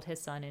John sold his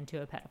son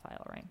into a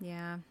pedophile ring.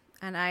 Yeah.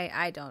 And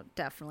I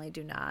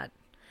do not.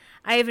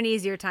 I have an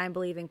easier time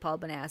believing Paul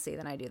Benassi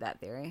than I do that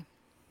theory.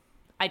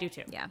 I do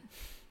too. Yeah.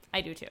 I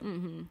do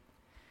too.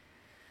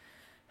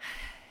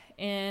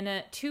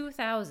 in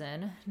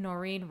 2000,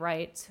 Noreen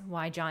writes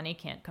Why Johnny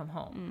Can't Come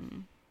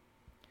Home.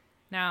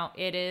 Now,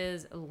 it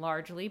is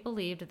largely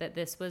believed that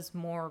this was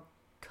more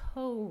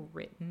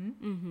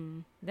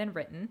co-written than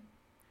written,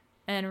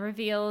 and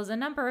reveals a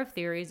number of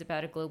theories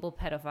about a global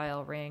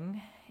pedophile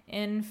ring.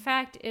 In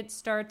fact, it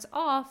starts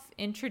off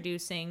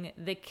introducing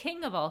the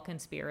king of all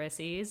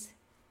conspiracies,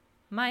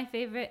 my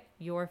favorite,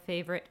 your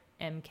favorite,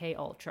 MK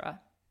Ultra.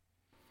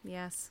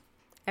 Yes.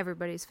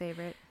 Everybody's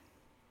favorite.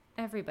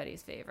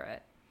 Everybody's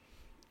favorite.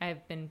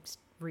 I've been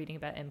reading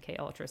about MK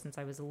Ultra since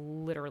I was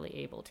literally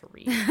able to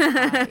read.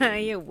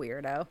 You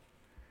weirdo.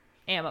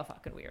 Am a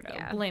fucking weirdo.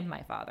 Yeah. Blame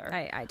my father.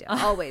 I do.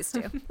 Always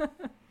do.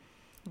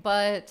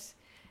 But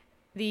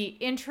the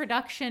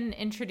introduction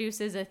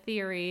introduces a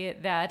theory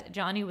that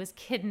Johnny was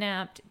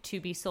kidnapped to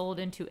be sold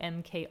into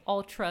MK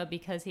Ultra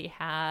because he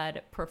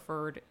had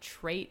preferred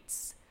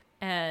traits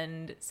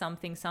and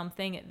something.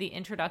 The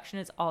introduction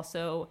is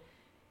also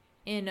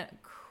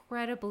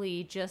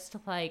incredibly just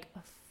like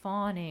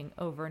fawning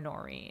over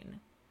Noreen.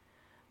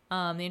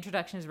 The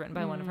introduction is written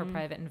by one of her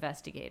private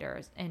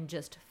investigators and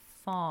just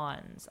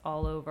fawns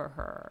all over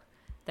her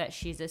that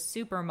she's a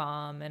super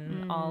mom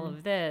and all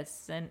of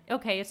this. And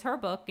okay, it's her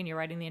book and you're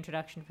writing the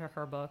introduction for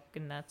her book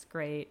and that's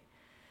great.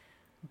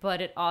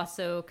 But it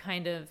also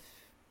kind of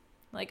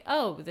like,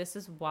 oh, this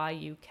is why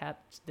you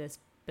kept this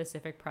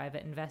specific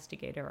private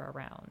investigator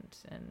around.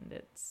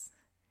 And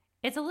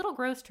it's a little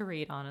gross to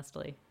read,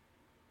 honestly.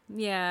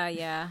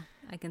 Yeah,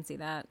 I can see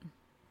that.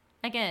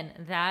 Again,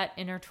 that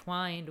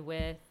intertwined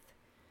with,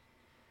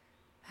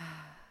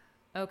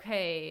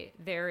 okay,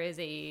 there is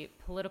a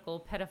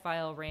political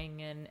pedophile ring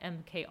in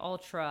MK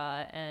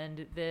Ultra,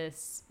 and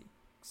this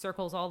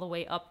circles all the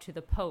way up to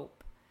the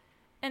Pope.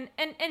 And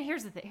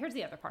here's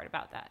the other part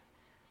about that.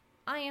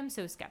 I am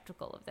so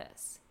skeptical of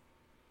this,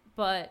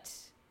 but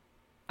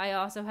I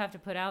also have to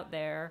put out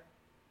there,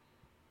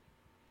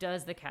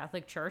 does the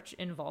Catholic Church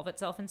involve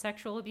itself in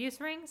sexual abuse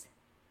rings?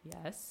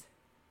 Yes.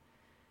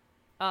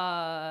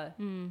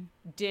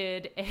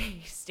 Did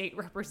a state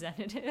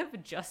representative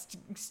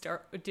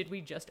did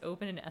we just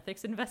open an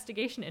ethics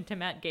investigation into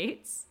Matt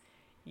Gaetz?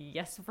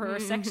 Yes, for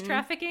sex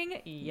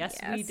trafficking? Yes,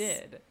 we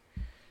did.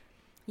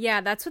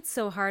 Yeah, that's what's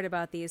so hard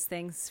about these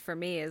things for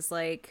me is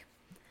like,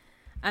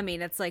 I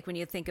mean, it's like when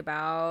you think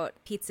about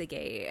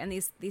Pizzagate and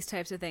these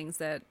types of things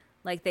that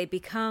like they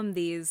become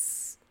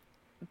these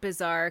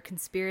bizarre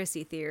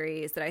conspiracy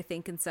theories that I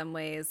think in some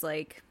ways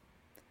like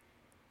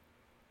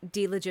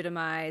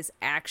delegitimize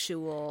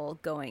actual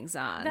goings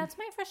on. That's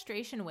my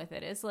frustration with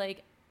it is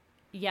like,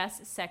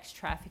 yes, sex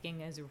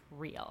trafficking is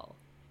real.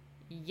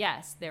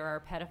 Yes, there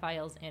are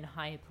pedophiles in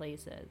high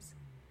places.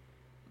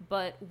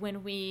 But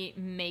when we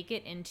make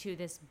it into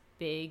this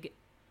big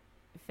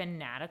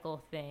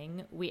fanatical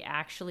thing, we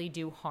actually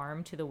do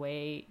harm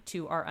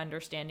to our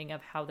understanding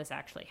of how this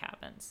actually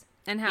happens.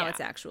 And how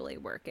it's actually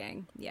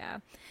working. Yeah.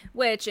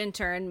 Which in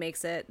turn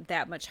makes it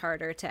that much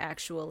harder to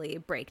actually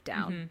break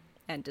down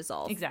and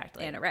dissolve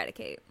and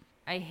eradicate.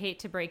 I hate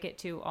to break it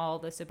to all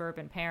the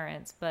suburban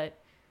parents, but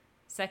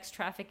sex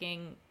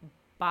trafficking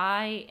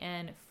by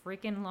and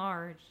freaking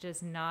large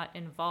does not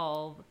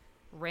involve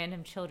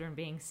random children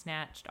being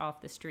snatched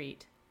off the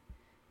street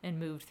and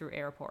moved through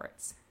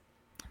airports.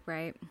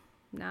 Right.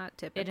 Not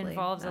typically. It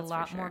involves a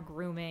lot more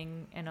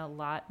grooming and a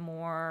lot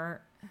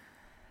more...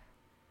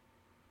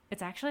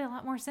 It's actually a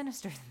lot more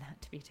sinister than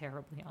that, to be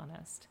terribly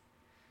honest.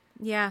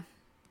 Yeah.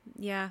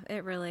 Yeah,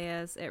 it really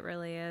is. It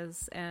really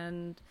is.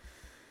 And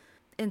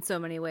in so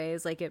many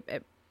ways, like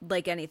it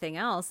like anything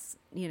else,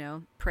 you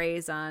know,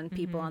 preys on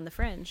people on the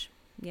fringe,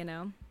 you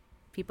know,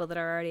 people that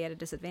are already at a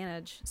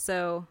disadvantage.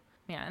 So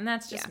yeah, and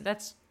that's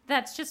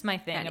just my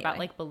thing about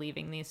like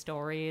believing these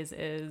stories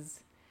is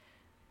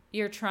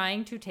you're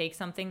trying to take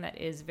something that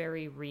is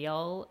very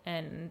real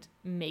and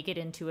make it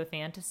into a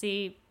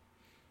fantasy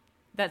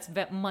that's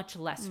much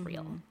less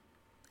real.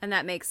 And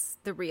that makes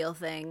the real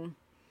thing,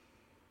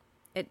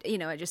 it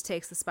just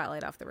takes the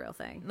spotlight off the real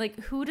thing. Like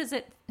who does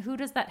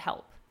that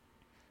help?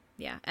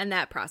 Yeah, and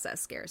that process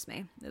scares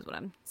me, is what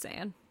I'm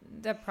saying.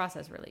 The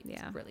process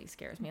really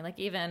scares me. Like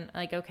even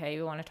like, okay,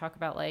 we want to talk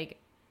about like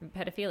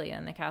pedophilia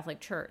in the Catholic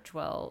Church.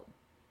 Well,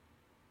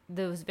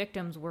 those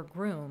victims were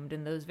groomed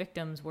and those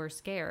victims were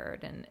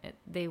scared and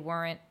they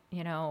weren't,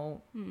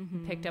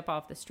 picked up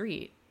off the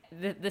street.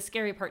 The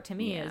scary part to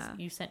me is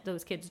you sent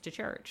those kids to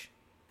church.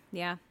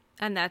 Yeah.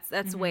 And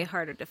that's way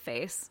harder to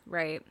face,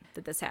 right?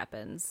 That this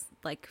happens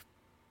like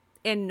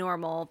in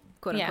normal,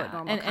 quote unquote,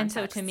 normal contexts. And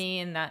so to me,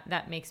 and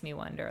that makes me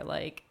wonder,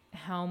 like,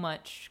 how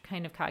much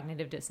kind of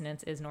cognitive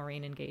dissonance is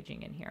Noreen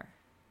engaging in here?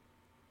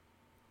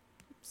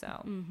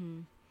 So.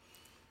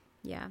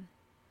 Yeah.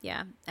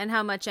 Yeah. And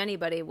how much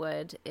anybody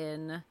would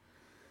in,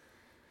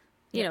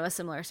 a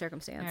similar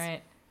circumstance. All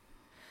right.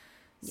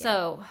 Yeah.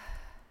 So,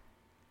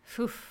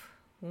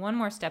 one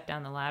more step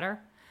down the ladder.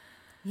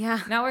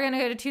 Yeah. Now we're going to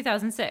go to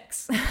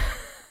 2006.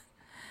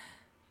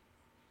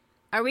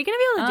 Are we going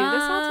to be able to do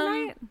this all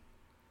tonight?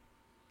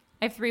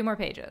 I have 3 more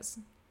pages.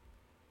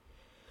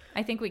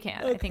 I think we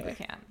can. Okay. I think we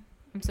can.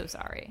 I'm so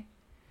sorry.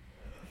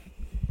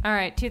 All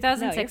right,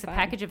 2006, No, a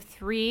package of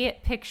 3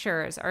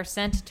 pictures are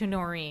sent to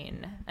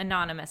Noreen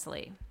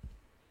anonymously.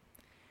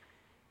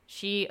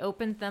 She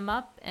opens them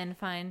up and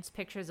finds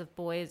pictures of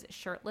boys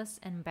shirtless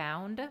and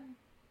bound.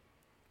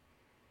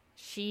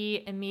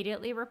 She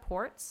immediately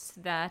reports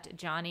that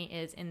Johnny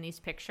is in these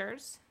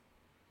pictures,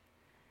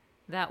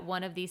 that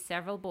one of these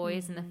several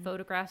boys in the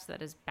photographs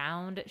that is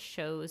bound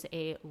shows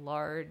a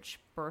large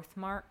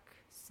birthmark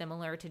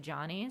similar to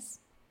Johnny's.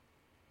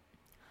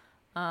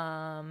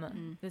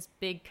 This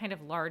big kind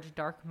of large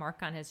dark mark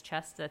on his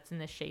chest that's in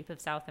the shape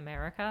of South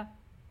America.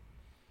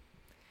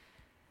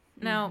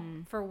 Now,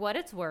 for what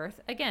it's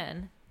worth,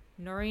 again,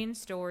 Noreen's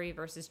story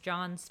versus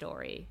John's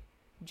story.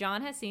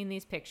 John has seen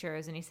these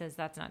pictures and he says,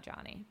 that's not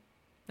Johnny.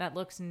 That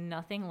looks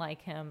nothing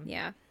like him.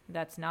 Yeah.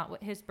 That's not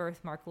what his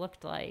birthmark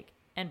looked like.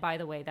 And by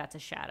the way, that's a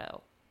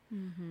shadow.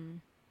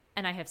 And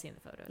I have seen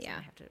the photos. Yeah. And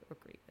I have to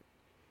agree with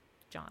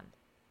John.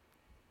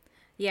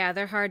 Yeah,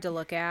 they're hard to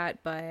look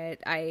at, but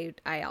I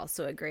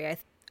also agree.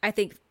 I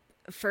think,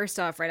 first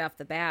off, right off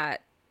the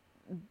bat,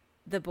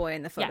 the boy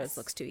in the photos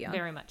looks too young.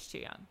 Very much too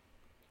young.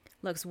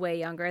 Looks way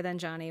younger than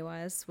Johnny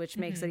was, which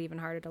makes it even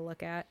harder to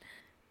look at.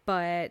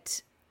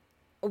 But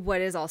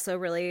what is also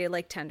really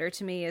like tender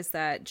to me is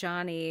that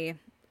Johnny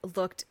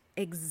looked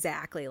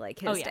exactly like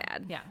his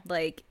dad. Yeah.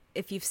 Like,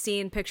 if you've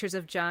seen pictures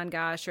of John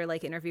Gosch or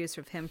like interviews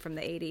of him from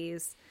the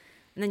 80s,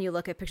 and then you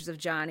look at pictures of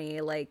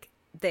Johnny, like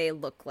they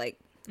look like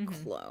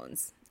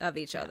clones of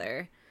each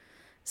other.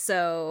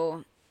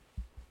 So,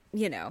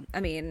 you know, I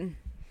mean,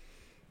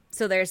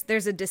 so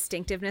there's a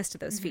distinctiveness to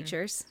those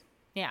features.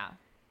 Yeah.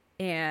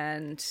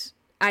 And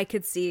I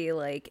could see,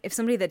 like, if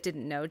somebody that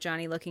didn't know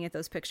Johnny looking at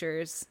those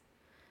pictures,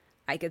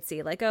 I could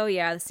see, like, oh,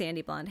 yeah, the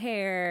sandy blonde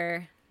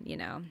hair, you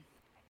know.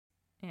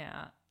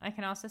 Yeah. I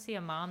can also see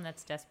a mom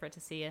that's desperate to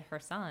see her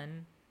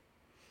son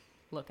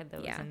look at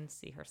those and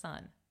see her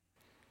son.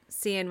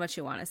 Seeing what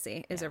you want to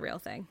see is a real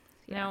thing.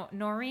 Yeah. Now,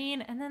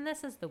 Noreen, and then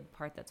this is the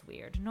part that's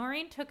weird.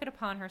 Noreen took it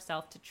upon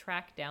herself to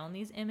track down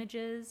these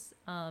images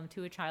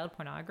to a child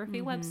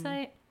pornography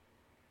website.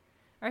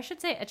 Or I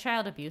should say a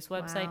child abuse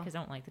website, because I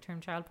don't like the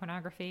term child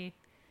pornography.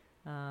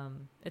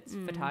 It's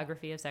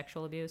photography of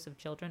sexual abuse of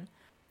children.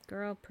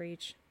 Girl,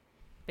 preach.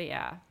 But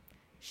yeah,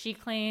 she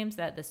claims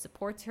that this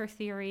supports her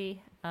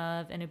theory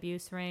of an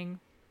abuse ring.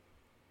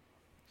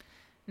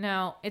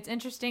 Now, it's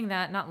interesting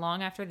that not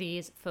long after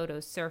these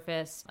photos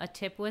surfaced, a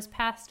tip was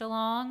passed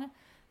along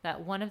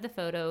that one of the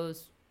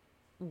photos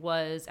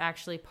was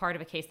actually part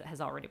of a case that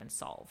has already been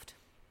solved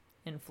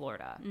in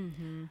Florida,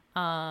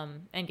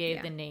 and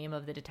gave the name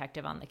of the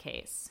detective on the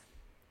case.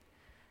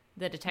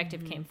 The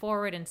detective came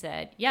forward and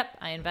said, yep,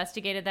 I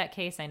investigated that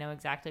case. I know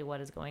exactly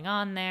what is going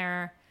on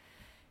there.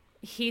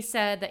 He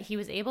said that he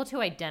was able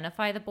to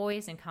identify the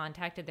boys and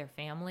contacted their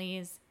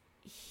families.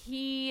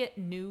 He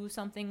knew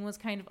something was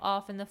kind of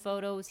off in the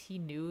photos. He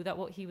knew that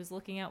what he was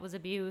looking at was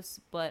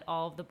abuse, but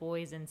all of the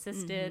boys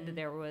insisted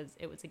it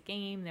was a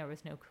game. There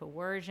was no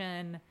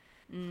coercion.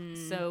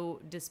 So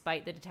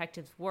despite the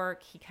detective's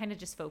work, he kind of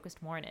just focused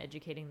more on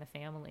educating the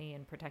family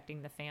and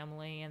protecting the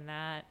family and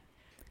that.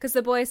 Because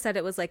the boys said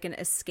it was like an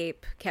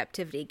escape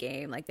captivity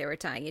game. Like they were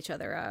tying each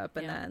other up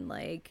and then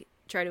like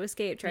try to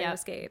escape.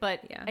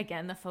 But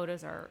again, the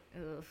photos are,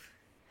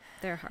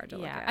 they're hard to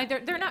look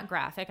at. They're not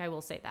graphic. I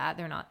will say that.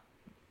 They're not.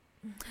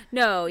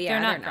 No, they're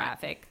not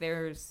graphic.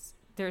 There's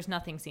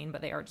nothing seen,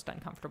 but they are just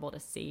uncomfortable to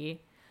see.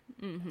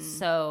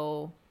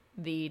 So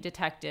the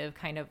detective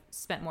kind of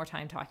spent more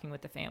time talking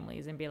with the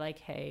families and be like,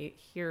 hey,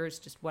 here's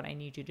just what I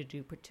need you to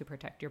do to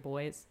protect your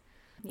boys,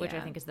 which I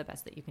think is the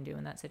best that you can do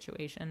in that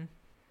situation.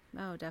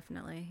 Oh,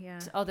 definitely.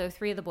 Yeah. Although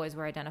 3 of the boys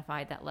were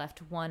identified, that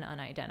left 1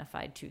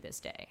 unidentified to this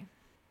day.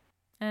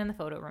 And the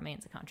photo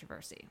remains a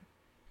controversy.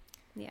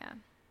 Yeah.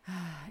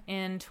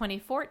 In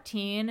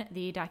 2014,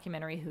 the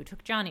documentary Who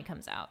Took Johnny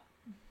comes out.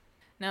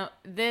 Now,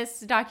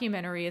 this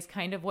documentary is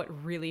kind of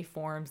what really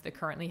forms the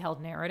currently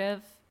held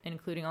narrative,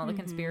 including all the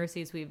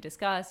conspiracies we've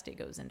discussed. It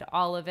goes into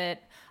all of it.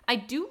 I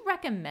do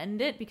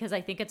recommend it because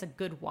I think it's a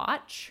good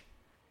watch.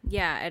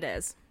 Yeah, it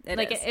is.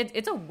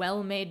 It's a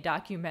well-made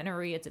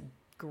documentary. It's a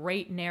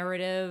great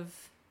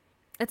narrative.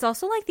 It's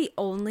also like the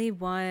only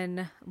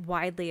one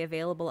widely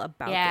available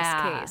about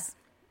this case,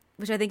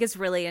 which I think is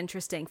really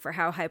interesting for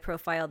how high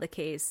profile the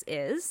case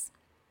is,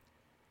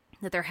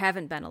 that there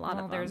haven't been a lot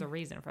of them. There's a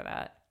reason for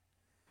that.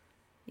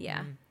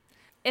 Yeah.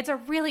 It's a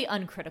really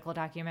uncritical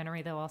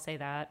documentary, though, I'll say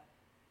that.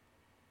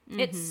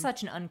 It's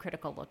such an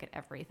uncritical look at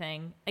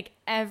everything. Like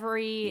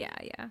every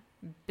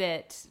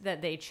bit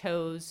that they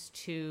chose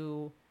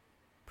to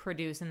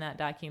produce in that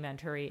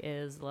documentary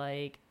is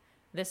like,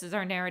 this is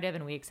our narrative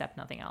and we accept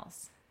nothing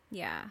else.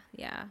 Yeah,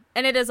 yeah.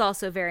 And it is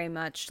also very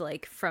much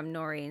like from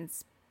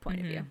Noreen's point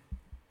of view.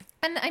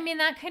 And I mean,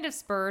 that kind of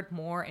spurred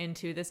more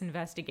into this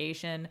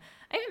investigation.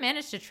 I even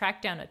managed to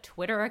track down a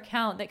Twitter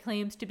account that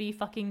claims to be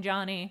fucking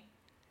Johnny.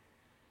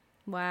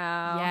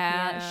 Wow.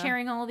 Yeah,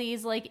 sharing all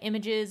these like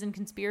images and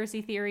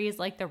conspiracy theories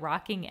like the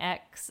rocking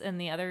X and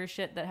the other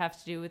shit that have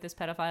to do with this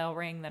pedophile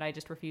ring that I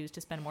just refuse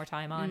to spend more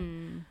time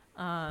on.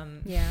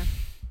 Yeah.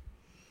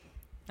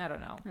 I don't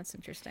know. That's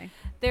interesting.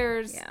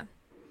 There's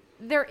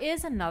There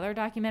is another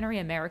documentary,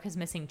 America's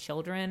Missing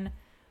Children,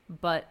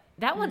 but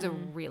that one's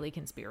really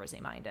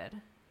conspiracy-minded.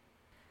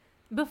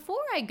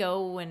 Before I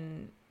go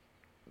and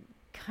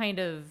kind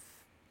of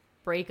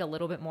break a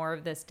little bit more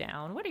of this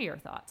down, what are your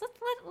thoughts?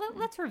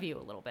 Let's review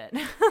a little bit.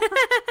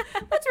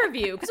 Let's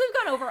review, because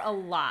we've gone over a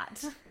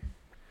lot.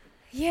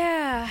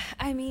 Yeah,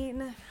 I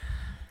mean,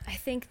 I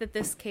think that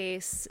this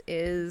case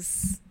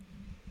is...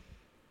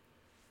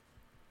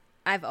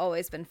 I've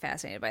always been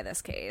fascinated by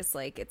this case.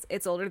 Like,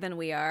 it's older than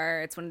we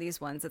are. It's one of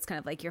these ones that's kind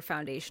of like your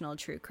foundational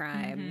true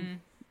crime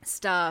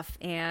stuff.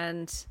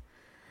 And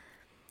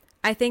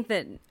I think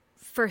that,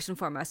 first and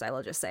foremost, I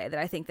will just say that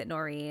I think that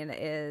Noreen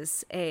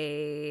is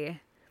a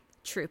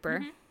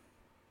trooper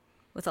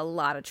with a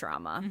lot of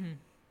trauma.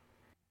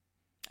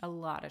 A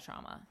lot of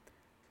trauma.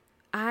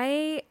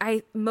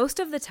 I most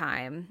of the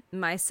time,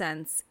 my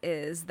sense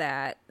is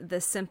that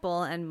the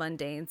simple and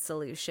mundane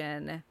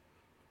solution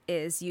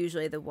is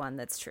usually the one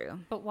that's true.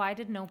 But why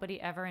did nobody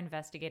ever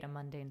investigate a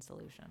mundane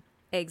solution?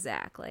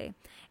 Exactly.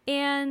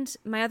 And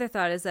my other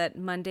thought is that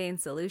mundane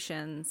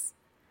solutions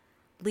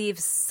leave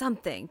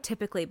something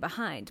typically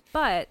behind.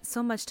 But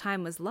so much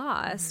time was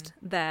lost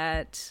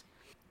that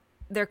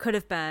there could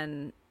have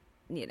been,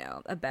 you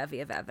know, a bevy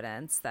of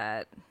evidence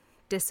that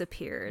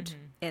disappeared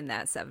in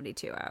that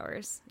 72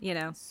 hours, you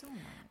know? So much.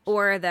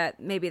 Or that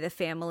maybe the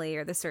family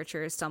or the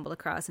searchers stumbled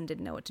across and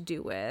didn't know what to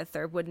do with,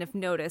 or wouldn't have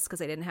noticed because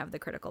they didn't have the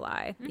critical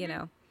eye, you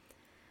know?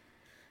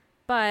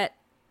 But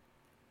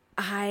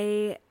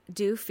I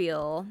do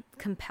feel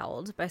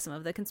compelled by some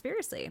of the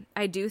conspiracy.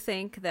 I do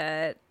think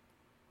that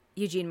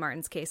Eugene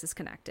Martin's case is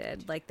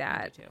connected like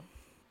that. Me too.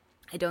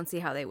 I don't see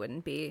how they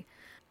wouldn't be.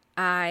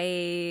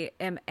 I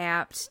am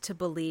apt to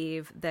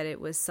believe that it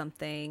was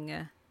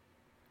something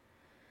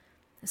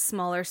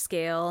smaller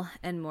scale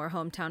and more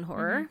hometown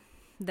horror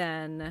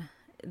than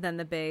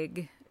the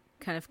big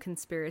kind of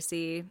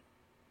conspiracy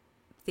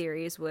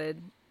theories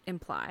would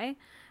imply.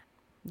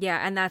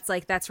 Yeah, and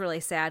that's really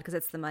sad because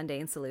it's the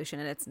mundane solution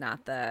and it's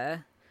not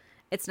the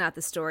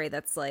story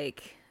that's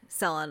like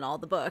selling all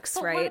the books,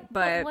 right?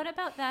 But what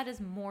about that is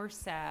more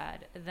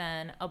sad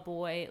than a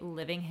boy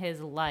living his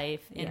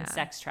life in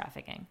sex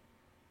trafficking?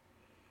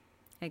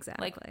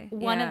 Exactly. Like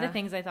one of the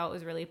things I thought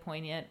was really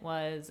poignant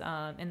was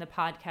in the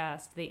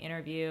podcast,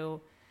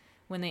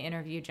 when they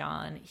interview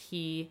John,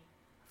 he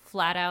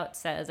flat out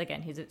says,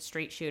 again, he's a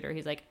straight shooter.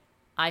 He's like,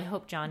 I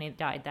hope Johnny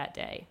died that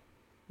day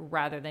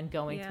rather than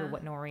going through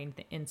what Noreen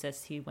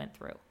insists he went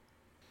through.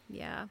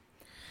 Yeah.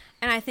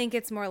 And I think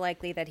it's more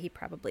likely that he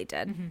probably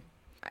did.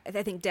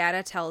 I think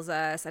data tells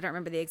us, I don't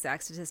remember the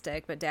exact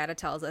statistic, but data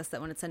tells us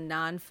that when it's a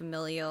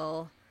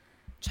non-familial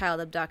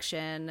child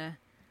abduction,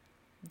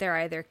 they're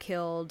either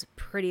killed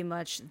pretty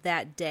much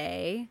that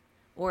day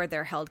or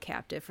they're held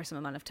captive for some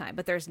amount of time.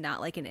 But there's not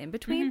like an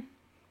in-between,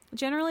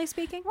 generally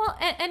speaking. Well,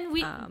 and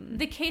we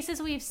the cases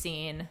we've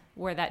seen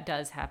where that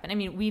does happen, I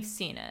mean, we've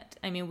seen it.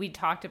 I mean, we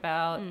talked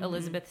about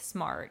Elizabeth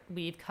Smart.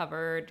 We've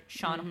covered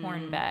Sean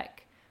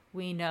Hornbeck.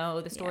 We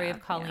know the story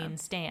of Colleen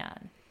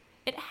Stan.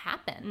 It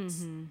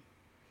happens.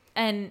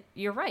 And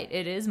you're right.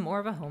 It is more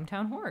of a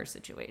hometown horror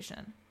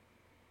situation.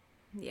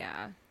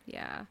 Yeah.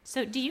 Yeah.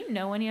 So do you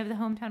know any of the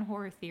hometown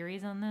horror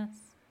theories on this?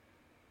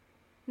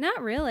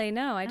 Not really.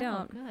 No, I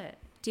don't. Oh, good.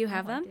 Do you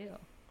have them? I do.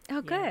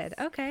 Oh, good.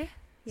 Yes. Okay.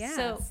 Yeah.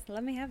 So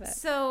let me have it.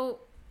 So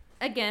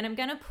again, I'm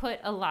going to put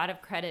a lot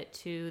of credit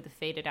to the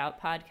Faded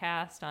Out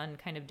podcast on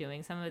kind of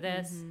doing some of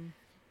this.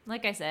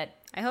 Like I said,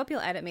 I hope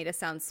you'll edit me to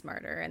sound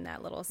smarter in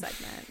that little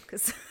segment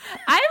because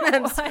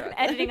I'm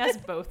editing us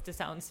both to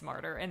sound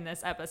smarter in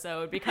this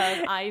episode because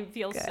I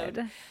feel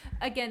good.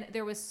 Again,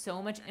 there was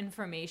so much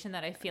information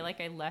that I feel like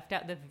I left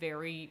out the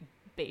very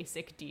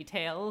basic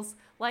details.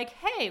 Like,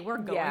 hey, we're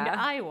going to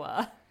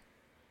Iowa.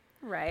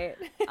 Right.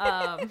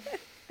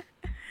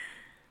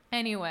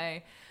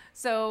 Anyway,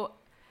 so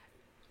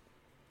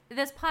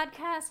this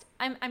podcast,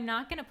 I'm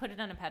not going to put it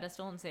on a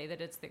pedestal and say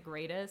that it's the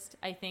greatest.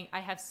 I think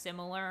I have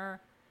similar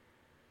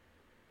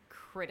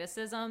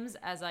criticisms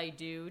as I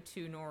do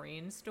to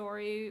Noreen's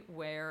story,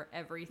 where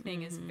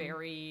everything is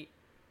very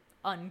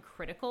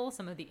uncritical.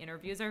 Some of the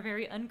interviews are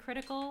very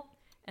uncritical,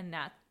 and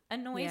that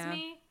annoys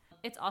me.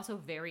 It's also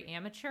very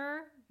amateur,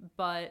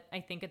 but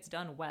I think it's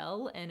done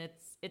well, and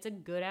it's a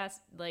good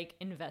ass like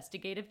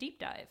investigative deep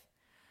dive.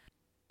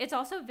 It's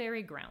also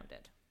very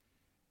grounded.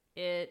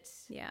 It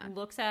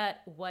looks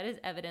at what is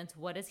evidence,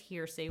 what is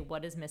hearsay,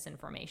 what is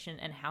misinformation,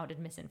 and how did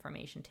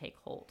misinformation take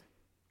hold.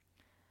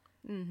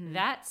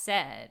 That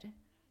said,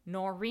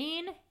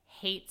 Noreen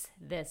hates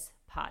this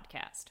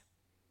podcast.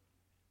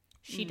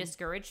 She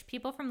discouraged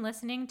people from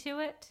listening to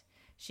it.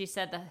 She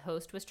said the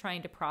host was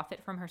trying to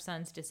profit from her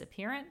son's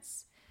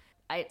disappearance.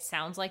 It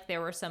sounds like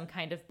there were some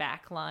kind of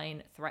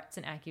backline threats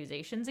and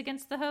accusations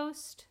against the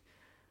host,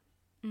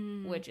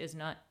 which is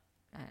not...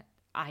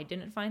 I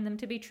didn't find them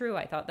to be true.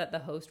 I thought that the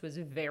host was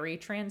very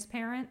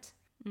transparent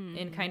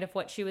in kind of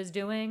what she was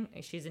doing.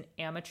 She's an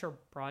amateur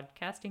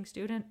broadcasting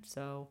student,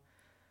 so...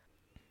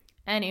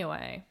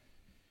 Anyway,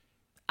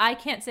 I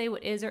can't say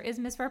what is or is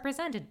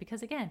misrepresented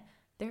because, again,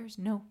 there's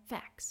no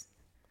facts.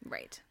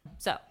 Right.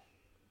 So,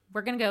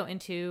 we're going to go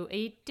into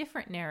a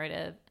different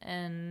narrative.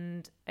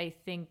 And I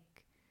think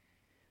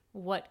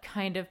what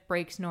kind of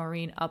breaks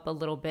Noreen up a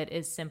little bit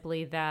is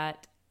simply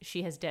that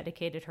she has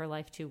dedicated her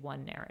life to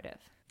one narrative.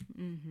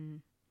 Mm-hmm.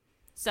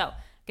 So I'm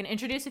going to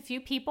introduce a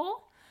few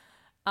people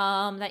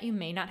that you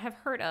may not have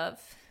heard of.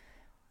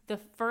 The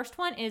first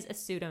one is a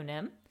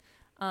pseudonym.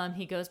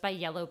 He goes by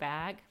Yellow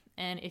Bag.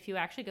 And if you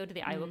actually go to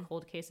the Iowa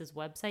Cold Cases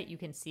website, you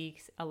can see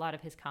a lot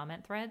of his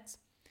comment threads.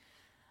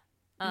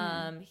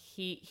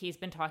 He's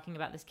been talking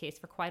about this case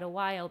for quite a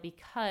while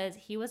because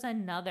he was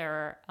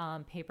another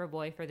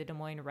paperboy for the Des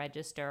Moines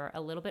Register,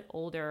 a little bit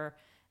older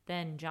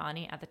than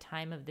Johnny at the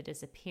time of the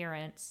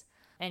disappearance.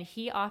 And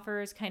he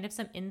offers kind of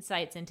some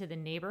insights into the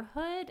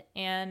neighborhood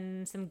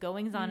and some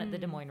goings-on at the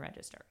Des Moines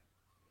Register.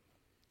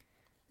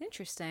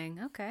 Interesting.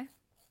 Okay.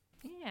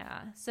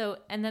 Yeah. So,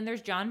 and then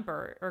there's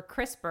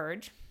Chris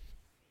Burge,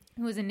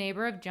 who was a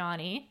neighbor of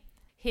Johnny.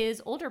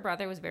 His older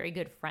brother was very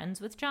good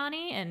friends with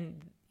Johnny,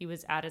 and he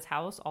was at his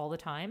house all the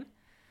time.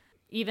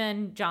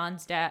 Even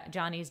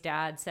Johnny's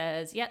dad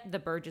says, the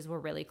Burges were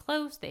really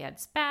close. They had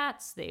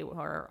spats. They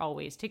were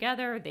always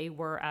together. They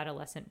were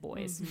adolescent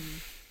boys.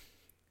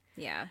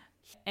 Mm-hmm. Yeah.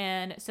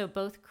 And so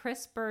both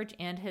Chris Burge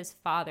and his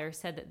father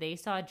said that they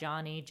saw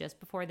Johnny just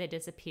before they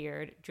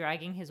disappeared,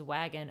 dragging his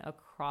wagon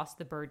across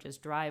the Burges'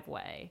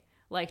 driveway.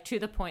 Like, to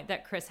the point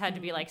that Chris had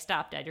to be like,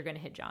 stop, Dad, you're going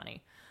to hit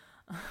Johnny.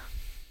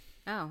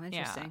 Oh,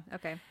 interesting. Yeah.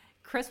 Okay.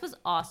 Chris was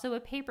also a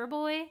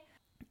paperboy,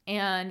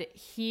 and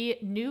he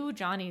knew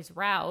Johnny's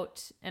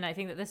route. And I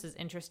think that this is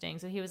interesting.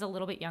 So he was a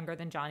little bit younger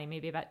than Johnny,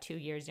 maybe about 2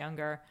 years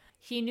younger.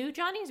 He knew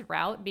Johnny's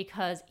route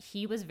because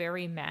he was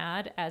very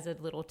mad as a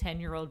little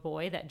 10-year-old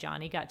boy that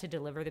Johnny got to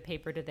deliver the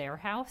paper to their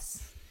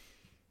house.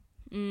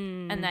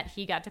 And that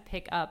he got to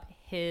pick up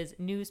his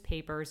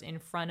newspapers in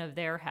front of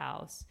their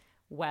house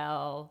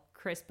while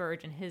Chris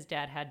Burge and his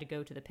dad had to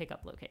go to the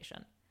pickup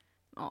location.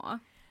 Aw.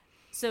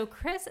 So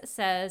Chris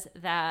says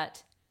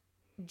that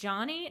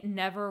Johnny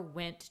never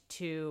went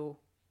to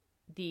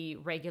the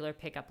regular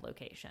pickup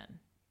location.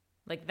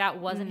 Like, that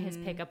wasn't his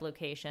pickup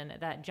location,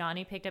 that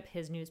Johnny picked up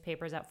his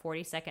newspapers at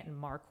 42nd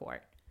and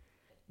Marquardt.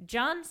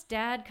 John's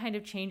dad kind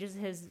of changes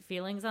his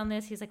feelings on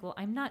this. He's like, well,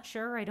 I'm not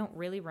sure. I don't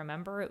really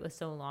remember. It was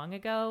so long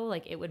ago.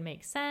 Like, it would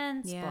make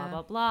sense, blah,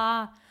 blah,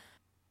 blah.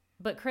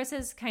 But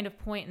Chris's kind of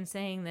point in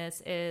saying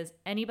this is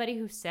anybody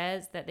who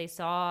says that they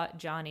saw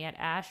Johnny at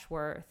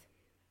Ashworth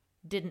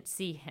didn't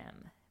see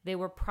him. They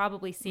were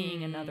probably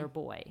seeing another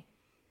boy.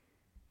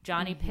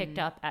 Johnny picked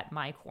up at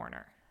my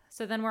corner.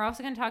 So then we're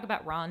also going to talk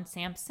about Ron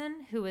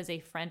Sampson, who is a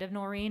friend of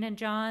Noreen and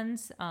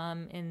John's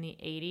in the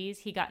 80s.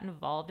 He got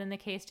involved in the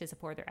case to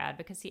support their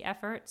advocacy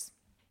efforts.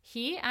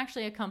 He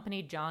actually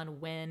accompanied John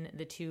when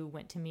the two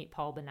went to meet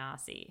Paul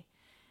Benassi.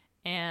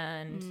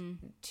 And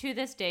to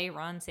this day,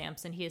 Ron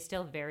Sampson, he is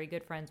still very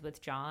good friends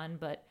with John,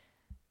 but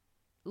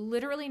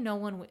literally no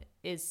one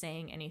is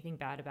saying anything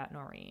bad about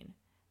Noreen.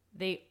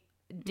 They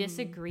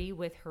disagree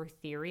with her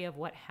theory of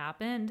what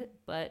happened,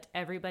 but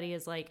everybody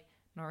is like,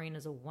 Noreen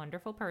is a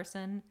wonderful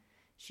person.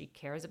 She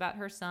cares about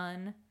her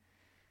son,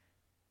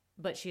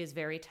 but she is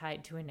very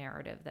tied to a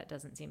narrative that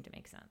doesn't seem to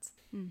make sense.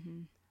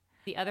 Mm-hmm.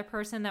 The other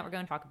person that we're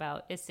going to talk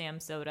about is Sam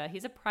Soda.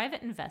 He's a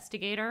private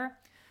investigator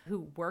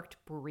who worked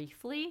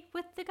briefly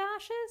with the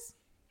Gosches.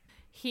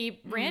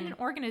 He ran an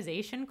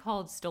organization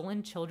called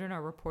Stolen Children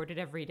Are Reported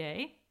Every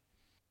Day.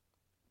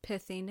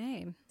 Pithy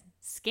name.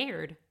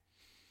 Scared.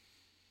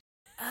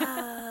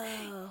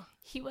 Oh.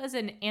 He was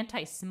an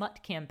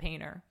anti-smut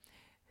campaigner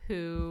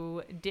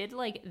who did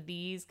like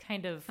these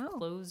kind of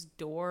closed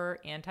door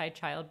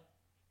anti-child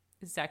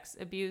sex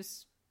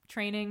abuse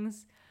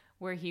trainings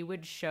where he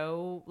would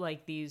show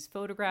like these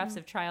photographs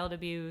of child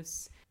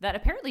abuse that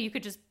apparently you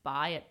could just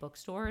buy at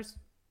bookstores.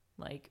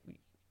 Like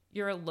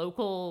you're a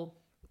local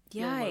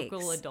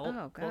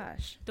adult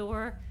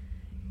bookstore.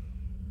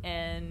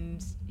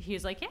 And he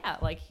was like, yeah,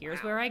 like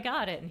here's where I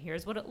got it and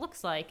here's what it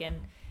looks like. And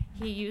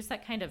he used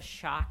that kind of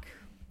shock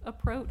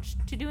approach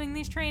to doing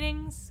these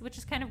trainings, which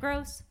is kind of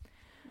gross.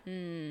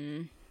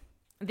 They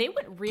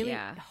went really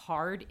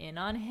hard in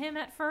on him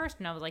at first,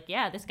 and I was like,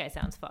 yeah, this guy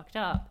sounds fucked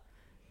up.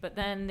 But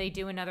then they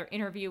do another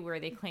interview where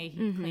they claim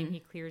he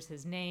clears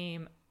his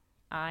name.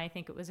 I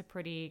think it was a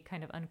pretty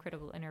kind of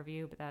uncritical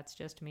interview, but that's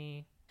just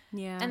me.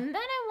 Yeah. And then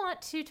I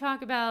want to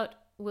talk about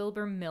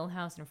Wilbur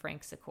Milhouse and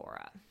Frank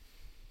Sikora.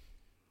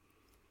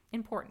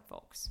 Important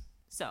folks.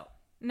 So,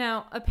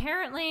 now,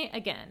 apparently,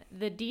 again,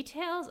 the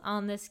details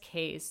on this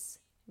case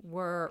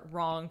were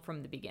wrong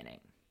from the beginning.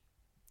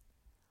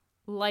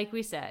 Like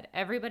we said,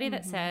 everybody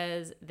that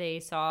says they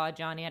saw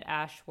Johnny at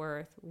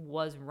Ashworth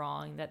was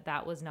wrong,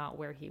 that was not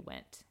where he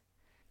went.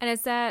 And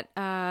is that,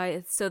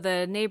 so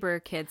the neighbor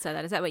kid said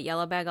that. Is that what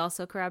Yellowbag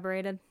also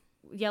corroborated?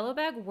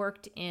 Yellowbag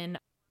worked in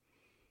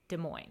Des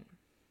Moines.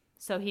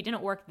 So he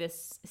didn't work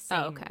this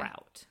same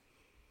route.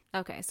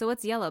 Okay, so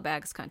what's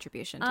Yellowbag's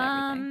contribution to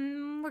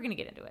everything? We're going to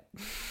get into it.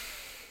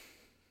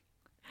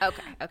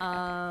 Okay.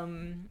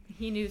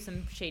 He knew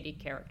some shady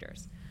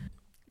characters.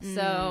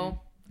 So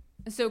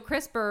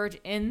Chris Burge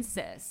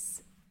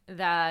insists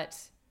that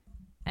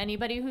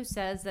Anybody who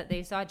says that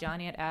they saw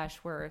Johnny at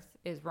Ashworth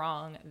is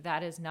wrong.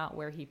 That is not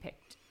where he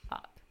picked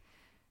up.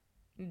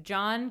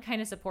 John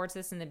kind of supports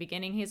this in the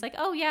beginning. He's like,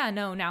 oh yeah,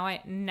 no, now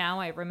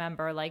I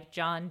remember, like,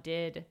 John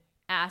did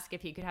ask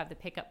if he could have the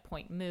pickup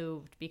point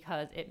moved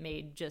because it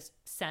made just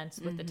sense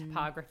with the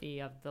topography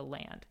of the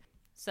land.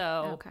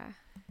 So, okay.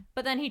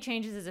 But then he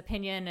changes his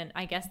opinion, and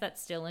I guess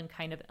that's still in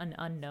kind of an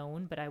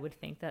unknown, but I would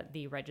think that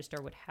the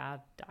register would have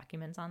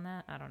documents on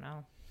that. I don't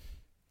know.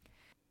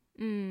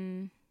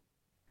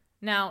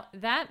 Now,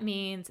 that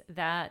means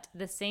that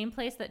the same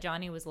place that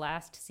Johnny was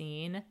last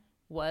seen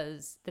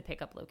was the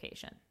pickup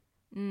location.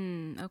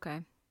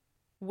 Okay.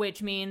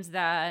 Which means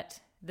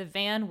that the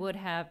van would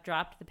have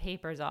dropped the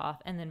papers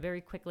off, and then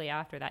very quickly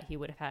after that, he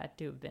would have had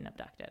to have been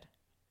abducted.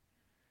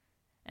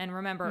 And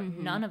remember,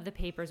 none of the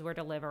papers were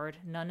delivered.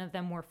 None of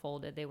them were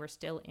folded. They were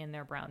still in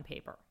their brown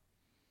paper.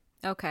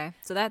 Okay.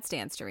 So that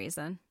stands to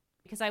reason.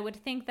 Because I would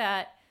think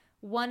that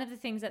one of the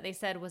things that they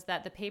said was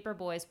that the paper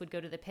boys would go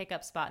to the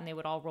pickup spot and they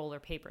would all roll their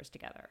papers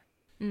together.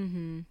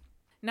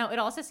 Now, it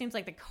also seems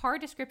like the car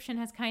description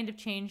has kind of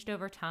changed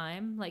over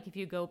time. Like, if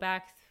you go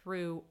back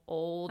through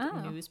old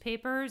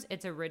newspapers,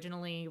 it's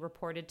originally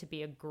reported to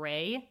be a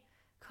gray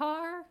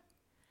car.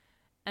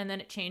 And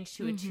then it changed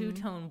to a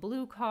two-tone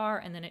blue car.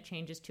 And then it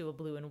changes to a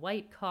blue and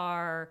white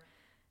car.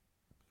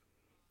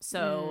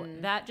 So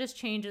that just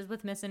changes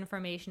with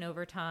misinformation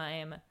over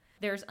time.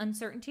 There's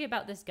uncertainty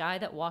about this guy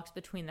that walks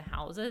between the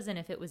houses and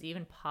if it was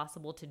even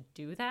possible to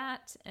do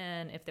that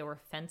and if there were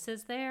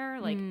fences there.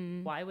 Like,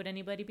 why would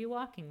anybody be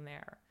walking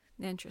there?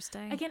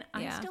 Interesting. Again,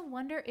 I still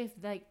wonder if,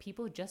 like,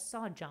 people just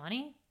saw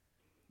Johnny.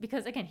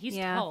 Because, again, he's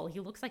tall. He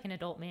looks like an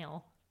adult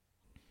male.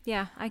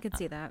 Yeah, I could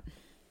see that.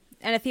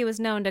 And if he was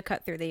known to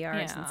cut through the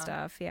yards and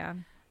stuff,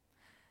 And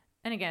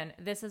again,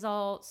 this is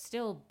all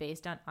still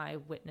based on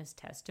eyewitness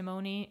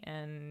testimony,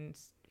 and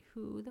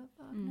who the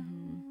fuck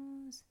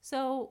knows?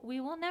 So we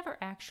will never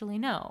actually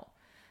know.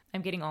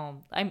 I'm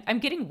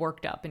getting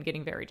worked up and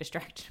getting very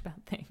distracted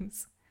about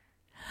things.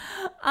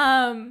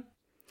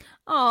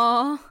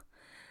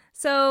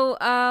 So,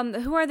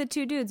 who are the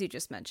two dudes you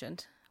just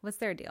mentioned? What's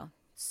their deal?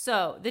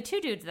 So the two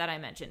dudes that I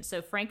mentioned,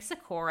 so Frank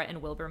Sikora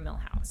and Wilbur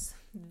Millhouse.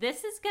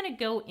 This is going to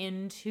go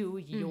into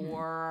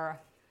your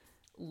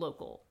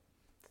local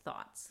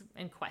thoughts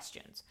and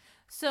questions.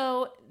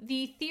 So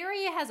the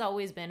theory has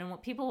always been, and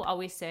what people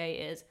always say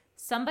is,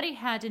 somebody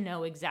had to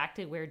know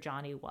exactly where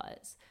Johnny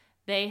was.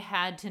 They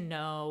had to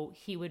know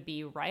he would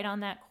be right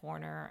on that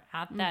corner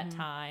at that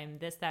time,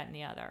 this, that, and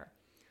the other.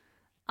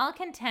 I'll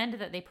contend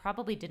that they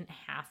probably didn't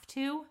have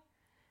to.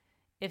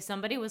 If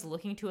somebody was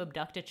looking to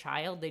abduct a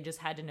child, they just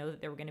had to know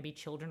that there were going to be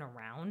children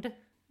around.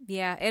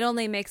 Yeah, it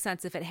only makes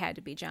sense if it had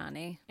to be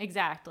Johnny.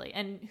 Exactly.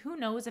 And who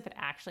knows if it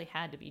actually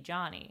had to be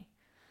Johnny.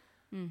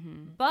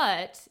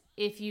 But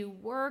if you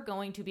were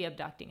going to be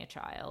abducting a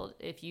child,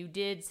 if you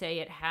did say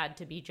it had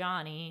to be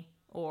Johnny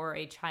or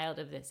a child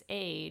of this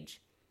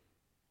age,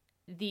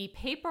 the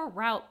paper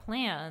route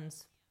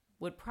plans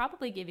would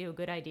probably give you a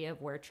good idea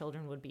of where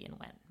children would be and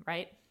when,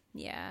 right?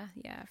 Yeah,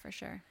 for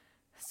sure.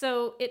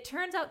 So it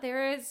turns out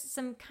there is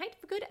some kind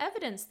of good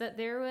evidence that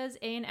there was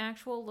an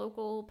actual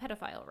local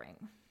pedophile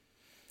ring.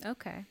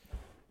 Okay.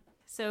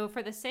 So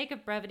for the sake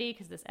of brevity,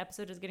 because this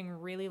episode is getting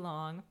really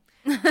long,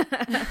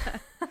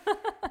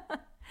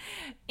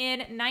 in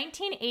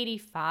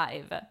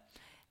 1985,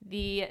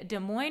 the Des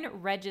Moines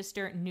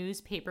Register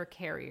newspaper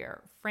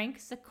carrier, Frank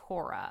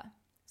Sikora,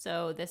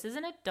 so this is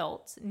an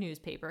adult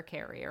newspaper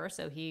carrier,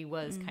 so he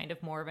was kind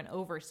of more of an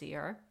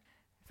overseer.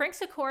 Frank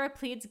Sikora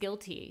pleads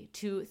guilty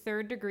to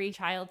third-degree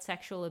child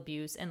sexual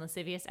abuse and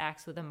lascivious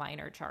acts with a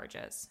minor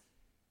charges.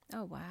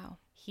 Oh, wow.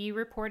 He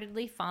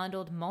reportedly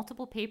fondled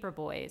multiple paper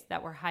boys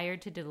that were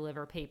hired to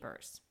deliver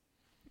papers.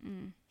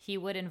 He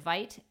would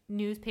invite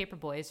newspaper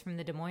boys from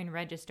the Des Moines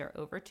Register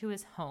over to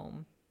his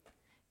home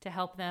to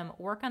help them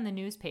work on the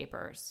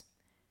newspapers,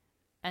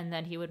 and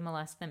then he would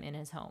molest them in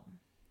his home.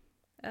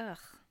 Ugh.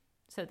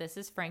 So this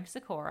is Frank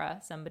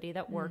Sikora, somebody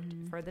that worked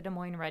for the Des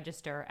Moines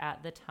Register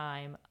at the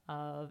time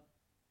of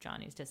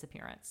Johnny's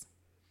disappearance.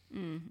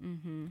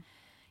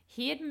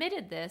 He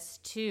admitted this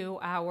to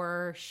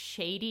our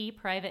shady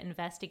private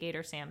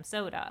investigator, Sam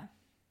Soda.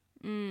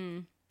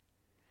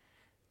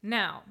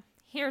 Now,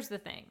 here's the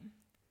thing.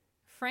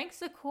 Frank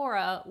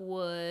Sikora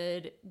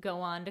would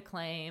go on to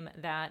claim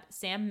that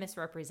Sam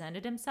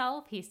misrepresented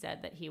himself. He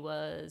said that he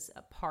was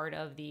a part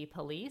of the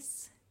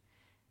police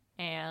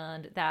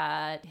and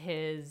that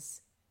his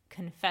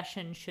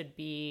confession should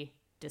be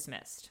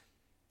dismissed.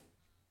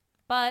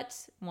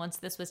 But once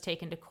this was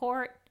taken to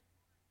court,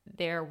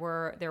 there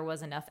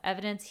was enough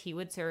evidence. He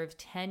would serve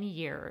 10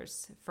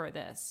 years for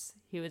this.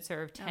 He would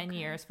serve 10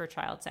 years for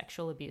child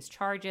sexual abuse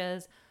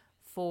charges,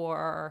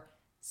 for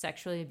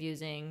sexually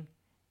abusing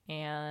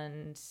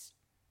and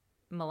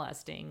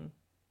molesting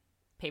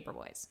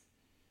paperboys.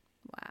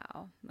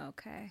 Wow.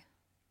 Okay.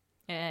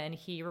 And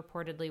he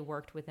reportedly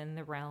worked within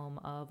the realm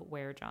of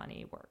where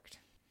Johnny worked.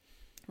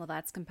 Well,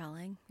 that's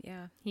compelling.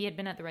 Yeah. He had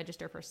been at the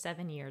Register for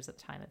 7 years at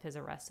the time of his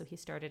arrest, so he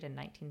started in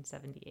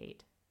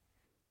 1978.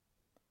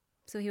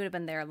 So he would have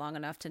been there long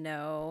enough to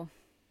know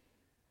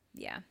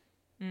Yeah.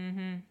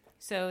 Mm-hmm.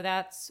 So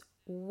that's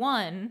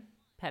one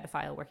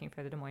pedophile working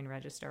for the Des Moines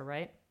Register,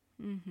 right?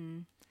 Mm-hmm.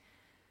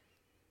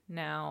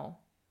 Now,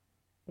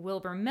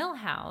 Wilbur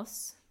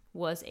Millhouse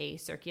was a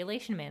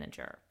circulation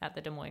manager at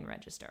the Des Moines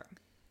Register.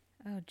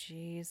 Oh,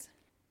 geez.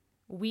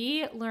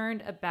 We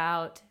learned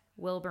about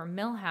Wilbur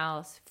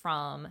Millhouse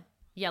from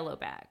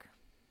Yellowbag.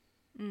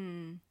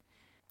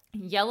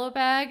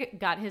 Yellowbag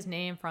got his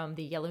name from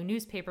the yellow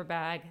newspaper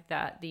bag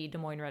that the Des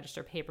Moines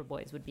Register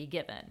paperboys would be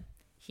given.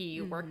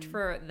 He worked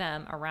for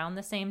them around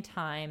the same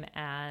time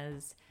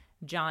as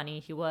Johnny.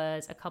 He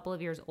was a couple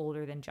of years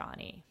older than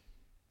Johnny.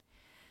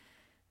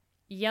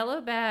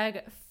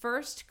 Yellowbag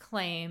first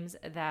claims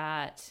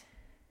that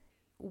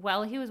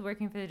while he was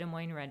working for the Des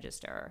Moines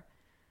Register,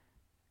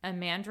 a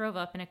man drove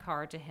up in a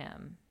car to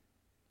him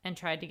and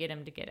tried to get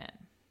him to get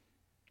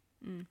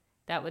in.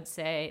 That would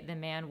say the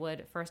man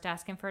would first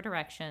ask him for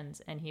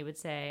directions, and he would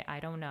say, I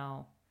don't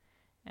know.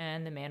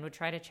 And the man would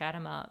try to chat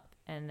him up,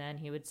 and then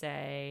he would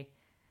say,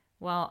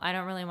 well, I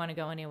don't really want to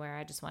go anywhere.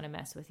 I just want to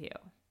mess with you.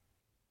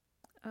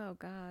 Oh,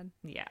 God.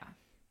 Yeah.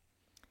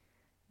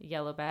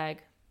 Yellowbag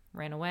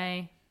ran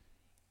away.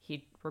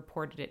 He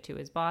reported it to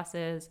his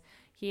bosses.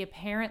 He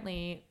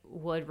apparently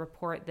would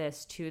report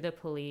this to the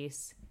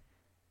police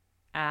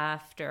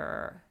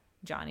after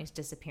Johnny's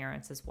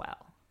disappearance as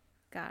well.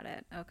 Got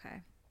it.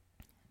 Okay.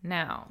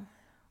 Now,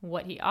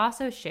 what he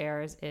also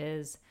shares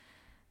is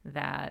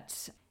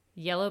that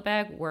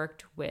Yellowbag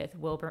worked with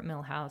Wilbur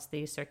Millhouse,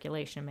 the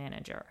circulation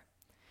manager,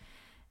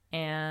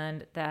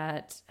 and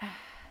that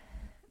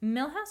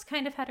Millhouse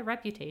kind of had a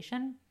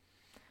reputation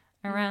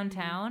around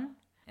town,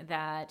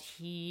 that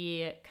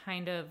he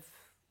kind of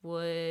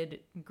would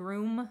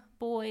groom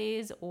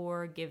boys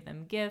or give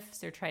them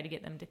gifts or try to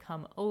get them to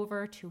come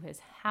over to his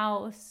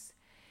house.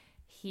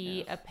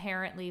 He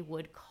apparently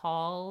would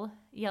call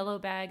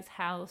Yellowbag's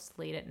house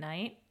late at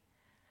night.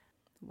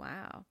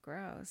 Wow,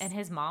 gross. And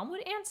his mom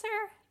would answer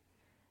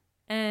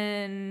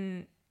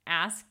and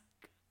ask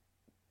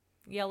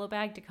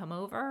Yellowbag to come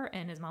over.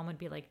 And his mom would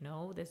be like,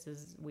 no, this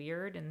is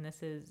weird and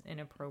this is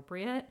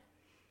inappropriate.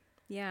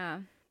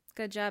 Yeah.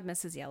 Good job,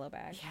 Mrs.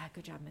 Yellowbag. Yeah,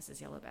 good job,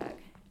 Mrs. Yellowbag.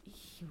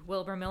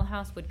 Wilbur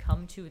Millhouse would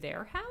come to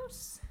their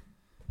house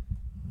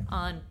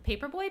on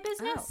paperboy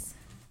business.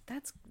 Oh,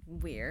 that's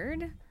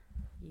weird.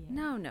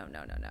 Yeah. No.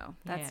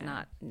 That's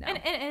not, no.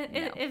 And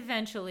no.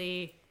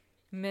 Eventually,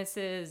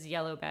 Mrs.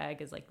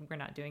 Yellowbag is like, we're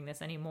not doing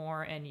this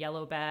anymore. And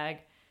Yellowbag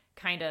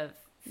kind of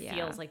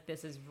feels like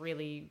this is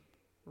really,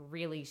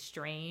 really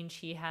strange.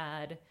 He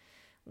had...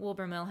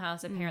 Wilbur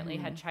Millhouse apparently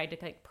had tried to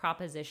like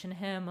proposition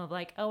him of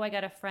like, oh, I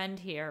got a friend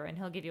here and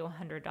he'll give you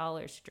 $100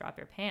 to drop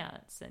your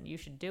pants and you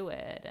should do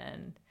it.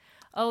 And,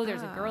 oh,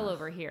 there's a girl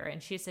over here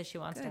and she says she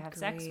wants to have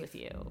sex with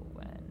you.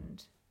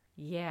 And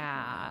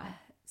yeah.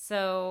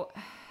 So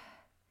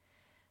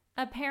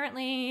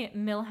apparently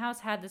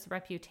Millhouse had this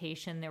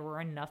reputation. There were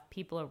enough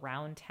people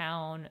around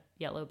town,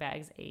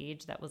 Yellowbag's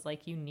age, that was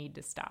like, you need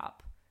to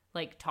stop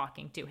like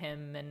talking to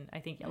him. And I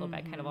think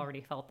Yellowbag kind of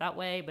already felt that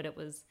way, but it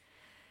was...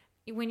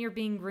 when you're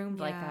being groomed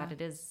like that,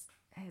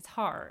 it's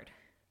hard.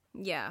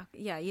 Yeah,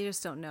 you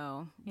just don't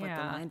know what the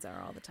lines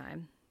are all the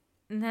time.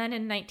 And then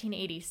in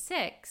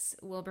 1986,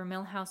 Wilbur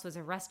Millhouse was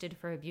arrested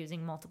for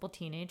abusing multiple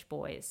teenage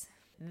boys,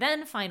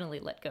 then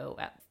finally let go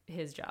at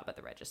his job at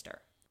the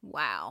Register.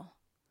 Wow.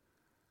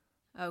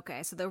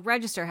 Okay, so the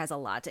Register has a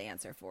lot to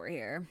answer for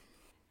here.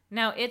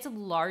 Now, it's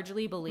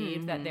largely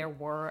believed that there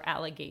were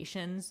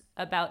allegations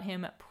about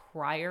him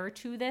prior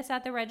to this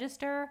at the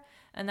Register,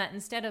 and that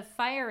instead of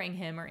firing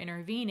him or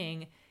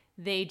intervening,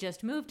 they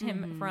just moved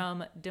him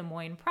from Des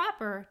Moines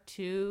proper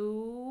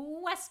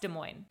to West Des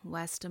Moines.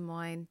 West Des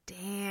Moines.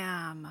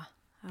 Damn.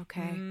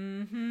 Okay.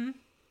 Mm-hmm.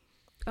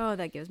 Oh,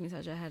 that gives me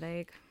such a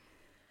headache.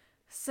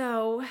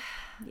 So,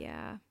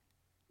 yeah.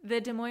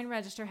 The Des Moines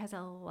Register has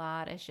a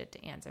lot of shit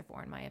to answer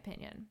for, in my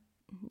opinion.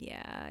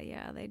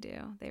 Yeah, they do.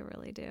 They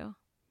really do.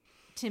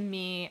 To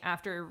me,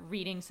 after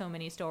reading so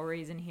many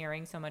stories and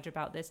hearing so much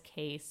about this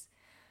case,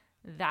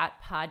 that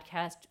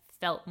podcast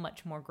felt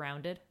much more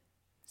grounded.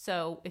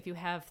 So if you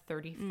have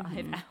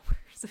 35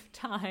 hours of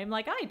time,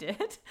 like I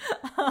did.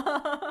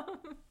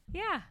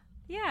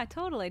 Yeah,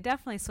 totally.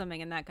 Definitely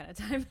swimming in that kind of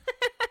time.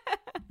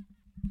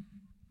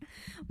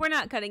 We're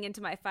not cutting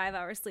into my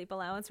 5-hour sleep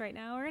allowance right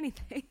now or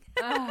anything.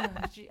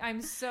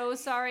 I'm so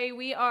sorry.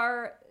 We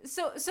are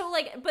so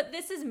like, but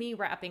this is me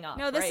wrapping up.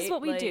 No, this right? is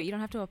what we do. You don't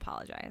have to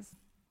apologize.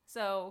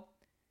 So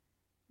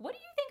what do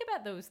you think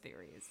about those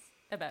theories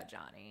about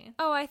Johnny?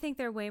 Oh, I think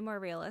they're way more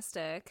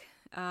realistic.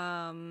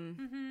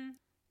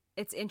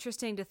 It's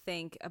interesting to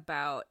think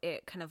about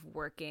it kind of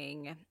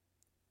working.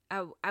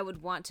 I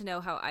would want to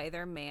know how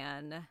either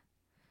man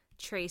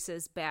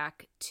traces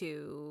back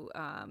to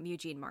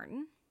Eugene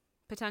Martin,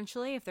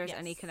 potentially, if there's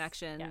any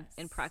connection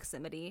in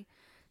proximity.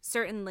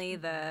 Certainly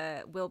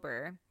the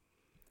Wilbur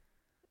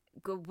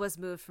was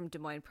moved from Des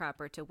Moines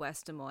proper to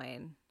West Des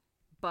Moines,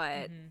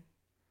 but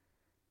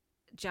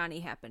Johnny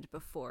happened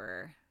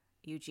before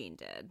Eugene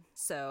did.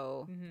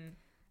 So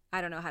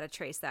I don't know how to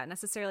trace that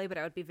necessarily, but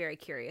I would be very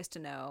curious to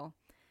know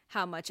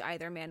how much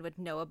either man would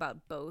know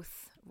about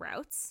both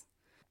routes.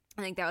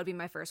 I think that would be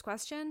my first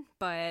question,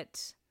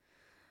 but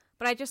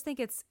I just think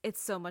it's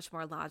so much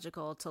more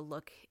logical to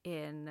look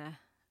in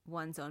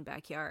one's own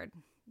backyard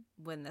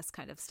when this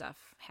kind of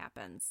stuff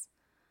happens.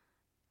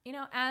 You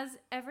know, as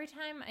every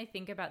time I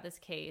think about this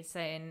case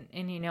and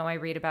you know, I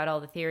read about all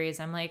the theories,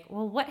 I'm like,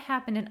 well, what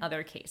happened in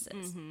other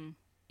cases?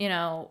 You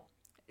know,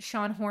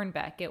 Sean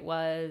Hornbeck, it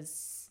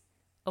was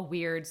a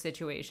weird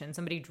situation.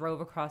 Somebody drove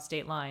across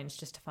state lines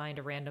just to find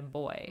a random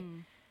boy.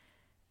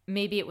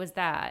 Maybe it was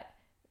that.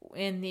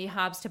 In the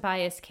Hobbs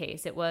Tobias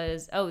case, it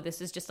was, oh,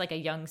 this is just like a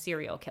young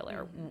serial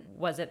killer.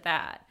 Was it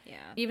that? Yeah.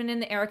 Even in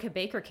the Erica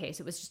Baker case,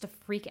 it was just a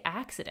freak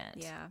accident.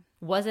 Yeah.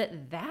 Was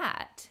it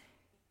that?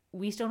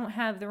 We still don't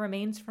have the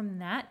remains from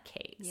that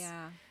case.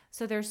 Yeah.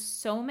 So there's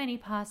so many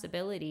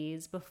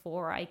possibilities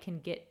before I can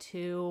get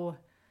to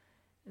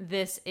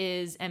this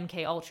is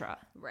MK Ultra.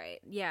 Right.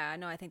 Yeah,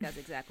 no, I think that's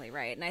exactly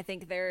right. And I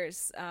think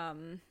there's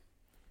I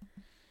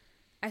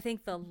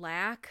think the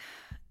lack,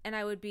 and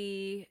I would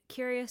be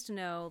curious to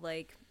know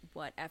like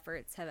what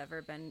efforts have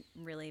ever been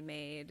really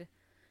made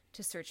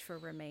to search for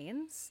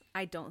remains.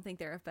 I don't think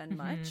there have been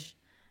much.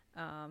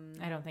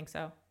 I don't think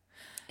so.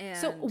 And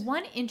So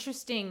one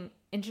interesting,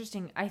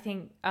 I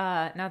think,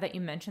 now that you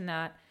mentioned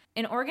that,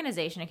 an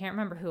organization, I can't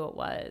remember who it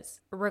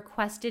was,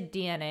 requested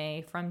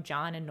DNA from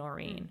John and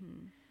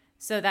Noreen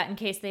so that in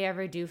case they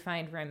ever do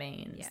find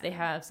remains, they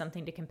have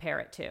something to compare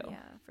it to. yeah,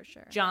 for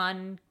sure.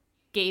 John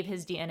gave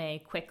his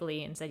DNA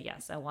quickly and said,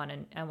 yes, I want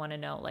to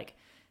know, like,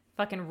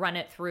 fucking run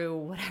it through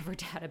whatever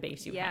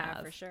database you have.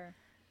 Yeah, for sure.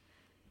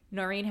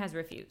 Noreen has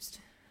refused.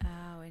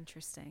 Oh,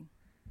 interesting.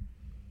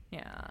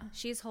 Yeah.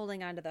 She's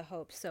holding on to the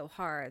hope so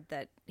hard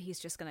that he's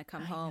just going to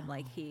come home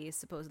like he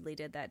supposedly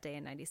did that day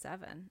in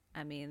 97.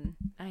 I mean,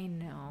 I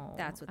know.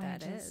 that's what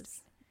that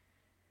is,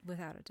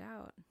 without a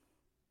doubt.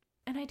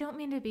 And I don't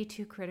mean to be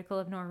too critical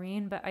of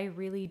Noreen, but I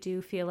really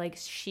do feel like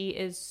she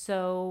is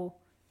so...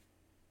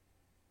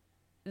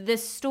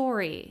 This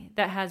story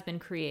that has been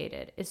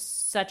created is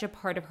such a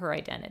part of her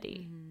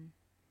identity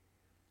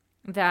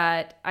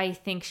that I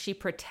think she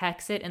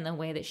protects it in the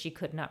way that she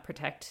could not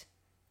protect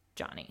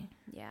Johnny.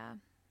 Yeah.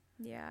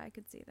 Yeah, I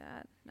could see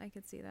that.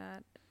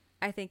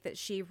 I think that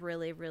she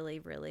really, really,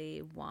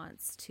 really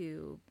wants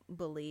to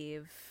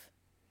believe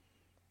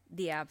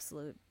the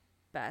absolute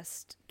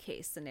best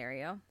case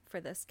scenario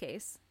for this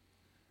case.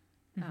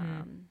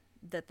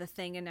 That the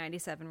thing in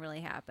 97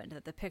 really happened,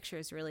 that the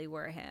pictures really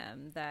were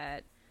him,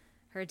 that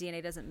her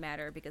DNA doesn't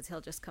matter because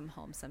he'll just come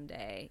home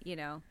someday, you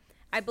know.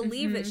 I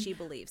believe that she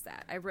believes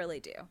that. I really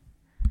do.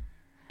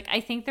 I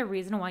think the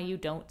reason why you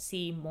don't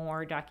see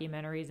more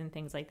documentaries and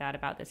things like that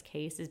about this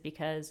case is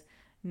because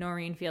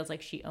Noreen feels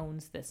like she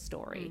owns this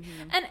story.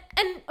 And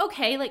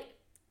okay, like,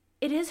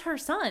 it is her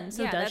son,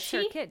 so yeah, does that's she?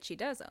 her kid. She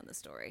does own the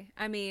story.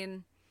 I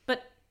mean...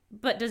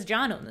 But does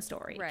John own the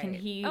story? Right. Can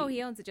he... Oh,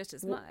 he owns it just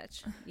as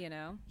much, you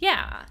know?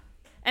 Yeah.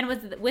 And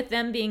with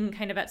them being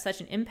kind of at such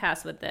an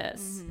impasse with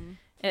this,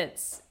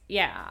 it's...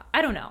 Yeah,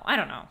 I don't know.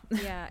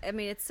 Yeah, I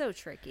mean, it's so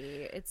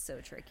tricky.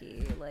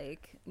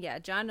 Like, yeah,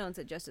 John owns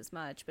it just as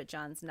much, but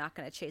John's not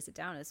going to chase it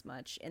down as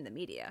much in the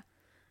media,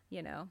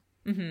 you know?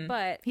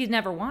 But he's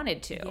never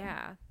wanted to.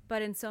 Yeah,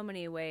 but in so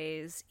many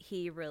ways,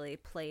 he really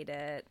played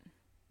it.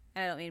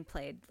 And I don't mean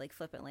played, like,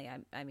 flippantly.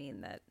 I mean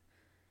that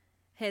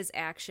his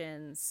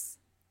actions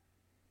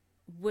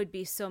would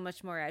be so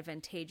much more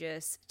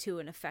advantageous to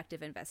an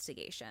effective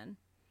investigation.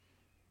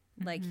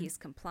 Like, he's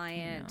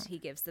compliant. He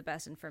gives the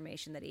best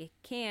information that he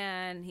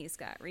can. He's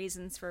got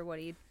reasons for what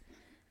he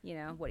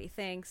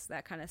thinks,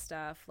 that kind of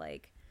stuff.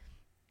 Like,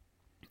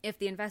 if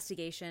the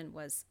investigation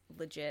was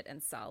legit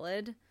and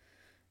solid,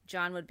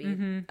 John would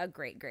be a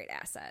great, great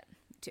asset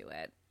to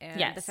it.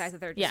 And the fact that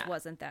there just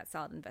wasn't that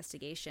solid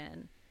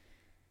investigation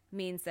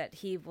means that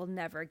he will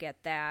never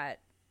get that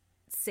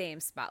same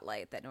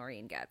spotlight that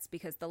Noreen gets,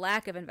 because the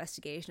lack of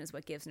investigation is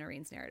what gives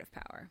Noreen's narrative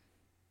power.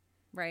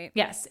 Right?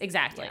 Yes,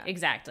 exactly.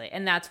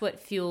 And that's what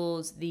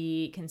fuels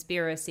the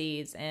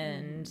conspiracies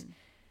and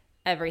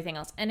everything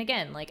else. And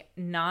again, like,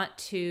 not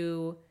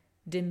to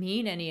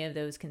demean any of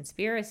those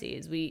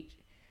conspiracies. We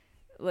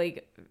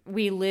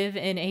live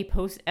in a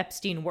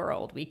post-Epstein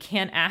world. We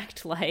can't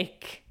act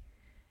like,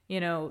 you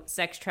know,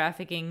 sex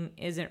trafficking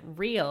isn't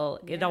real.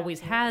 Yeah, it always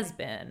has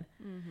been.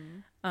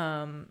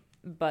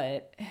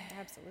 But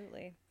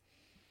absolutely.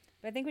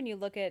 But I think when you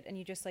look at and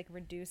you just like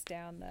reduce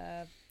down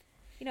the,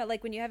 you know,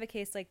 like when you have a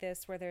case like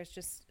this where there's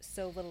just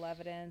so little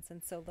evidence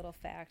and so little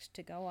fact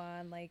to go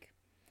on, like,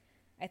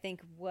 I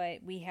think what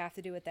we have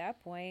to do at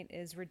that point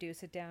is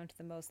reduce it down to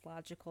the most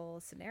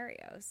logical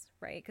scenarios,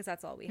 right? Because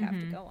that's all we have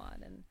to go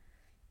on. And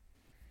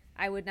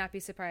I would not be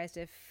surprised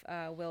if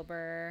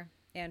Wilbur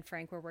and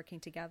Frank were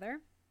working together.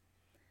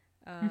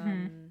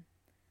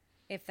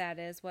 If that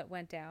is what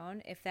went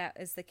down, if that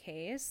is the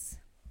case,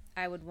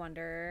 I would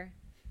wonder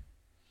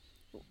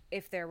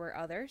if there were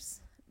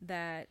others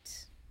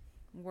that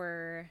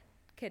were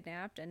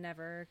kidnapped and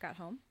never got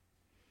home,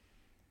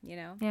 you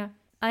know? yeah,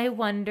 I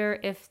wonder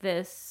if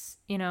this,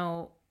 you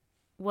know,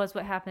 Was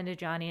what happened to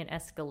Johnny an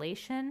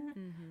escalation?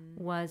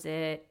 Mm-hmm. Was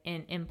it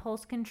an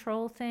impulse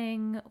control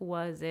thing?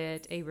 Was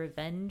it a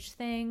revenge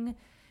thing?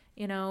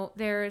 You know,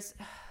 there's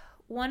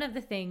one of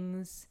the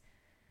things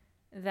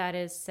that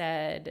is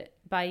said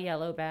by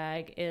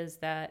Yellowbag is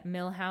that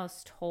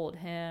Milhouse told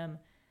him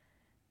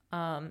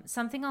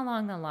something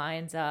along the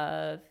lines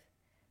of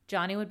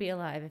Johnny would be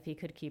alive if he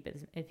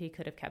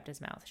could have kept his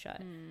mouth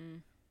shut.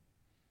 Mm.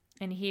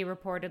 And he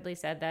reportedly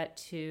said that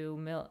to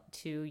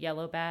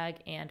Yellowbag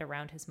and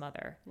around his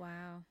mother.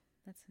 Wow,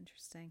 that's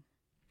interesting.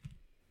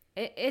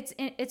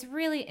 It's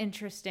really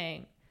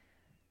interesting.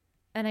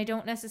 And I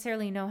don't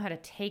necessarily know how to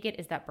take it.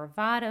 Is that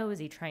bravado? Is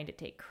he trying to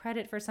take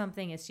credit for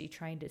something? Is he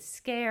trying to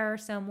scare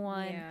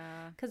someone?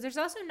 Yeah. Because there's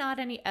also not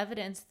any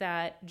evidence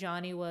that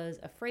Johnny was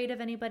afraid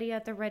of anybody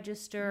at the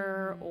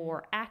register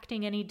or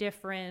acting any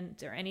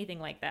different or anything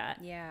like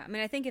that. Yeah. I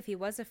mean, I think if he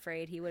was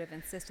afraid, he would have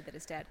insisted that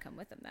his dad come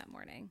with him that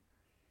morning.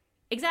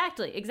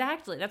 Exactly.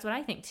 That's what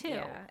I think, too.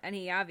 Yeah. And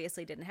he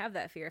obviously didn't have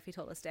that fear if he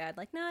told his dad,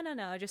 like, no,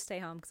 just stay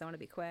home because I want to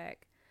be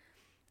quick.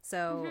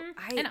 So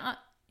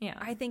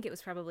I think it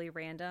was probably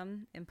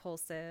random,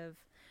 impulsive,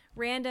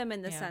 random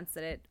in the sense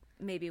that it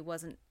maybe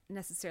wasn't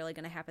necessarily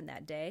going to happen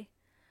that day.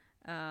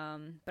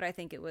 But I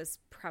think it was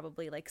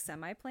probably like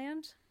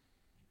semi-planned.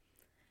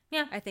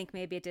 Yeah. I think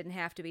maybe it didn't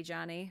have to be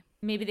Johnny.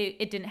 Maybe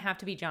it didn't have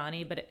to be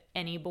Johnny, but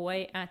any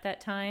boy at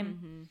that time.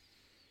 Mm-hmm.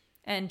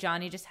 And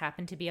Johnny just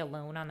happened to be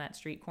alone on that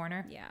street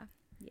corner.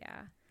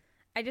 Yeah.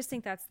 I just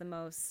think that's the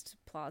most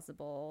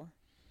plausible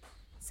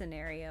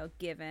scenario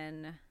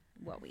given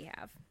what we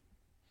have.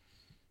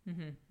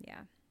 Mm-hmm.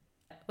 Yeah.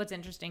 What's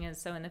interesting is,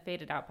 so in the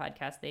Faded Out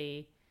podcast,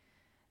 they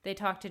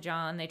talk to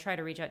John. They try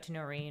to reach out to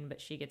Noreen,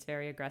 but she gets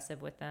very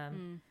aggressive with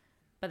them.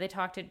 But they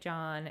talk to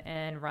John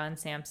and Ron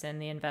Sampson,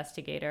 the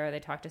investigator. They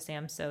talk to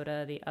Sam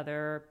Soda, the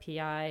other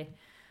PI.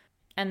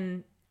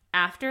 And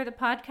after the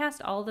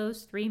podcast, all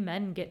those three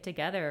men get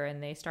together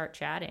and they start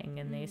chatting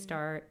and they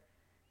start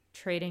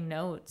trading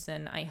notes.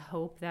 And I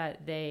hope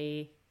that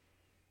they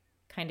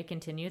kind of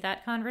continue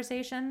that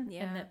conversation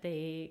and that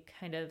they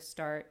kind of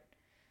start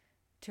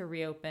to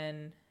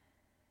reopen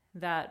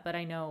that. But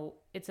I know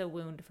it's a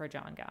wound for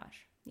John Gosch.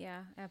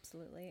 Yeah,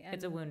 absolutely. And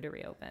it's a wound to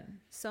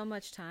reopen. So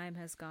much time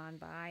has gone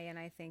by, and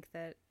I think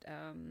that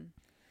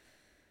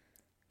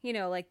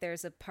like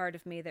there's a part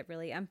of me that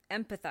really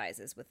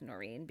empathizes with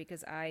Noreen,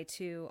 because I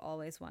too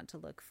always want to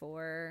look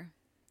for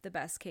the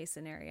best case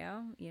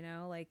scenario.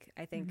 Like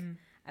I think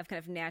I've kind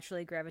of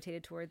naturally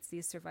gravitated towards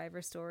these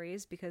survivor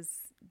stories because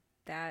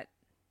that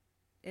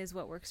is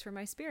what works for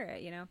my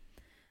spirit.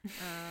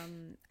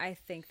 I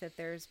think that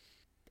there's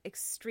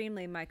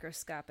extremely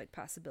microscopic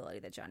possibility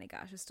that Johnny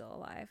Gosch is still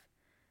alive,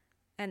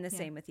 and the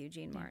same with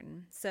Eugene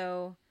Martin.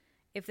 So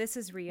if this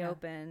is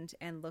reopened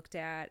and looked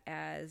at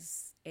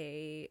as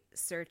a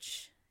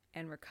search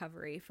and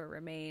recovery for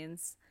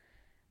remains,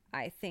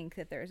 I think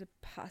that there's a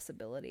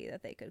possibility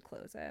that they could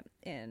close it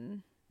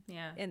in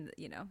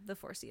the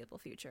foreseeable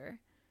future.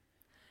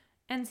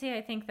 And see,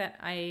 I think that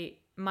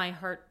my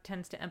heart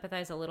tends to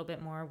empathize a little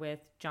bit more with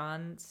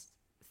John's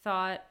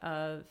thought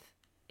of,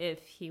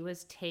 if he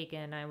was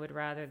taken, I would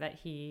rather that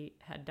he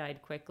had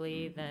died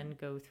quickly than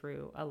go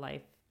through a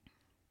life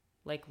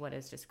like what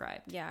is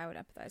described. Yeah, I would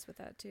empathize with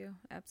that too.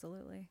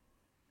 Absolutely.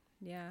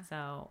 Yeah.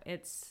 So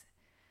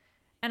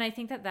and I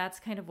think that that's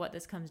kind of what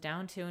this comes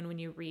down to. And when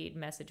you read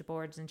message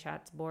boards and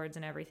chat boards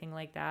and everything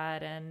like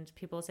that, and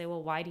people say,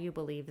 well, why do you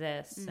believe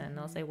this? And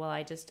they'll say, well,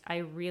 I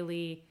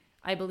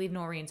believe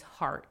Noreen's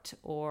heart,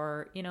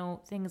 or,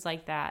 things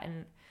like that.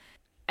 And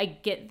I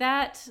get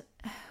that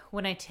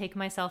when I take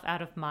myself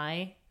out of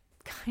my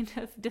kind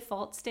of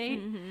default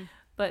state.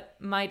 But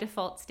my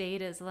default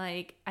state is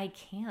like, I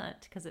can't,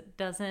 because it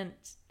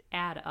doesn't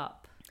add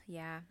up.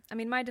 Yeah. I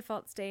mean, my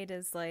default state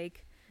is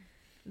like,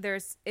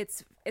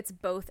 it's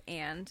both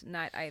and,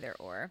 not either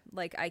or.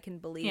 Like, I can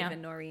believe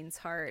in Noreen's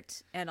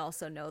heart and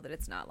also know that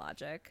it's not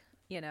logic,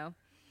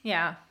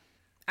 Yeah.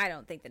 I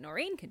don't think that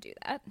Noreen can do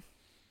that.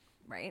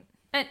 Right.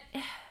 And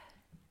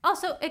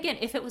also, again,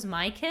 if it was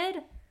my kid,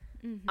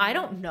 I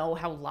don't know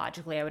how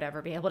logically I would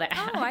ever be able to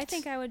act. Oh, I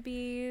think I would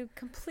be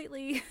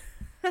completely...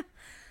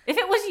 If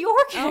it was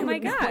your kid, oh my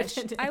gosh,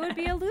 I would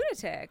be a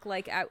lunatic.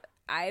 Like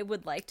I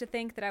would like to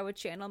think that I would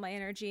channel my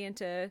energy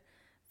into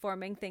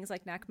forming things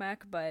like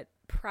Nekmek, but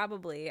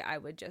probably I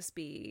would just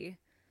be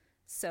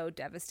so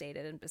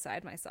devastated and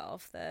beside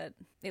myself that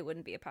it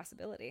wouldn't be a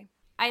possibility.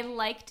 I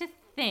like to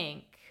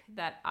think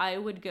that I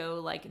would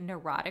go like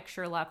neurotic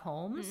Sherlock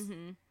Holmes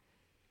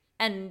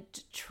and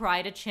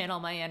try to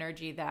channel my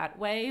energy that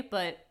way,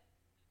 but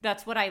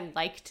that's what I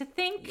like to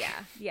think.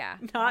 Yeah.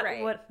 Not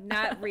right.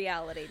 Not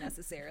reality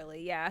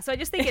necessarily. Yeah. So I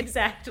just think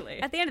exactly.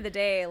 At the end of the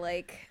day,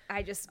 like,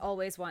 I just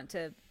always want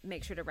to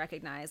make sure to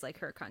recognize like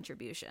her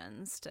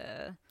contributions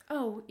to.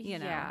 Oh,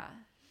 yeah.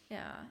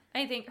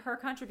 I think her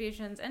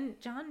contributions, and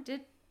John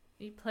did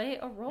play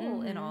a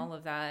role in all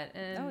of that,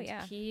 and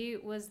he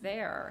was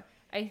there.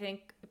 I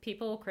think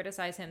people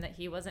criticize him that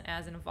he wasn't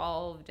as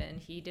involved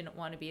and he didn't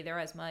want to be there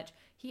as much.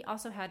 He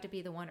also had to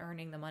be the one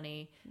earning the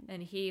money,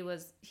 and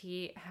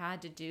he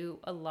had to do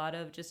a lot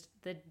of just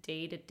the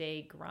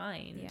day-to-day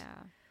grind.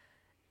 Yeah.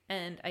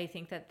 And I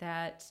think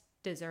that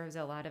deserves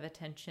a lot of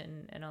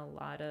attention and a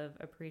lot of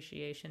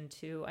appreciation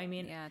too. I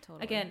mean, yeah,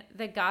 totally. Again,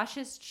 the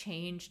Gosches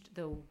changed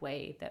the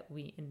way that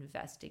we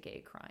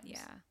investigate crimes.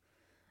 Yeah.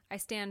 I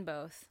stand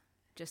both,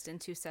 just in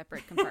 2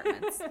 separate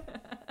compartments.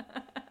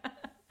 I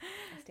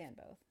stand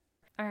both.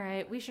 All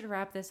right, we should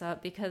wrap this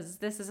up because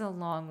this is a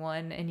long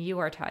one and you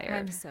are tired.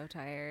 I'm so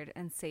tired.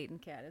 And Satan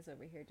Cat is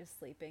over here just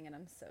sleeping, and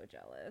I'm so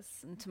jealous.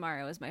 And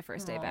tomorrow is my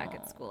first day back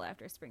at school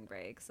after spring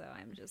break, so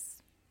I'm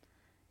just...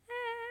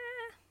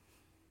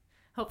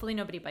 Hopefully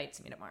nobody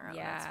bites me tomorrow.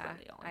 Yeah, that's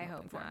really all I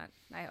hope not.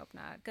 I hope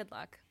not. Good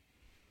luck.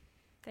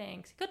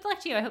 Thanks. Good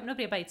luck to you. I hope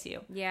nobody bites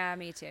you. Yeah,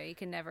 me too. You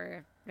can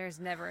never... There's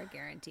never a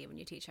guarantee when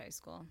you teach high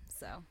school,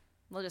 so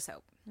we'll just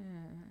hope.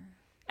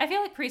 I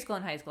feel like preschool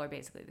and high school are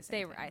basically the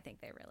same thing. I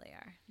think they really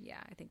are. Yeah,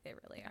 I think they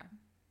really are.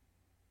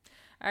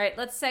 All right,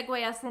 let's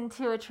segue us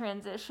into a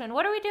transition.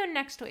 What are we doing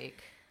next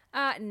week?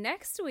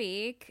 Next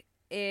week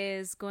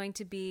is going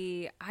to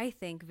be, I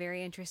think,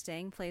 very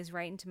interesting. Plays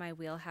right into my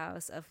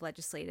wheelhouse of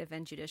legislative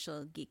and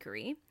judicial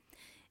geekery.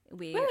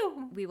 We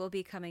will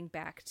be coming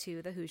back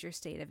to the Hoosier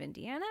state of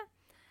Indiana.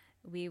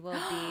 We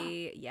will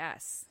be,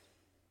 yes.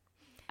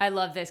 I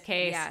love this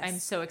case. Yes. I'm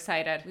so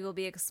excited. We will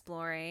be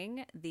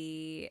exploring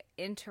the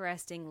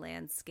interesting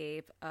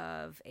landscape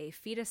of a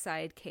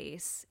feticide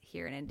case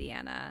here in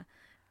Indiana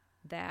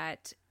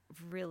that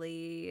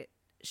really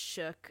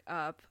shook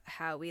up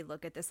how we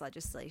look at this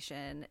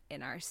legislation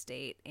in our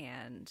state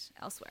and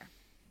elsewhere.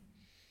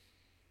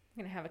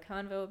 We're going to have a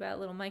convo about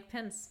little Mike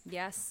Pence.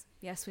 Yes.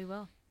 Yes, we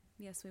will.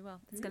 Yes, we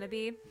will. It's going to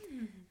be,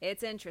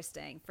 it's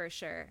interesting for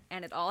sure.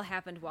 And it all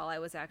happened while I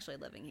was actually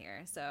living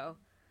here. So...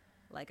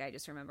 Like, I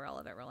just remember all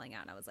of it rolling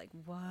out, and I was like,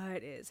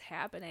 what is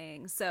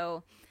happening?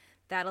 So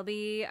that'll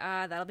be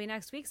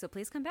next week, so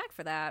please come back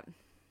for that.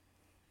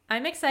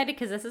 I'm excited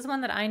because this is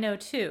one that I know,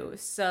 too.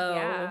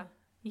 So,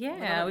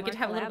 yeah we could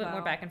have a little bit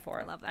more back and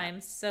forth. I love that.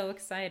 I'm so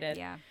excited.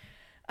 Yeah.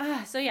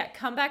 So, yeah,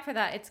 come back for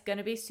that. It's going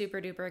to be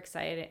super duper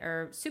exciting,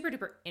 or super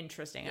duper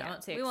interesting. Yeah. I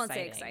won't say we exciting. won't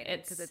say exciting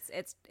because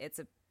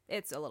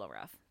it's a little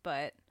rough,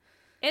 but...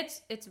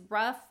 It's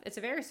rough. It's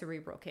a very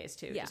cerebral case,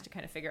 too, just to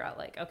kind of figure out,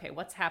 like, okay,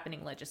 what's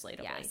happening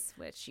legislatively. Yes,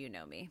 which you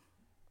know me.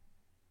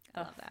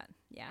 I love that.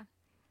 Yeah.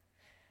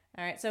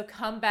 All right, so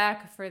come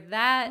back for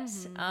that.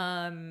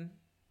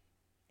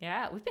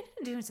 Yeah, we've been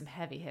doing some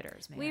heavy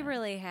hitters, man. We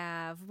really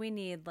have. We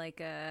need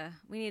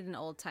an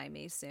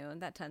old-timey soon.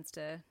 That tends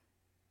to,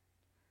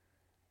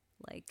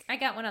 like... I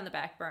got one on the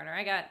back burner.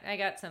 I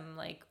got some,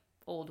 like,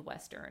 old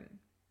Western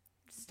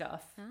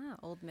stuff.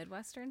 Old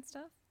Midwestern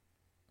stuff?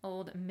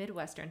 Old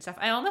Midwestern stuff.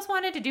 I almost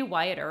wanted to do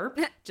Wyatt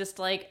Earp, just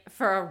like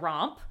for a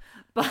romp,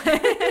 but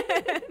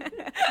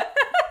that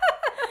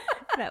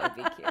would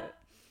be cute.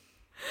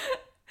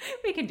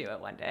 We can do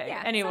it one day.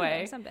 Yeah.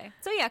 Anyway, someday.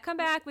 So yeah, come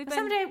back. We've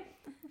been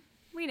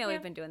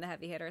been doing the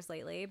heavy hitters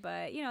lately,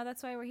 but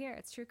that's why we're here.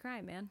 It's true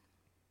crime, man.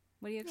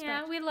 What do you expect?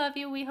 Yeah, we love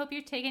you. We hope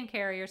you're taking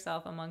care of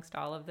yourself amongst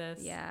all of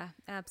this. Yeah,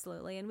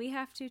 absolutely, and we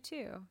have to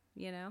too.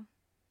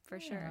 For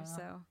sure.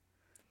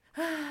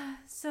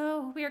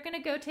 So we are going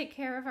to go take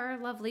care of our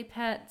lovely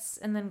pets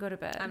and then go to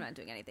bed. I'm not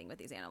doing anything with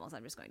these animals.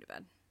 I'm just going to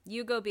bed.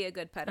 You go be a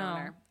good pet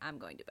owner. I'm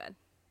going to bed.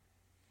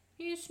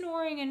 He's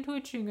snoring and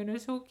twitching and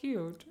is so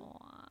cute.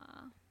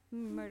 Aww.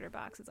 Murder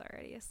Box is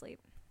already asleep.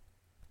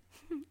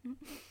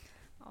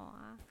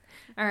 Aww.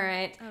 All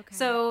right. Okay.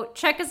 So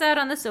check us out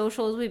on the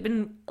socials. We've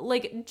been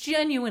like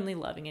genuinely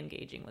loving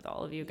engaging with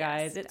all of you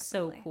guys. It's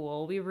definitely so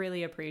cool. We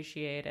really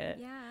appreciate it.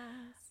 Yes.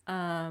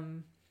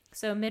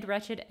 So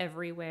Mid-Wretched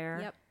everywhere.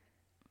 Yep.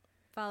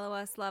 Follow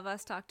us, love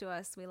us, talk to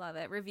us. We love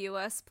it. Review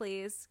us,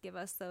 please. Give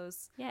us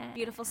those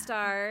beautiful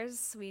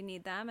stars. We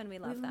need them, and we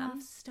love them. We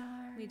love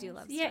stars. We do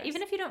love stars. Yeah,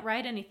 even if you don't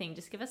write anything,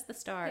 just give us the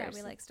stars. Yeah,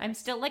 we like stars. I'm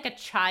still like a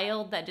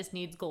child that just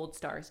needs gold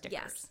star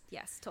stickers.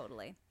 Yes,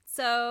 totally.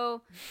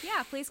 So,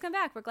 yeah, please come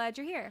back. We're glad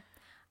you're here.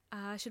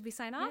 Should we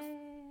sign off?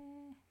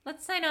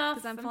 Let's sign off.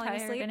 Because I'm falling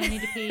tired asleep. And I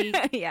need to pee.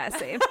 Yeah,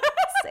 same.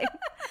 Same.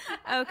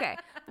 Okay.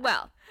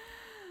 Well,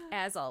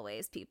 as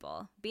always,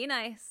 people, be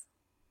nice.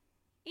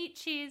 Eat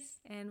cheese.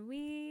 And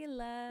we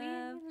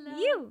love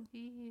you.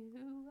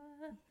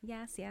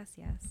 Yes.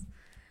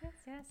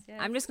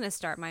 I'm just going to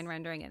start mine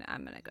rendering and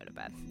I'm going to go to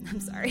bed. I'm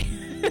sorry.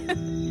 I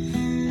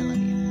love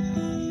you.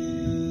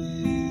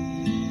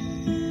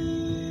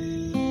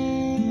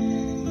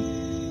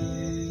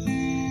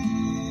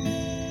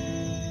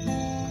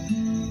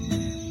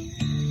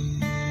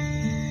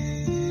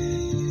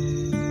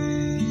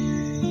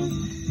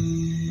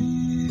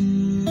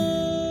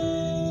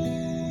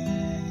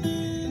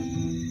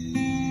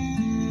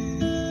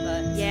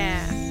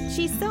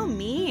 She's so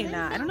mean.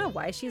 I don't know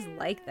why she's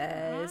like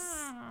this.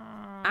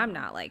 I'm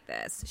not like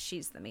this.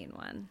 She's the mean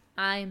one.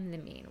 I'm the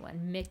mean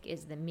one. Mick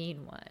is the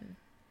mean one.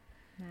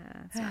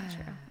 Nah, it's not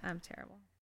true. I'm terrible.